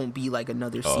 There won't be like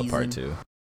another season. Part 2.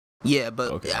 Yeah,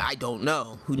 but I don't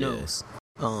know. Who knows?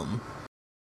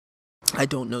 I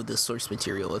don't know the source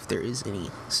material if there is any.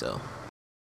 So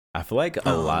I feel like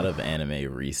a lot of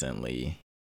anime recently,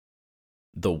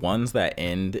 the ones that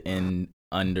end in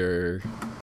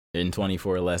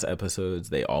 24 or less episodes,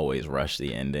 they always rush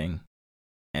the ending.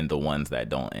 And the ones that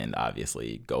don't end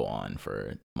obviously go on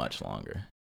for much longer.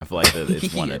 I feel like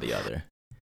it's one or the other.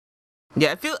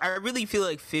 Yeah, I really feel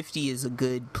like 50 is a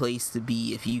good place to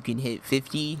be. If you can hit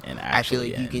 50, and I feel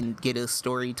like you can get a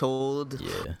story told.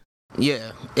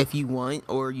 Yeah, if you want,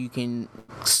 or you can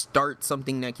start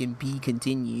something that can be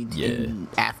continued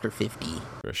after 50.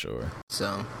 For sure.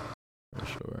 So. For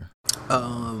sure.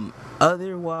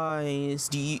 Otherwise,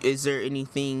 is there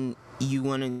anything you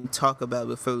want to talk about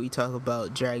before we talk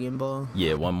about Dragon Ball?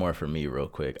 Yeah, one more for me real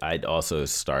quick. I'd also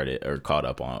started or caught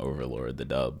up on Overlord, the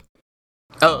dub.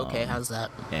 Oh, okay. How's that?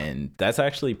 And that's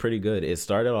actually pretty good. It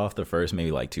started off the first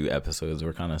maybe like 2 episodes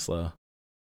were kind of slow.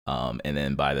 And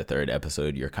then by the 3rd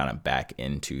episode, you're kind of back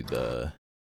into the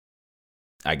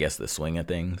swing of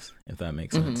things, if that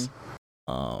makes sense.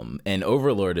 And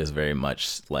Overlord is very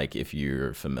much like, if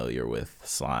you're familiar with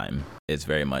slime, it's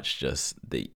very much just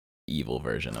the evil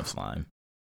version of slime.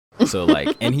 So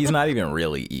like, and he's not even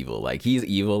really evil. Like, he's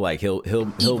evil. Like he'll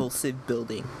evil Civ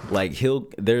building. Like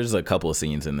there's a couple of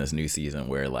scenes in this new season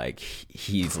where like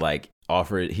he's like I'll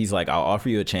offer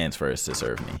you a chance first to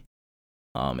serve me.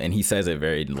 And he says it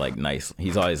very like nice.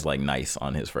 He's always like nice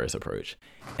on his first approach.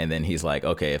 And then he's like,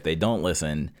 okay, if they don't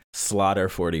listen, slaughter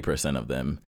 40% of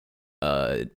them,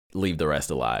 leave the rest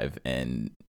alive,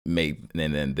 and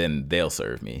then they'll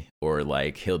serve me. Or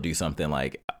like he'll do something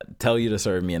like tell you to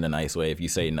serve me in a nice way. If you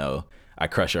say no, I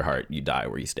crush your heart, you die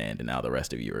where you stand, and now the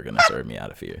rest of you are gonna serve me out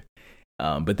of fear.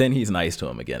 But then he's nice to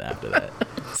him again after that.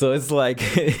 So it's like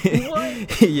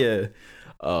yeah.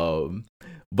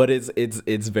 But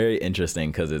it's very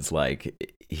interesting because it's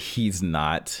like he's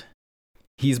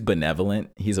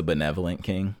benevolent. He's a benevolent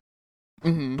king,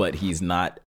 but he's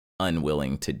not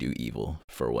unwilling to do evil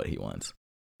for what he wants,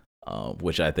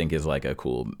 which I think is like a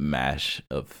cool mash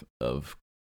of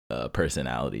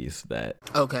personalities that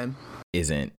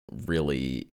isn't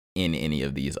really in any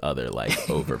of these other like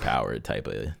overpowered type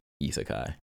of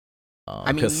isekai.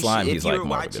 Because slime, he's like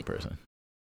more of a good person.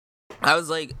 I was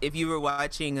like, if you were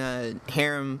watching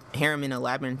Harem in a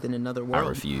Labyrinth in Another World, I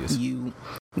refuse.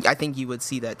 I think you would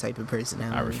see that type of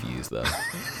personality. I refuse, though.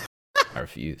 I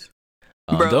refuse.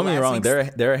 Bro, don't get me wrong.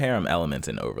 There are harem elements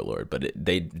in Overlord, but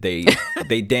they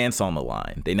dance on the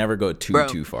line. They never go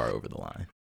too far over the line.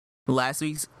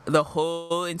 The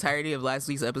whole entirety of last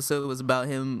week's episode was about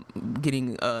him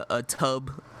getting a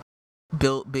tub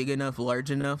built big enough,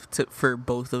 large enough for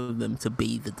both of them to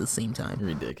bathe at the same time.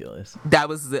 Ridiculous. That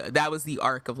was the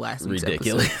arc of last week's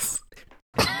episode.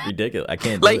 Ridiculous. I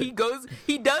can't do it.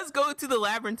 He does go to the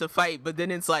labyrinth to fight, but then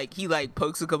it's like he like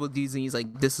pokes a couple dudes and he's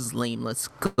like, this is lame, let's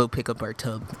go pick up our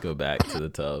tub. Go back to the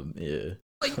tub. Yeah.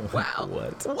 Like, wow.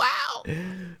 What? Wow.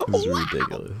 It's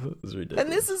ridiculous. It's ridiculous.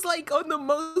 And this is like on the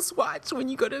most watched when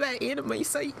you go to that anime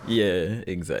site. Yeah,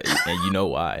 exactly. And you know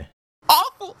why.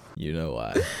 Awful. You know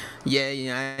why.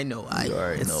 Yeah, I know why. You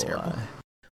already know why.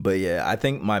 But yeah, I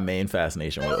think my main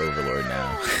fascination with Overlord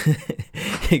now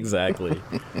exactly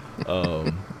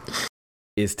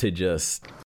is to just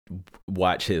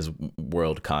watch his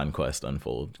world conquest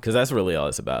unfold, because that's really all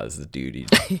it's about. Is this dude,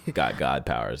 he got god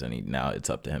powers, and now it's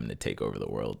up to him to take over the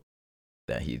world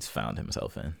that he's found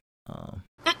himself in.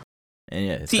 And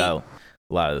yeah, it's got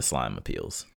a lot of the slime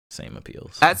appeals. Same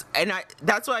appeals. That's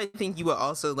why I think you would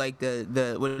also like the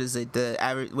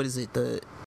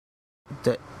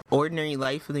Ordinary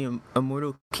Life of the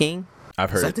Immortal King. I've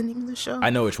heard. Is that the name of the show? I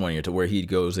know which one you're to, where he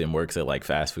goes and works at like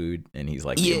fast food, and he's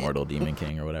like the Immortal Demon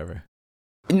King or whatever.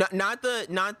 Not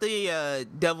the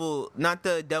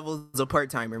Devil's a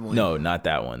part-timer one. No, not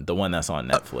that one. The one that's on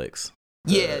Netflix.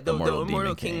 The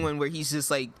Immortal King one, where he's just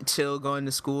like chill going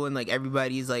to school, and like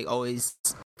everybody's like always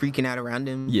freaking out around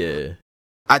him. Yeah.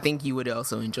 I think you would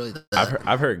also enjoy that.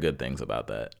 I've heard good things about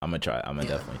that. I'm gonna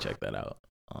definitely check that out.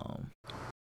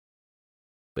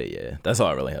 But yeah, that's all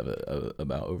I really have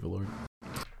about Overlord.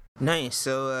 Nice.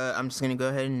 So I'm just gonna go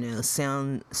ahead and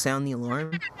sound the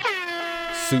alarm.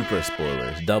 Super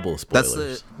spoilers, double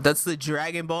spoilers. That's the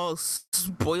Dragon Ball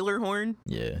spoiler horn.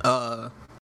 Yeah.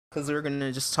 Because we're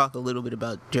gonna just talk a little bit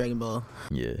about Dragon Ball.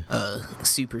 Yeah.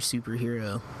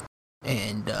 Superhero,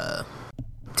 and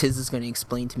Tiz is gonna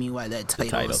explain to me why that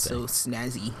title is so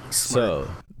snazzy. Smart. So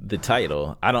the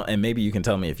title, and maybe you can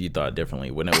tell me if you thought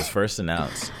differently. When it was first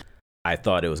announced, I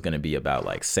thought it was gonna be about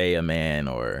like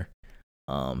Saiyaman or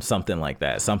something like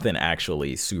that, something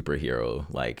actually superhero.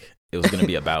 Like it was gonna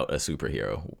be about a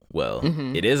superhero. Well,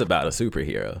 It is about a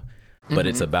superhero, but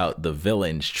it's about the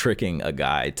villains tricking a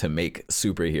guy to make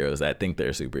superheroes that think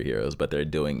they're superheroes, but they're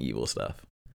doing evil stuff.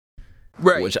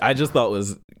 Right. Which I just thought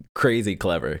was crazy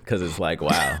clever, because it's like,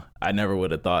 wow, I never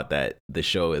would have thought that the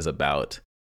show is about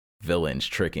villains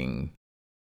tricking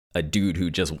a dude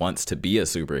who just wants to be a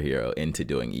superhero into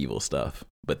doing evil stuff,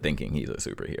 but thinking he's a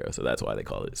superhero. So that's why they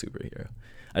call it superhero.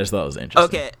 I just thought it was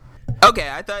interesting. Okay.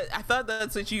 I thought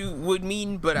that's what you would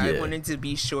mean, but I wanted to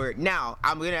be sure. Now,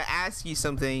 I'm going to ask you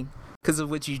something because of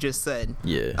what you just said.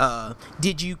 Yeah.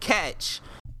 Did you catch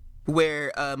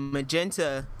where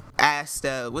Magenta asked,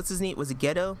 what's his name? Was it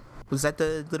Ghetto? Was that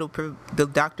the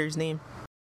doctor's name?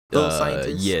 Little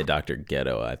scientist? Yeah, Dr.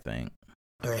 Ghetto, I think.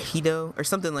 or Hito or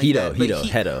something like Hito,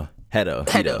 that.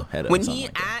 Hedo. When something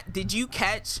like that. did you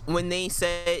catch when they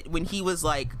said, when he was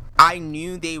like, I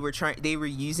knew they were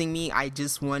using me, I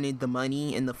just wanted the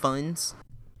money and the funds?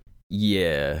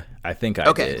 Yeah, I think I did.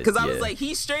 Okay, because I was yeah. like,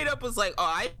 he straight up was like, oh,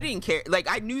 I didn't care. Like,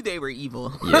 I knew they were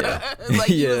evil. Yeah. Like,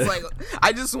 he was Yeah. like,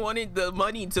 I just wanted the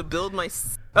money to build my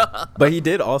stuff. But he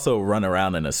did also run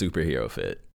around in a superhero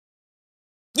fit.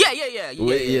 Yeah,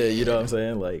 you know what I'm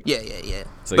saying? Like, yeah.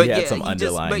 So But he had yeah, some he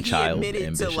underlying child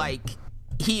ambition.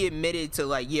 He admitted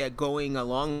to going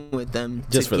along with them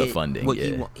Just to for the get funding, what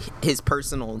yeah. his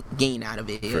personal gain out of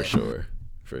it. For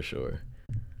sure.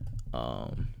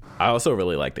 I also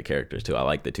really like the characters too. I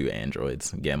like the two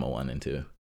androids, Gamma 1 and 2.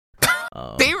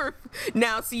 They were,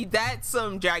 now see, that's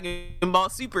some Dragon Ball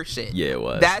Super shit. Yeah, it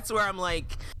was. That's where I'm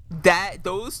like,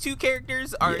 those two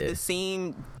characters are the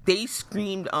same. They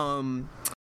screamed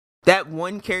that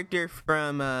one character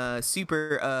from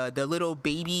Super, the little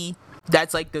baby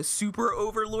that's like the super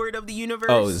overlord of the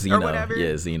universe. Oh, Xeno. Or whatever.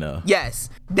 Yeah, Xeno.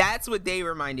 Yes, that's what they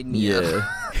reminded me of.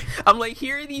 I'm like,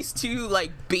 here are these two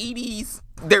like babies.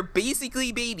 They're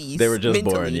basically babies. They were just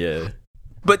mentally, born, yeah.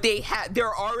 But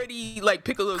they're already like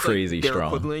Piccolo's crazy like, they're strong.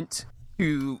 equivalent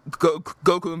to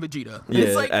Goku and Vegeta. Yeah,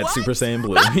 it's like, at what? Super Saiyan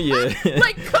Blue. Yeah.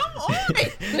 Like, come on.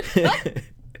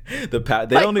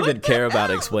 They don't even care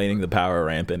about explaining the power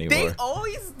ramp anymore. They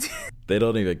always do. They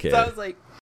don't even care. So I was like,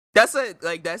 that's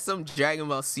some Dragon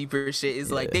Ball Super shit.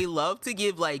 Is like, they love to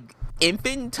give like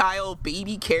infantile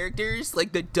baby characters,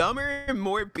 like the dumber,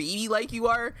 more baby like you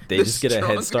are, they the just get a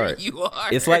head start. You are.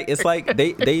 It's like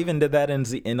they even did that in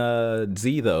Z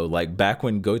though. Like back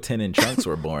when Goten and Trunks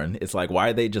were born, it's like, why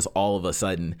are they just all of a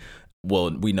sudden?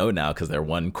 Well, we know now because they're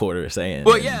 1/4 Saiyan.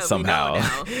 Well, yeah, somehow. we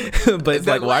know now. But it's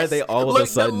like, why are they all of a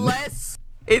sudden?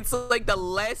 It's like the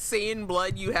less Saiyan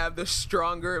blood you have, the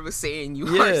stronger of a Saiyan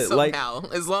you are somehow.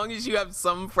 Like, as long as you have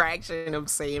some fraction of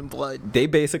Saiyan blood. They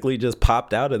basically just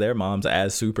popped out of their moms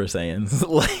as Super Saiyans,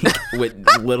 like with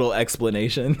little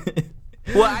explanation.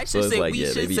 Well, I should say like, we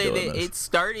should say that this.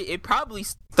 it probably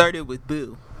started with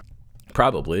Boo.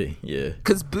 Probably, yeah.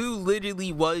 Because Boo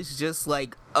literally was just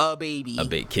like a baby. A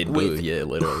big kid Boo, yeah,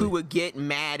 literally. Who would get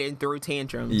mad and throw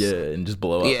tantrums. Yeah, and just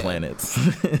blow up planets.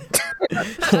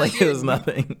 Like it was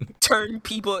nothing. Turn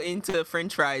people into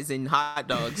french fries and hot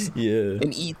dogs. Yeah.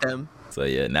 And eat them. So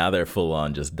yeah, now they're full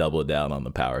on just double down on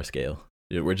the power scale.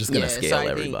 We're just going to scale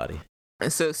everybody.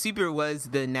 So Super was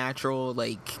the natural,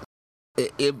 like,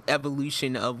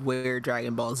 evolution of where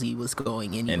Dragon Ball Z was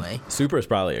going anyway. And Super is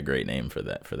probably a great name for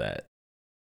that.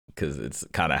 Because it's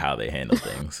kind of how they handle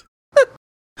things.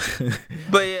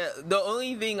 But yeah, the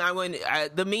only thing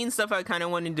the main stuff I kind of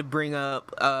wanted to bring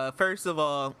up, first of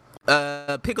all,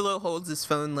 Piccolo holds his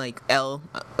phone like L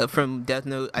from Death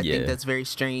Note. I think that's very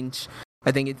strange.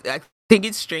 I think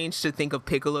it's strange to think of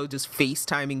Piccolo just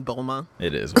FaceTiming Bulma.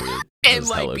 It is weird. And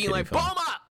like being like, phone.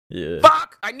 Bulma! Yeah.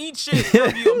 Fuck! I need shit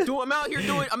from you. I'm out here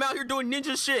doing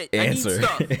ninja shit. Answer. I need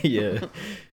stuff. Yeah.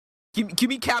 Give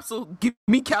me Capsule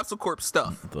Corp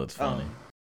stuff. That's funny.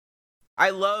 I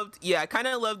kind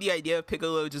of love the idea of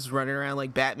Piccolo just running around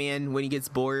like Batman when he gets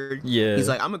bored. Yeah. He's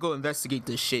like, I'm gonna go investigate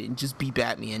this shit and just be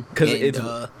Batman. Because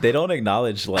they don't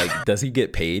acknowledge, like, does he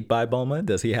get paid by Bulma?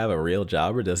 Does he have a real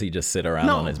job, or does he just sit around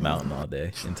on his mountain all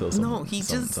day until something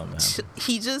happens?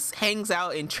 He just hangs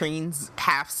out and trains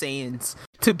half Saiyans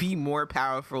to be more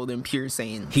powerful than pure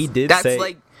Saiyans. He did say,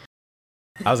 like,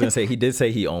 I was gonna say, he did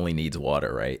say he only needs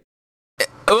water, right?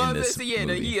 Well,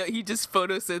 he just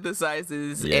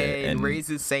photosynthesizes and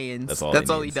raises Saiyans. That's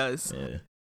all he does. Yeah,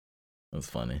 that's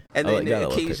funny. And then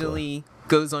occasionally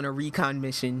goes on a recon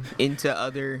mission into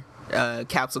other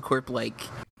Capsule Corp. Like,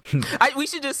 we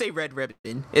should just say Red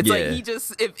Ribbon. It's like he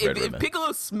just if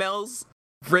Piccolo smells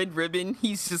Red Ribbon,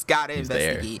 he's just gotta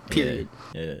investigate. There. Period.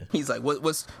 Yeah. He's like,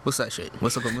 what's that shit?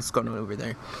 What's going on over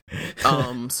there?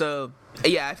 So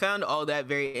yeah, I found all that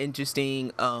very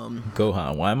interesting.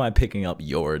 Gohan, why am I picking up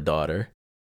your daughter?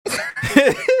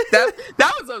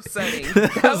 that was upsetting.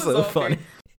 That was so funny.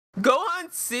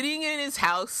 Gohan sitting in his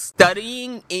house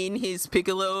studying in his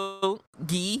Piccolo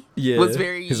gi was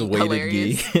very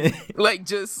hilarious. Like,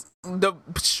 just the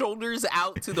shoulders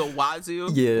out to the wazoo.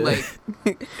 Yeah.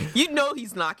 Like,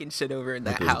 he's knocking shit over in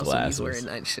that house when he's wearing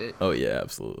that shit. Oh yeah,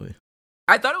 absolutely.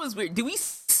 I thought it was weird. Did we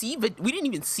see? We didn't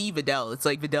even see Videl. It's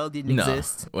like Videl didn't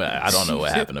exist. Well, I don't know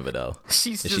what happened to Videl.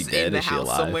 She's Is just she dead? in the Is she house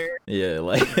alive? somewhere. Yeah,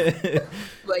 like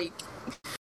like.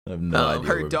 I have no idea.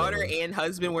 Her daughter and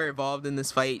husband were involved in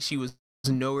this fight. She was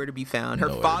nowhere to be found.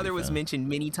 Her father was mentioned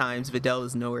many times. Videl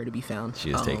is nowhere to be found.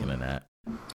 She was taking a nap.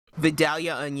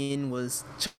 Vidalia Onion was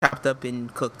chopped up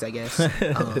and cooked, I guess.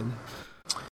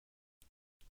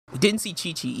 Didn't see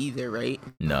Chi-Chi either, right?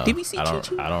 No. Did we see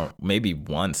Chi-Chi? I don't. Maybe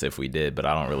once if we did, but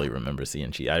I don't really remember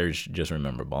seeing Chi. I just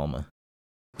remember Bulma.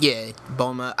 Yeah,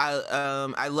 Bulma.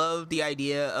 I love the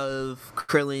idea of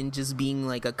Krillin just being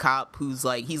like a cop who's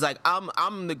like, he's like,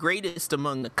 I'm the greatest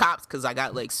among the cops because I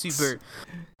got like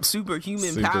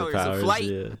superhuman powers of flight.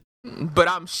 Yeah. But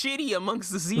I'm shitty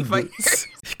amongst the Z fighters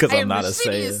because I'm not a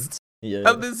Saiyan. Yeah.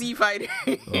 Of the Z fighters.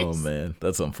 Oh man,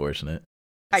 that's unfortunate.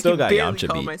 I still got barely Yamcha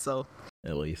call beat, myself.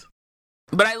 At least.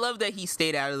 But I love that he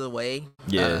stayed out of the way.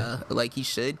 Yeah. Like he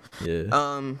should.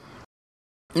 Yeah.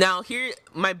 Now here,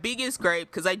 my biggest gripe,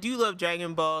 because I do love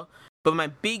Dragon Ball, but my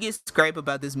biggest gripe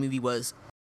about this movie was,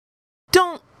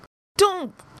 don't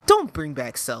bring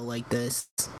back Cell like this.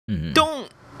 Mm-hmm.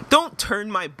 Don't turn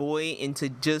my boy into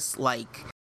just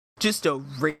a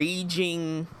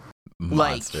raging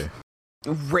monster,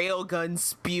 like railgun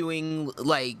spewing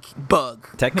like bug.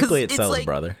 Technically, it's Cell's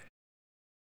brother.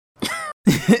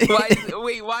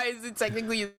 Why is it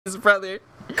technically his brother?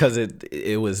 Because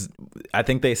it was, I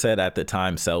think they said at the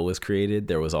time Cell was created,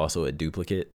 there was also a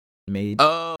duplicate made.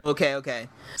 Oh, okay.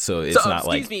 So it's not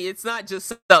excuse me, it's not just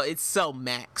Cell, it's Cell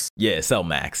Max. Yeah, Cell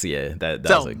Max. Yeah, that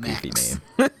was a goofy name.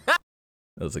 That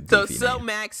was a goofy name. So Cell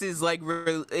Max is like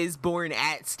is born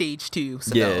at stage 2.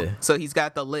 Yeah. So he's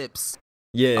got the lips.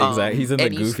 Yeah, exactly. He's in the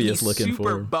goofiest he's looking super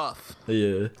form. Buff.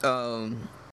 Yeah.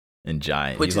 And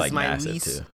giant. He's like massive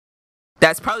too.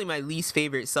 That's probably my least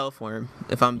favorite Cell form,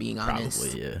 if I'm being honest.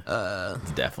 Probably, yeah.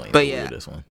 It's definitely the weirdest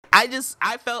one.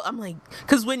 I'm like,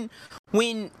 because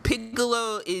when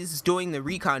Piccolo is doing the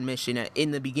recon mission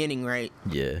in the beginning, right?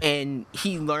 Yeah. And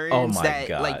he learns that,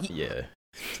 God. like, yeah.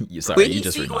 You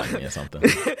just reminded me of something.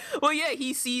 Well, yeah,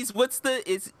 he sees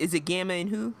is it Gamma and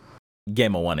who?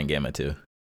 Gamma 1 and Gamma 2.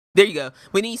 There you go.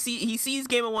 When he sees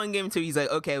Gamma 1, Gamma 2, he's like,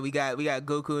 okay, we got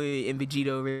Goku and Vegeta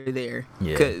over there.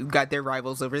 Yeah. Got their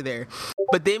rivals over there.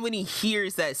 But then when he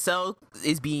hears that Cell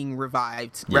is being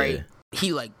revived, right?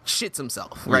 He like shits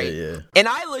himself, right? Yeah. And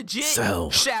I legit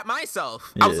shat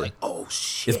myself. Yeah. I was like, oh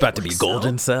shit. It's about to be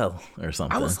Golden Cell or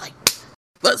something. I was like,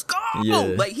 let's go.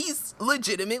 Yeah. Like he's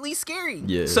legitimately scary.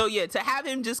 Yeah. So yeah, to have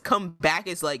him just come back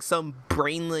as like some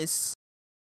brainless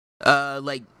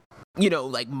like, you know,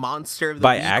 like monster of the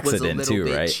by week accident was a little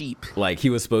too, bit right? cheap. Like he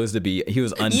was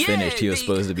unfinished. He was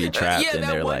supposed to be trapped, and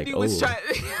they're like, "Oh,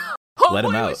 let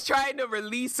him out." Was trying to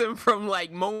release him from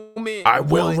like moment. I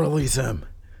will release him.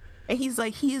 And he's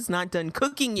like, he is not done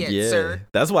cooking yet, sir.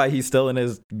 That's why he's still in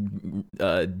his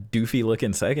doofy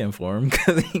looking second form,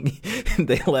 because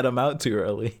they let him out too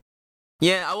early.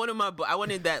 Yeah, I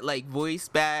wanted that like voice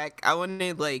back. I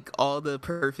wanted like all the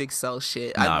Perfect Cell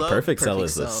shit. Nah, Perfect Cell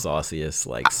is the sauciest,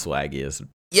 like swaggiest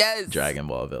Dragon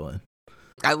Ball villain.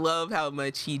 I love how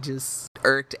much he just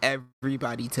irked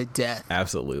everybody to death.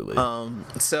 Absolutely.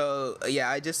 So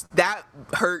yeah, that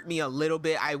hurt me a little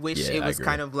bit. I wish it was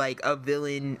kind of like a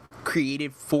villain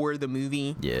created for the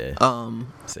movie. Yeah.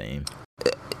 Same.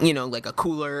 You know, like a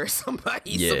cooler or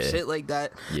somebody, some shit like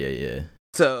that. Yeah.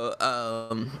 So,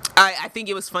 I think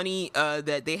it was funny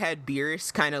that they had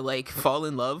Beerus kind of like fall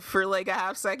in love for like a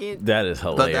half second. That is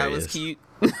hilarious. But that was cute.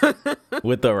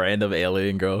 With the random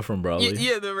alien girl from Broly.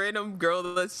 Yeah, the random girl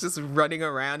that's just running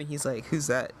around, and he's like, "Who's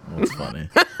that?" That's funny.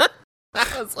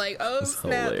 I was like, "Oh, it's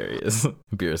snap!" Hilarious.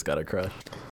 Beerus got a crush.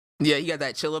 Yeah, he got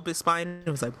that chill up his spine. It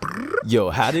was like,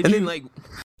 yo, how did and you? Then, like,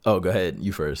 oh, go ahead.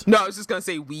 You first. No, I was just gonna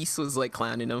say Whis was like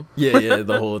clowning him. Yeah,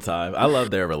 the whole time. I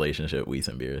love their relationship, Whis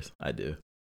and Beerus. I do.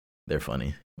 They're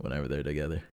funny whenever they're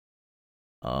together.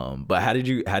 But how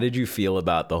did you feel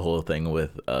about the whole thing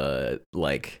with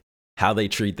like how they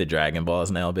treat the Dragon Balls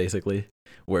now, basically?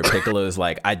 Where Piccolo's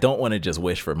like, I don't want to just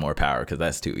wish for more power because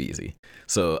that's too easy.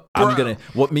 So I'm gonna.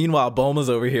 Meanwhile, Bulma's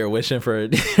over here wishing for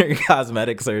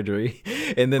cosmetic surgery,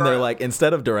 and then they're like,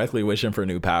 instead of directly wishing for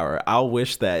new power, I'll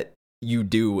wish that you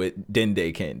do what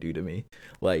Dende can't do to me.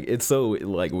 Like, it's so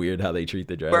like weird how they treat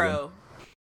the dragon.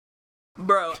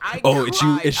 Bro,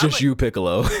 it's just you,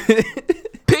 Piccolo.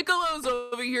 Piccolo's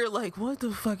over here like, what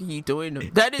the fuck are you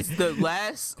doing? That is the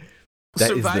last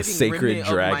that is the sacred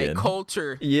dragon of my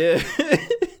culture. Yeah.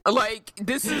 Like,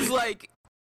 this is like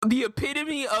the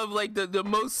epitome of like the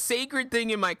most sacred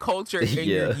thing in my culture, and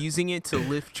you're using it to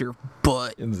lift your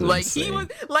butt. It's like insane. He was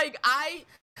like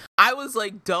I was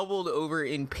like doubled over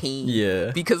in pain.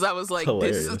 Yeah. Because I was like,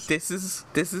 Hilarious. this is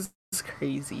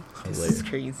crazy. This is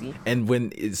crazy. And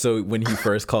when he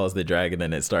first calls the dragon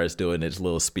and it starts doing its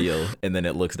little spiel, and then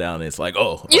it looks down and it's like,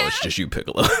 oh, it's just you,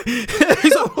 Piccolo.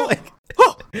 He's like,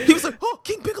 he was like, oh,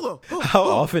 King Piccolo. How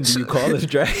often do you call this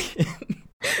dragon?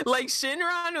 Like,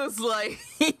 Shenron was like,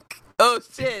 oh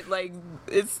shit, like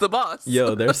it's the boss.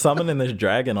 Yo, they're summoning this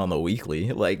dragon on the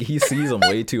weekly. Like he sees him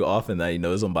way too often that he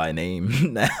knows him by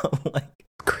name now. Like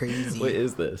crazy. what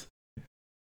is this?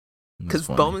 Because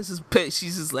Bulma's just pissed.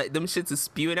 She's just like them shits is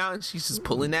spewing out, and she's just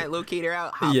pulling that locator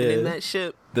out, hopping in that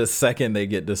ship. The second they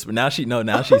get this, now she's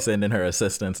sending her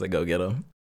assistants to go get them.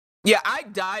 Yeah, I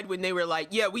died when they were like,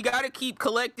 "Yeah, we gotta keep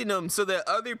collecting them so that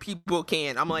other people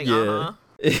can." I'm like, yeah,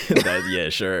 yeah,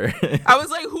 sure. I was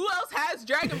like, who else has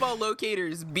Dragon Ball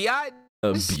locators? Beyond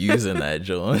abusing that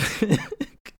joint.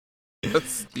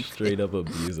 Straight up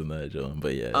abusing that joint,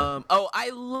 but yeah. I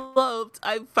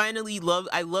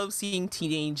love seeing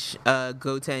teenage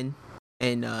Goten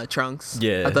and Trunks.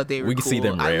 Yeah, I thought they were we cool. can see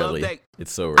them rarely.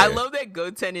 It's so rare. I love that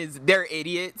Goten they're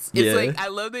idiots. It's like I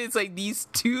love that it's like these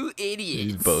two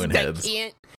idiots that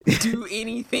can't do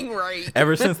anything right.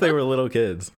 Ever since they were little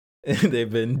kids, they've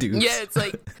been dudes. Yeah, it's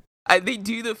like they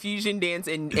do the fusion dance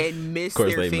and miss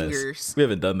their fingers. We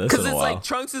haven't done this in a while. Because it's like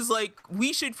Trunks is like,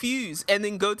 we should fuse, and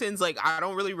then Goten's like, I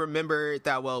don't really remember it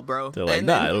that well, bro. They're like,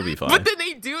 nah, it'll be fine. But then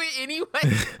they do it anyway.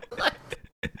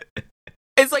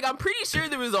 It's like, I'm pretty sure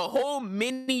there was a whole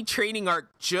mini training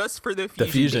arc just for the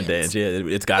fusion dance. Yeah,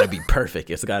 it's got to be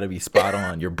perfect. It's got to be spot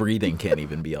on. Your breathing can't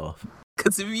even be off.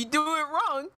 Because if you do it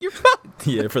wrong, you're fucked.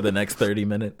 Yeah, for the next 30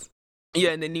 minutes.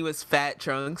 Yeah, and then he was Fat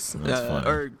Trunks.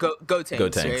 Or Gotenks,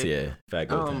 Gotenks, right? Yeah. Fat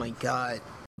Gotenks. Oh my god.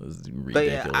 It was ridiculous. But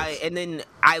yeah,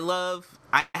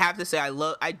 I have to say,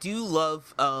 I do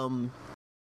love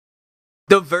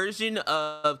the version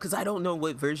of, because I don't know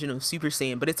what version of Super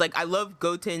Saiyan, but it's like I love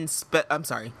Gohan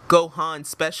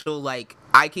special, like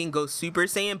I can go Super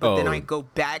Saiyan, but then I go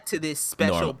back to this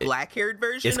special black-haired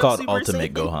version. It's called Super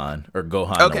Ultimate Saiyan. Gohan, or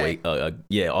Gohan.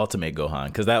 Okay. Ultimate Gohan,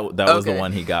 because that was the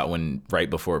one he got right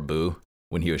before Buu,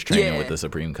 when he was training with the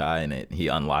Supreme Kai, and he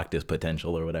unlocked his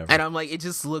potential or whatever. And I'm like, it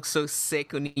just looks so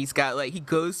sick when he's got like, he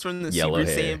goes from the Yellow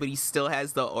Super hair. Saiyan, but he still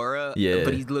has the aura. Yeah.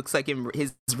 But he looks like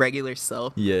his regular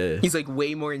self. Yeah. He's like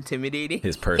way more intimidating.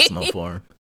 His personal form.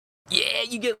 Yeah,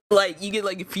 you get like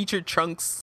a featured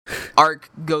Trunks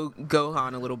arc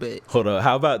Gohan a little bit. Hold on,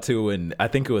 how about too when I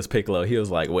think it was Piccolo, he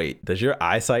was like, wait, does your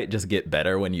eyesight just get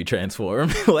better when you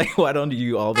transform? Like, why don't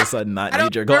you all of a sudden not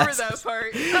need your glasses? I don't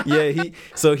remember that part.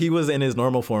 Yeah, he was in his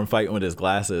normal form fighting with his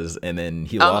glasses, and then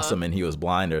he lost them and he was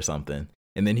blind or something.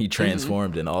 And then he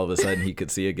transformed and all of a sudden he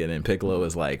could see again, and Piccolo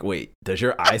was like, wait, does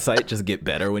your eyesight just get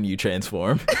better when you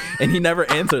transform? And he never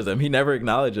answers him. He never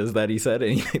acknowledges that he said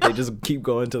anything. They just keep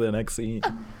going to the next scene.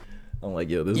 I'm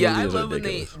like, yo, this movie is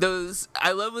ridiculous.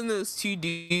 I love when those two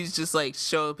dudes just like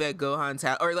show up at Gohan's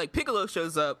house, or like Piccolo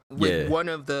shows up with one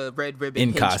of the Red Ribbon in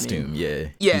henchmen. Costume. Yeah,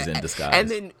 he's in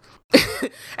disguise.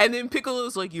 And then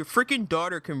Piccolo's like, your freaking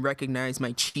daughter can recognize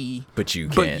my chi, but you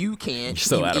can't. You're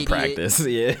so out of practice.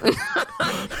 Yeah.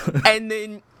 And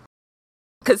then,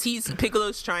 because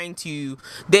Piccolo's trying to,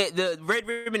 the Red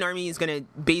Ribbon Army is gonna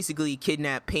basically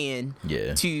kidnap Pan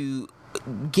to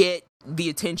get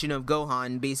the attention of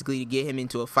Gohan, basically to get him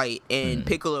into a fight, and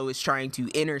Piccolo is trying to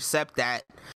intercept that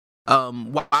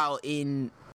while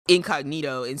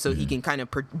incognito, and so he can kind of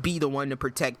be the one to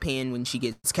protect Pan when she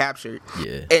gets captured.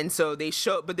 Yeah. And so they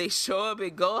show up at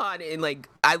Gohan, and like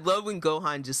I love when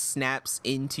Gohan just snaps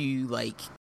into like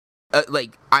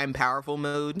I'm powerful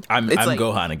mode. I'm like,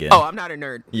 Gohan again. Oh, I'm not a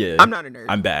nerd. Yeah, I'm not a nerd.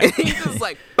 I'm back. And he's just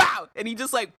like, bow, and he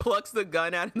just like plucks the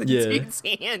gun out of the dude's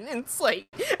hand, and it's like,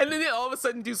 and then all of a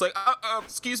sudden, dude's like,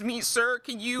 excuse me, sir,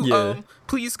 can you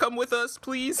please come with us,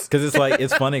 please? Because it's like,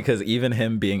 it's funny because even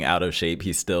him being out of shape,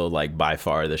 he's still like by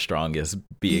far the strongest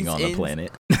being on the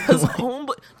planet. Because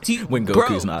when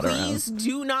Goku's not around. Please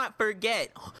do not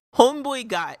forget,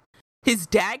 Homeboy his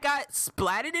dad got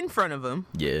splatted in front of him.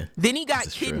 Yeah. Then he got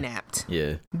kidnapped. True.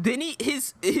 Yeah. Then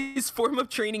his form of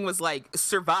training was like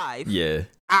survive. Yeah.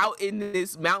 Out in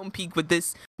this mountain peak with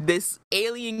this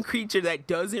alien creature that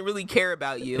doesn't really care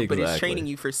about you, but is training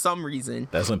you for some reason.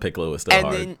 That's when Piccolo was still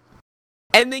hard.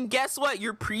 And then guess what?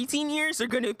 Your preteen years are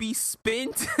going to be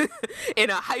spent in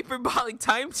a hyperbolic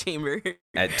time chamber.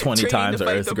 At 20 times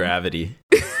Earth's gravity.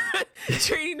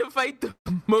 Training to fight the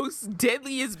most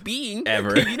deadliest being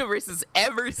ever the universe has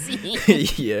ever seen.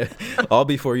 Yeah. All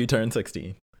before you turn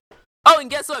 16. Oh,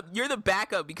 and guess what? You're the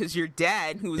backup because your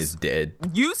dad, who is dead,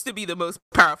 used to be the most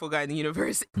powerful guy in the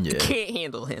universe, can't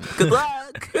handle him. Good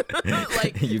luck.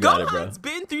 Like, you got it, bro. Gohan's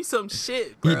been through some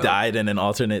shit, bro. He died in an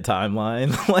alternate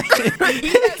timeline. Like, he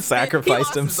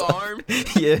sacrificed himself. His arm.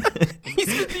 Yeah. He's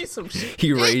been through some shit.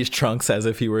 He raised Trunks as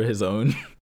if he were his own.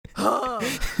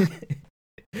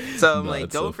 So I'm No, like,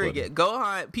 it's so don't forget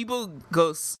Gohan. People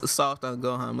go soft on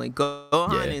Gohan. I'm like,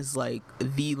 Gohan Yeah. is like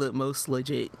the most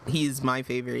legit. He is my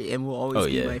favorite and will always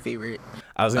be my favorite.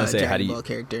 I was gonna say, Dragon Ball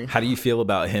character. how do you feel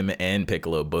about him and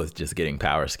Piccolo both just getting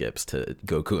power skips to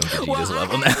Goku and Vegeta's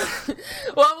level now?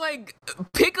 Well, I'm like,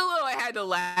 Piccolo I had to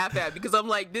laugh at because I'm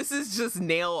like, this is just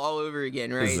Nail all over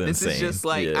again, right? This is just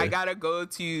like, I gotta go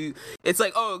to, it's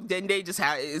like, oh, Dende just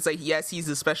had, it's like, yes, he's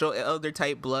a special elder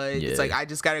type blood. It's like, I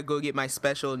just gotta go get my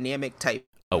special Namek type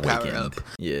Awakened. power up.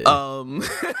 Yeah.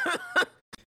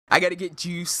 I gotta get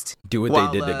juiced. Do what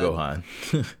they did to Gohan.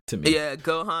 To me. Yeah,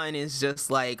 Gohan is just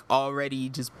like already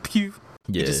just pew.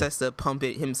 Yeah. He just has to pump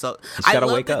it himself. He's gotta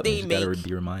wake up. He's gotta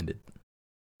be reminded.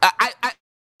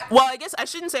 Well, I guess I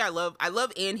shouldn't say I love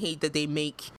and hate that they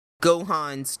make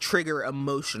Gohan's trigger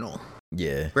emotional.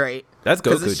 Yeah. Right? That's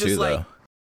Goku too, like, though.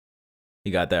 He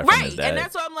got that from his dad. And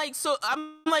that's why I'm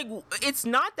like, it's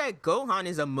not that Gohan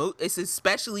is it's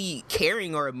especially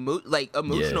caring or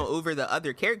emotional over the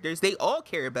other characters. They all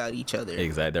care about each other.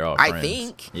 Exactly, they're all friends. I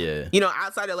think. Yeah. You know,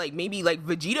 outside of like maybe like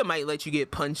Vegeta might let you get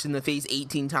punched in the face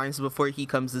 18 times before he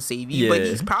comes to save you, but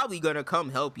he's probably gonna come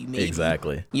help you. Maybe.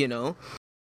 Exactly. You know.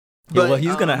 But, well,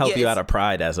 he's gonna help you out of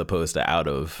pride as opposed to out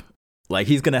of like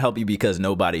he's gonna help you because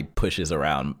nobody pushes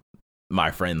around my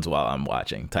friends while I'm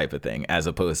watching type of thing, as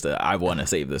opposed to I want to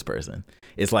save this person.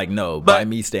 It's like, no, by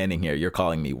me standing here, you're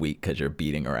calling me weak because you're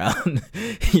beating around.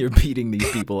 You're beating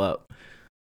these people up.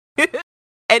 And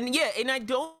I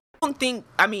don't think,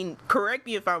 I mean, correct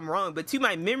me if I'm wrong, but to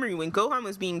my memory, when Gohan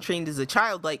was being trained as a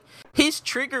child, like his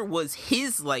trigger was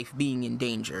his life being in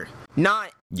danger,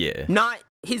 not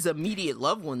his immediate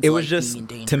loved ones. It was just,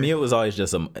 to me, it was always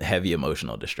just a heavy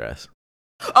emotional distress.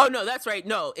 Oh no, that's right.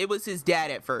 No, it was his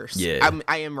dad at first. Yeah,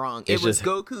 I am wrong. It was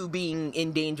Goku being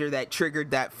in danger that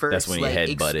triggered that first. That's when he like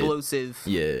head-butted. Explosive.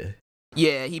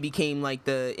 Yeah, he became like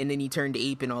and then he turned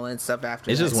ape and all that stuff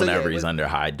after. It's that. just whenever he's under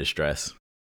high distress,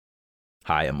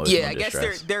 high emotional. Yeah, I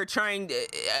guess they're trying to.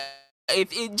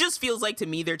 If it just feels like to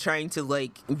me they're trying to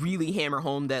like really hammer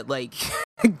home that like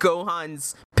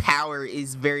Gohan's power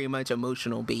is very much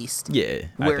emotional based. Yeah,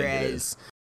 whereas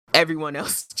everyone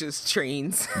else just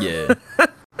trains. Yeah.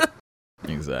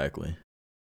 Exactly.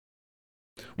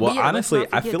 Well, honestly,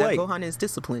 I feel like Gohan is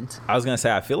disciplined. I was gonna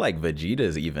say I feel like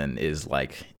Vegeta's even is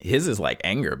like his is like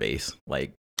anger based,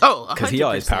 like because he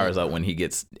always powers up when he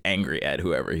gets angry at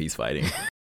whoever he's fighting.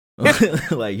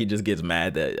 Like he just gets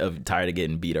mad tired of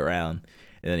getting beat around,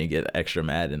 and then he gets extra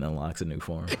mad and unlocks a new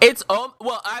form. It's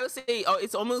well, I would say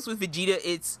it's almost with Vegeta.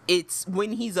 It's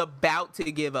when he's about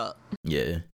to give up.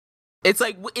 Yeah. It's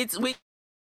like it's when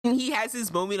he has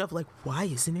his moment of like, why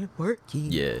isn't it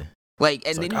working? Yeah. Like,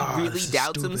 and then he really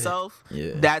doubts himself.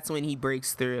 Yeah. That's when he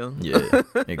breaks through. Yeah,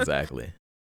 exactly.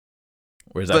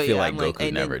 Whereas I feel like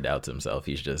Goku never doubts himself.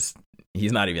 He's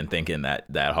not even thinking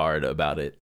that hard about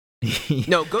it.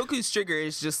 No, Goku's trigger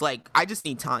is just like, I just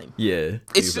need time. Yeah.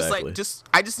 It's just like,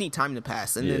 I just need time to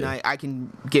pass. And then I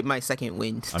can get my second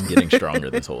wind. I'm getting stronger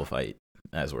this whole fight.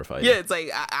 As we're fighting. Yeah, it's like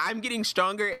I'm getting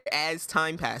stronger as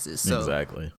time passes. So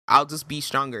exactly. I'll just be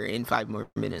stronger in 5 more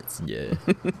minutes. Yeah.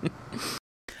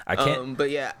 I can't. But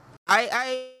yeah,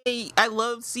 I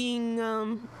love seeing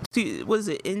was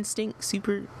it Instinct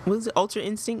Super? Was it Ultra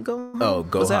Instinct Gohan? Oh,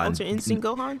 Gohan. Was that Ultra Instinct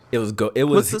Gohan? It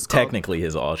was technically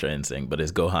his Ultra Instinct, but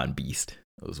it's Gohan Beast.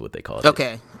 It was what they called it.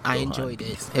 Okay, I enjoyed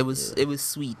Beast. It was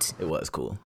sweet. It was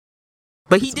cool.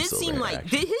 But he did seem like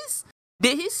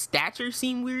Did his stature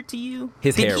seem weird to you?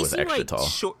 His hair was extra tall.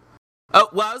 Short? Oh,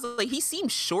 well, I was like, he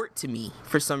seemed short to me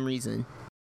for some reason.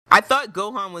 I thought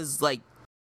Gohan was like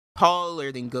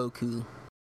taller than Goku.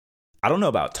 I don't know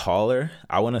about taller.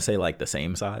 I want to say like the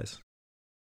same size.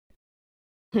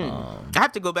 I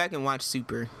have to go back and watch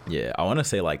Super. Yeah, I want to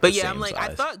say like. But yeah, I'm like, size.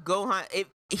 I thought Gohan.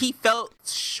 He felt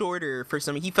shorter for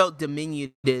some. He felt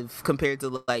diminutive compared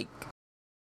to like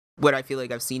what I feel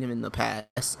like I've seen him in the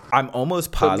past. I'm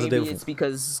almost positive. Maybe it's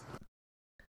because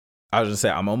I was just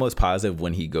saying, I'm almost positive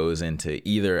when he goes into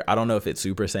either, I don't know if it's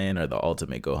Super Saiyan or the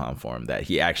Ultimate Gohan form, that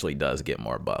he actually does get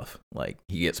more buff. Like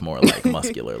he gets more like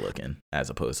muscular looking as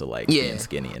opposed to like being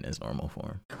skinny in his normal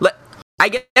form. I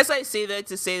guess I say that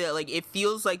to say that like it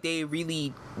feels like they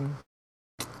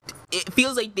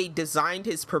designed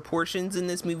his proportions in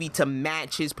this movie to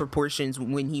match his proportions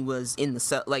when he was in the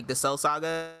Cell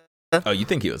Saga. Oh, you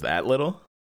think he was that little?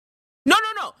 No.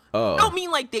 Oh. I don't mean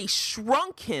like they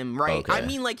shrunk him, right? Okay. I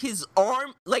mean like his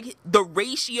arm, like the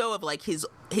ratio of like his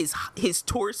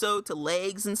torso to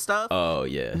legs and stuff. Oh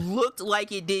yeah. Looked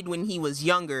like it did when he was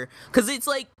younger, because it's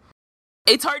like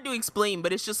It's hard to explain,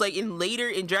 but it's just like in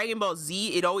Dragon Ball Z,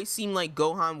 it always seemed like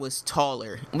Gohan was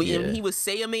taller. When he was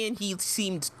Saiyaman, he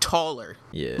seemed taller.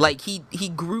 Yeah. Like he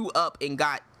grew up and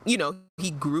got,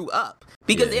 he grew up.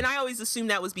 Because and I always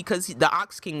assumed that was because the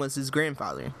Ox King was his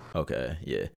grandfather. Okay,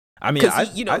 yeah. I mean, because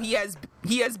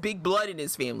he has big blood in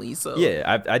his family. So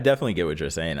yeah, I definitely get what you're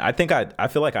saying. I think I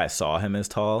feel like I saw him as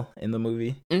tall in the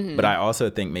movie, but I also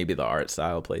think maybe the art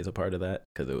style plays a part of that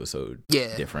because it was so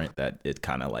different that it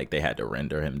kind of like they had to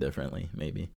render him differently,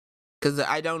 maybe. Because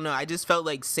I don't know, I just felt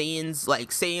like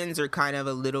Saiyans are kind of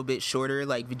a little bit shorter,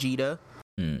 like Vegeta.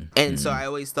 And so I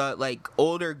always thought like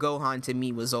older Gohan to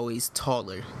me was always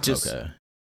taller, just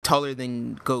taller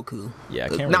than Goku. Yeah, I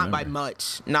can't not remember. by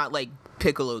much, not like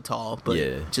Piccolo tall, but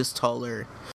just taller.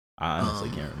 I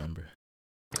honestly can't remember.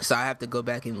 So I have to go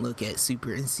back and look at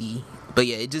Super and see. But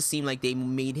yeah, it just seemed like they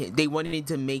wanted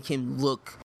to make him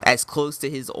look as close to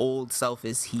his old self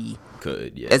as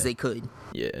as they could.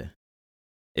 Yeah.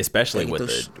 Especially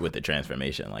with the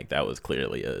transformation, like that was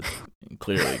clearly a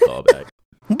callback.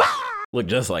 Looked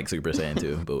just like Super Saiyan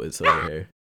 2, but with silver hair.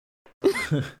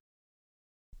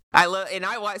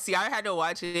 I had to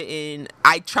watch it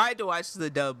I tried to watch the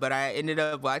dub, but I ended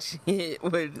up watching it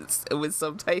with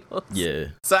subtitles. Yeah.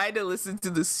 So I had to listen to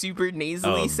the super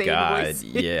nasally Saiyan voice.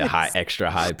 Yeah, extra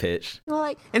high pitch.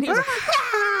 And he was like,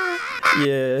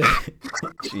 yeah.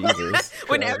 Jesus.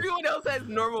 When everyone else has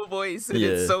normal voice, and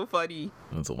it's so funny.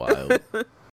 That's wild.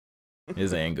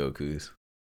 His and Goku's.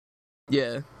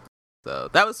 Yeah. So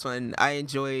that was fun. I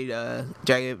enjoyed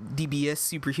Dragon DBS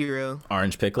superhero.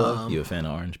 Orange Piccolo? You a fan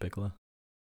of Orange Piccolo?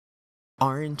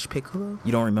 Orange Piccolo?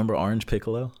 You don't remember Orange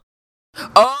Piccolo?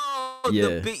 Oh,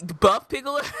 the big buff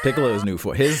Piccolo? Piccolo is new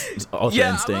for his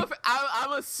Ultra Instinct.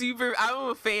 I'm a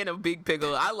fan of Big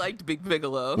Piccolo. I liked Big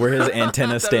Piccolo. Where his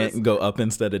antenna go up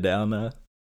instead of down now.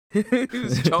 It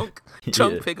was Chunk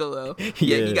Piccolo.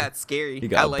 Yeah, he got scary. He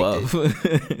got buff.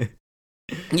 It.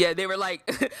 Yeah, they were like,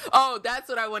 oh, that's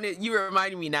what I wanted. You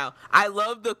reminded me now. I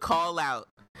love the call out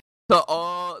to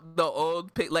all the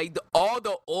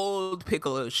old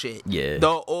Piccolo shit. Yeah.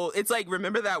 It's like,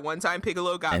 remember that one time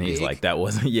Piccolo got and he's big? like, that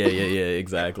wasn't, yeah,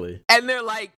 exactly. And they're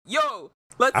like, yo,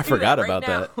 I forgot about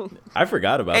that,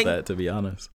 to be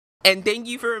honest. And thank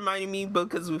you for reminding me,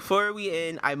 because before we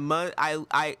end, I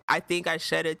think I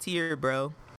shed a tear,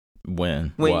 bro.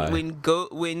 When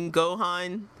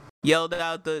Gohan yelled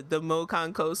out the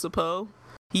Mokan Kosopo.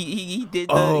 He did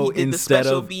the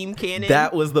special beam cannon.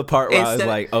 That was the part where I was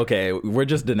like, okay, we're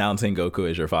just denouncing Goku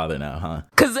as your father now, huh?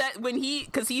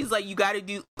 Because he's like, you got to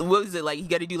do, what was it like? You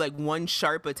got to do like one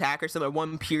sharp attack or something, or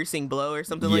one piercing blow or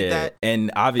something like that. And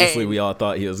obviously we all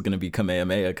thought he was going to be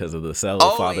Kamehameha because of the Cell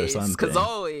father-son thing.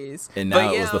 Always. And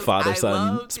now it was the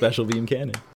father-son special beam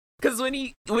cannon. Because when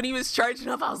he was charging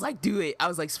up, I was like, do it. I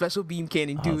was like, special beam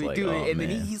cannon, do it. And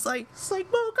then he's like, it's like,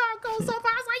 Mokan goes up.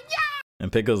 I was like, yeah.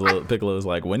 And Piccolo's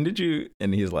like, when did you?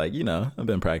 And he's like, I've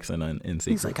been practicing in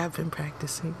secret. He's like, I've been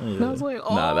practicing. Yeah. And I was like,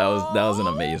 oh. Nah, that was an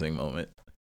amazing moment.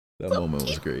 That moment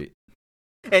was great.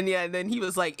 And then he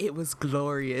was like, it was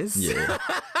glorious. Yeah.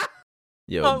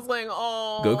 Yo, I was like,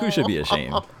 oh. Goku should be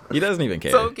ashamed. He doesn't even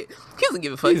care. He doesn't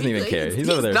give a fuck. He doesn't even care. He's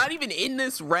over there not even in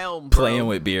this realm, bro. Playing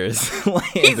with beers.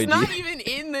 He's not even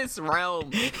in this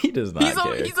realm. He does not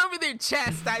care. He's over there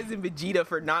chastising Vegeta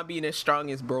for not being as strong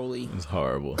as Broly. It's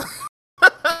horrible.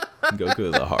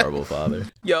 Goku is a horrible father.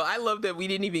 Yo, I love that we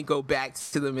didn't even go back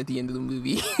to them at the end of the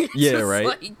movie. Yeah, just right.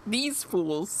 Like, these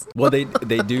fools. Well, they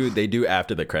do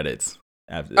after the credits.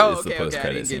 It's the post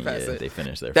credits scene. Yeah, they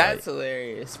finish their fight. That's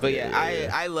hilarious. But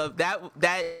I love that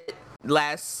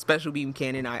last special beam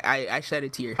cannon. I shed a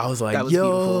tear. I was like, that was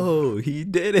yo, beautiful. He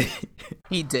did it.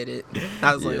 He did it.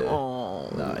 I was like, oh.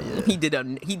 Nah, yeah. He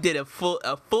did a full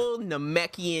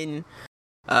Namekian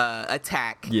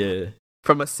attack. Yeah.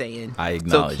 From a Saiyan. I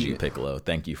acknowledge you, Piccolo.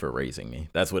 Thank you for raising me.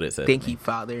 That's what it said. Thank you,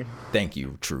 Father. Thank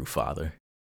you, true father.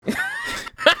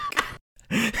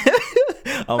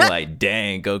 I'm like,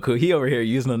 dang, Goku, he over here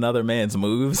using another man's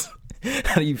moves.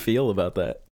 How do you feel about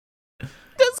that?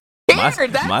 That's why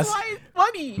it's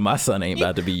funny. My son ain't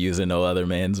about to be using no other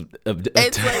man's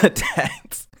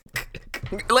attacks.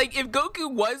 Like, if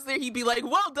Goku was there, he'd be like,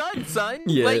 well done, son.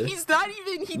 Yeah. Like, he's not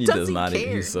even, he doesn't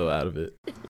care. He's so out of it.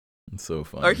 It's so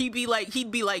funny. Or he'd be like,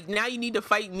 now you need to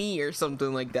fight me or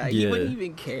something like that. He wouldn't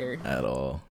even care. At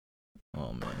all.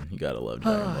 Oh, man. You gotta love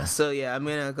Dragon Ball. So, yeah, I'm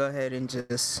gonna go ahead and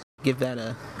just give that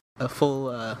a full,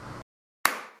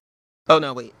 Oh,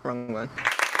 no, wait. Wrong one.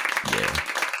 Yeah.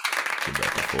 Give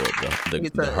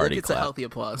that the hearty it's clap. A healthy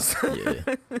applause.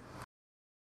 Yeah.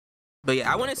 But,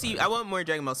 yeah, I want more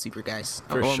Dragon Ball Super, guys.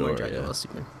 I want more Dragon Ball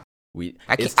Super.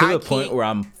 It's to the point where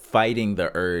I'm fighting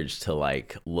the urge to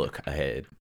like look ahead.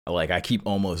 Like I keep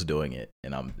almost doing it,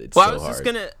 and it's so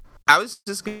hard. I was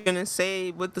just gonna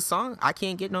say with the song, I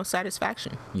can't get no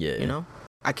satisfaction. Yeah, you know,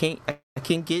 I can't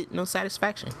get no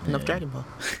satisfaction. Enough Dragon Ball.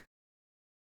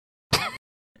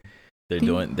 They're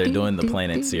doing the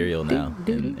Planet cereal now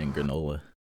in granola.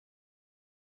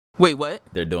 Wait, what?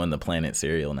 They're doing the Planet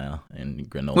cereal now in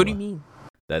granola. What do you mean?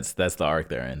 That's the arc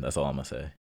they're in. That's all I'm gonna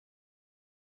say.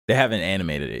 They haven't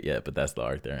animated it yet, but that's the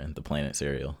arc they're in. The Planet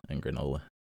cereal and granola.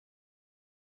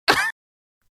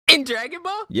 In Dragon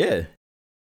Ball? Yeah.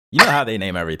 You know how they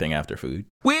name everything after food.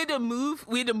 We had to move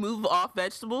off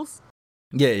vegetables.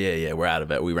 Yeah.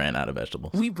 We ran out of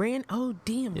vegetables. We ran. Oh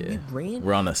damn. Yeah. We ran.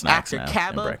 We're on the snacks after now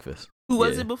Kaba, and breakfast. Who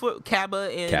was it before? Kaba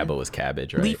was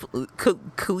cabbage, right?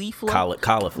 Cauliflower.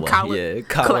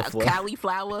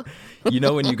 Cauliflower. You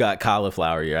know when you got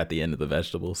cauliflower, you're at the end of the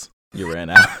vegetables. You ran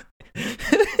out. I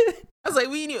was like,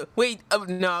 we knew. Wait,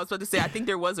 no, I was about to say. I think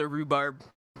there was a rhubarb.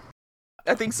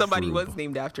 I think somebody was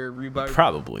named after a rhubarb.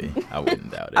 Probably. I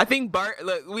wouldn't doubt it. I think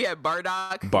we had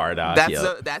Bardock.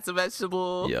 Bardock. That's a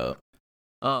vegetable. Yep.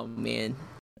 Oh man.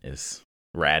 It's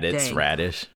radish.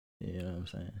 You know what I'm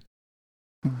saying?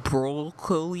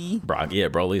 Broccoli.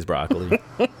 Broly's broccoli.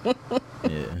 Yeah,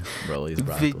 Broly's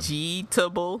broccoli.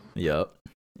 Vegetable. Yep.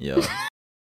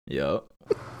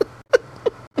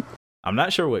 I'm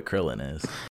not sure what Krillin is.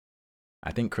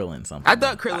 I think Krillin's something. I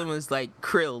thought Krillin was like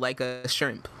krill, like a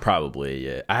shrimp. Probably,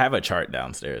 yeah. I have a chart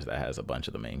downstairs that has a bunch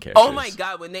of the main characters. Oh my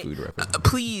god, when they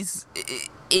please,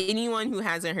 anyone who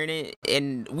hasn't heard it,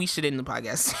 and we should end the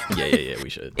podcast. Yeah,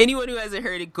 we should. Anyone who hasn't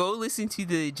heard it, go listen to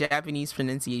the Japanese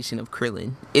pronunciation of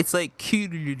Krillin. It's like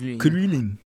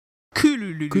Krillin.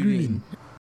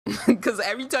 Because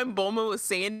every time Bulma was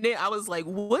saying it, I was like,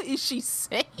 what is she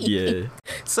saying? Yeah.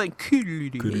 It's like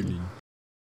Krillin.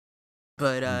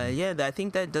 But yeah, I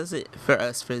think that does it for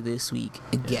us for this week,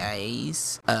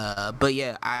 guys. But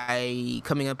yeah,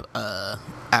 coming up,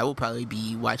 I will probably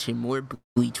be watching more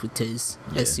Bleach with Tiz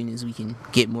as soon as we can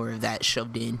get more of that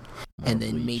shoved in, and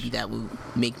then Bleach. Maybe that will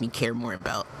make me care more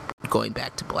about going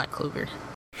back to Black Clover.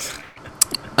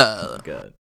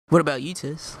 God. What about you,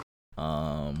 Tiz? What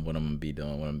I'm gonna be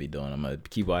doing? I'm gonna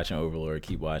keep watching Overlord,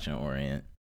 keep watching Orient.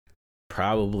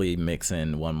 Probably mix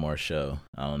in one more show.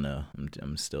 I don't know.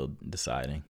 I'm still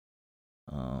deciding.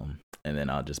 And then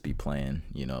I'll just be playing,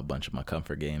 a bunch of my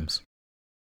comfort games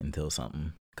until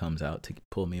something comes out to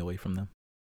pull me away from them.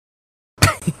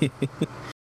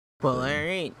 Well, all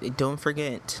right. Don't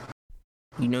forget.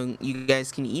 You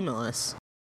guys can email us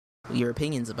your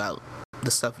opinions about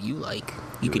the stuff you like.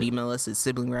 You can email us at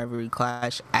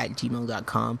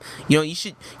siblingrivalryclash@gmail.com. You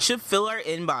should fill our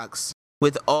inbox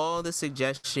with all the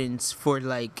suggestions for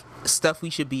like stuff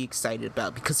we should be excited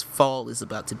about, because fall is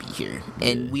about to be here,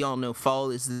 and we all know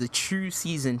fall is the true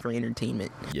season for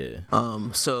entertainment. Yeah.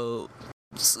 So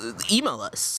email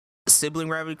us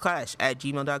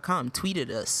siblingrivalryclash@gmail.com. Tweet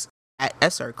at us at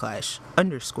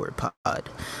srclash_pod.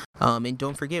 And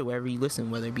don't forget, wherever you listen,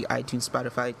 whether it be iTunes,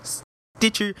 Spotify,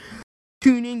 Stitcher,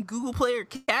 TuneIn, Google Play, or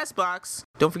Castbox,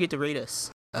 don't forget to rate us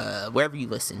wherever you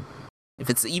listen.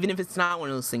 Even if it's not one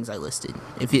of those things I listed,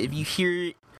 if you hear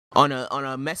it on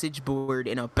a message board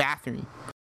in a bathroom,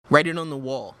 write it on the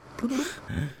wall.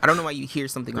 I don't know why you hear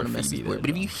something on a message board, but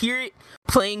if you hear it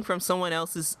playing from someone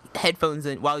else's headphones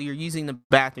while you're using the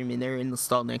bathroom and they're in the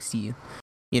stall next to you,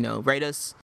 write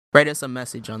us a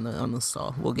message on the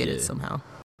stall. We'll get it somehow.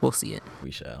 We'll see it.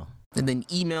 We shall. And then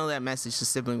email that message to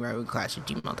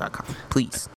siblingrivalryclash@gmail.com,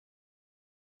 please,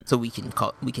 so we can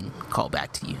call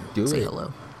back to you. Say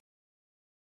hello.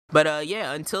 But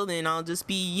yeah, until then, I'll just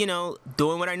be,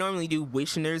 doing what I normally do,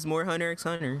 wishing there's more Hunter x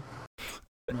Hunter.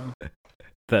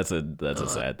 That's a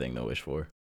sad thing to wish for.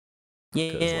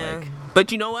 Yeah, but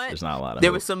you know what? There's not a lot of there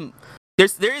hope. Was some.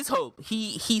 There is hope.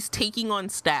 He's taking on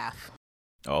staff.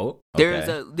 Oh,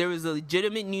 okay. There was a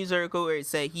legitimate news article where it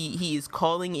said he is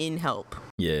calling in help.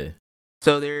 Yeah.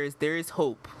 So there is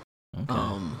hope.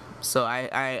 Okay. So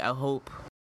I hope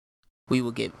we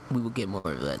will get more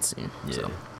of that soon. Yeah. So.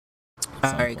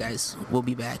 All right, guys. We'll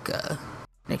be back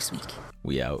next week.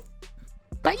 We out.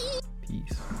 Bye.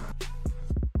 Peace.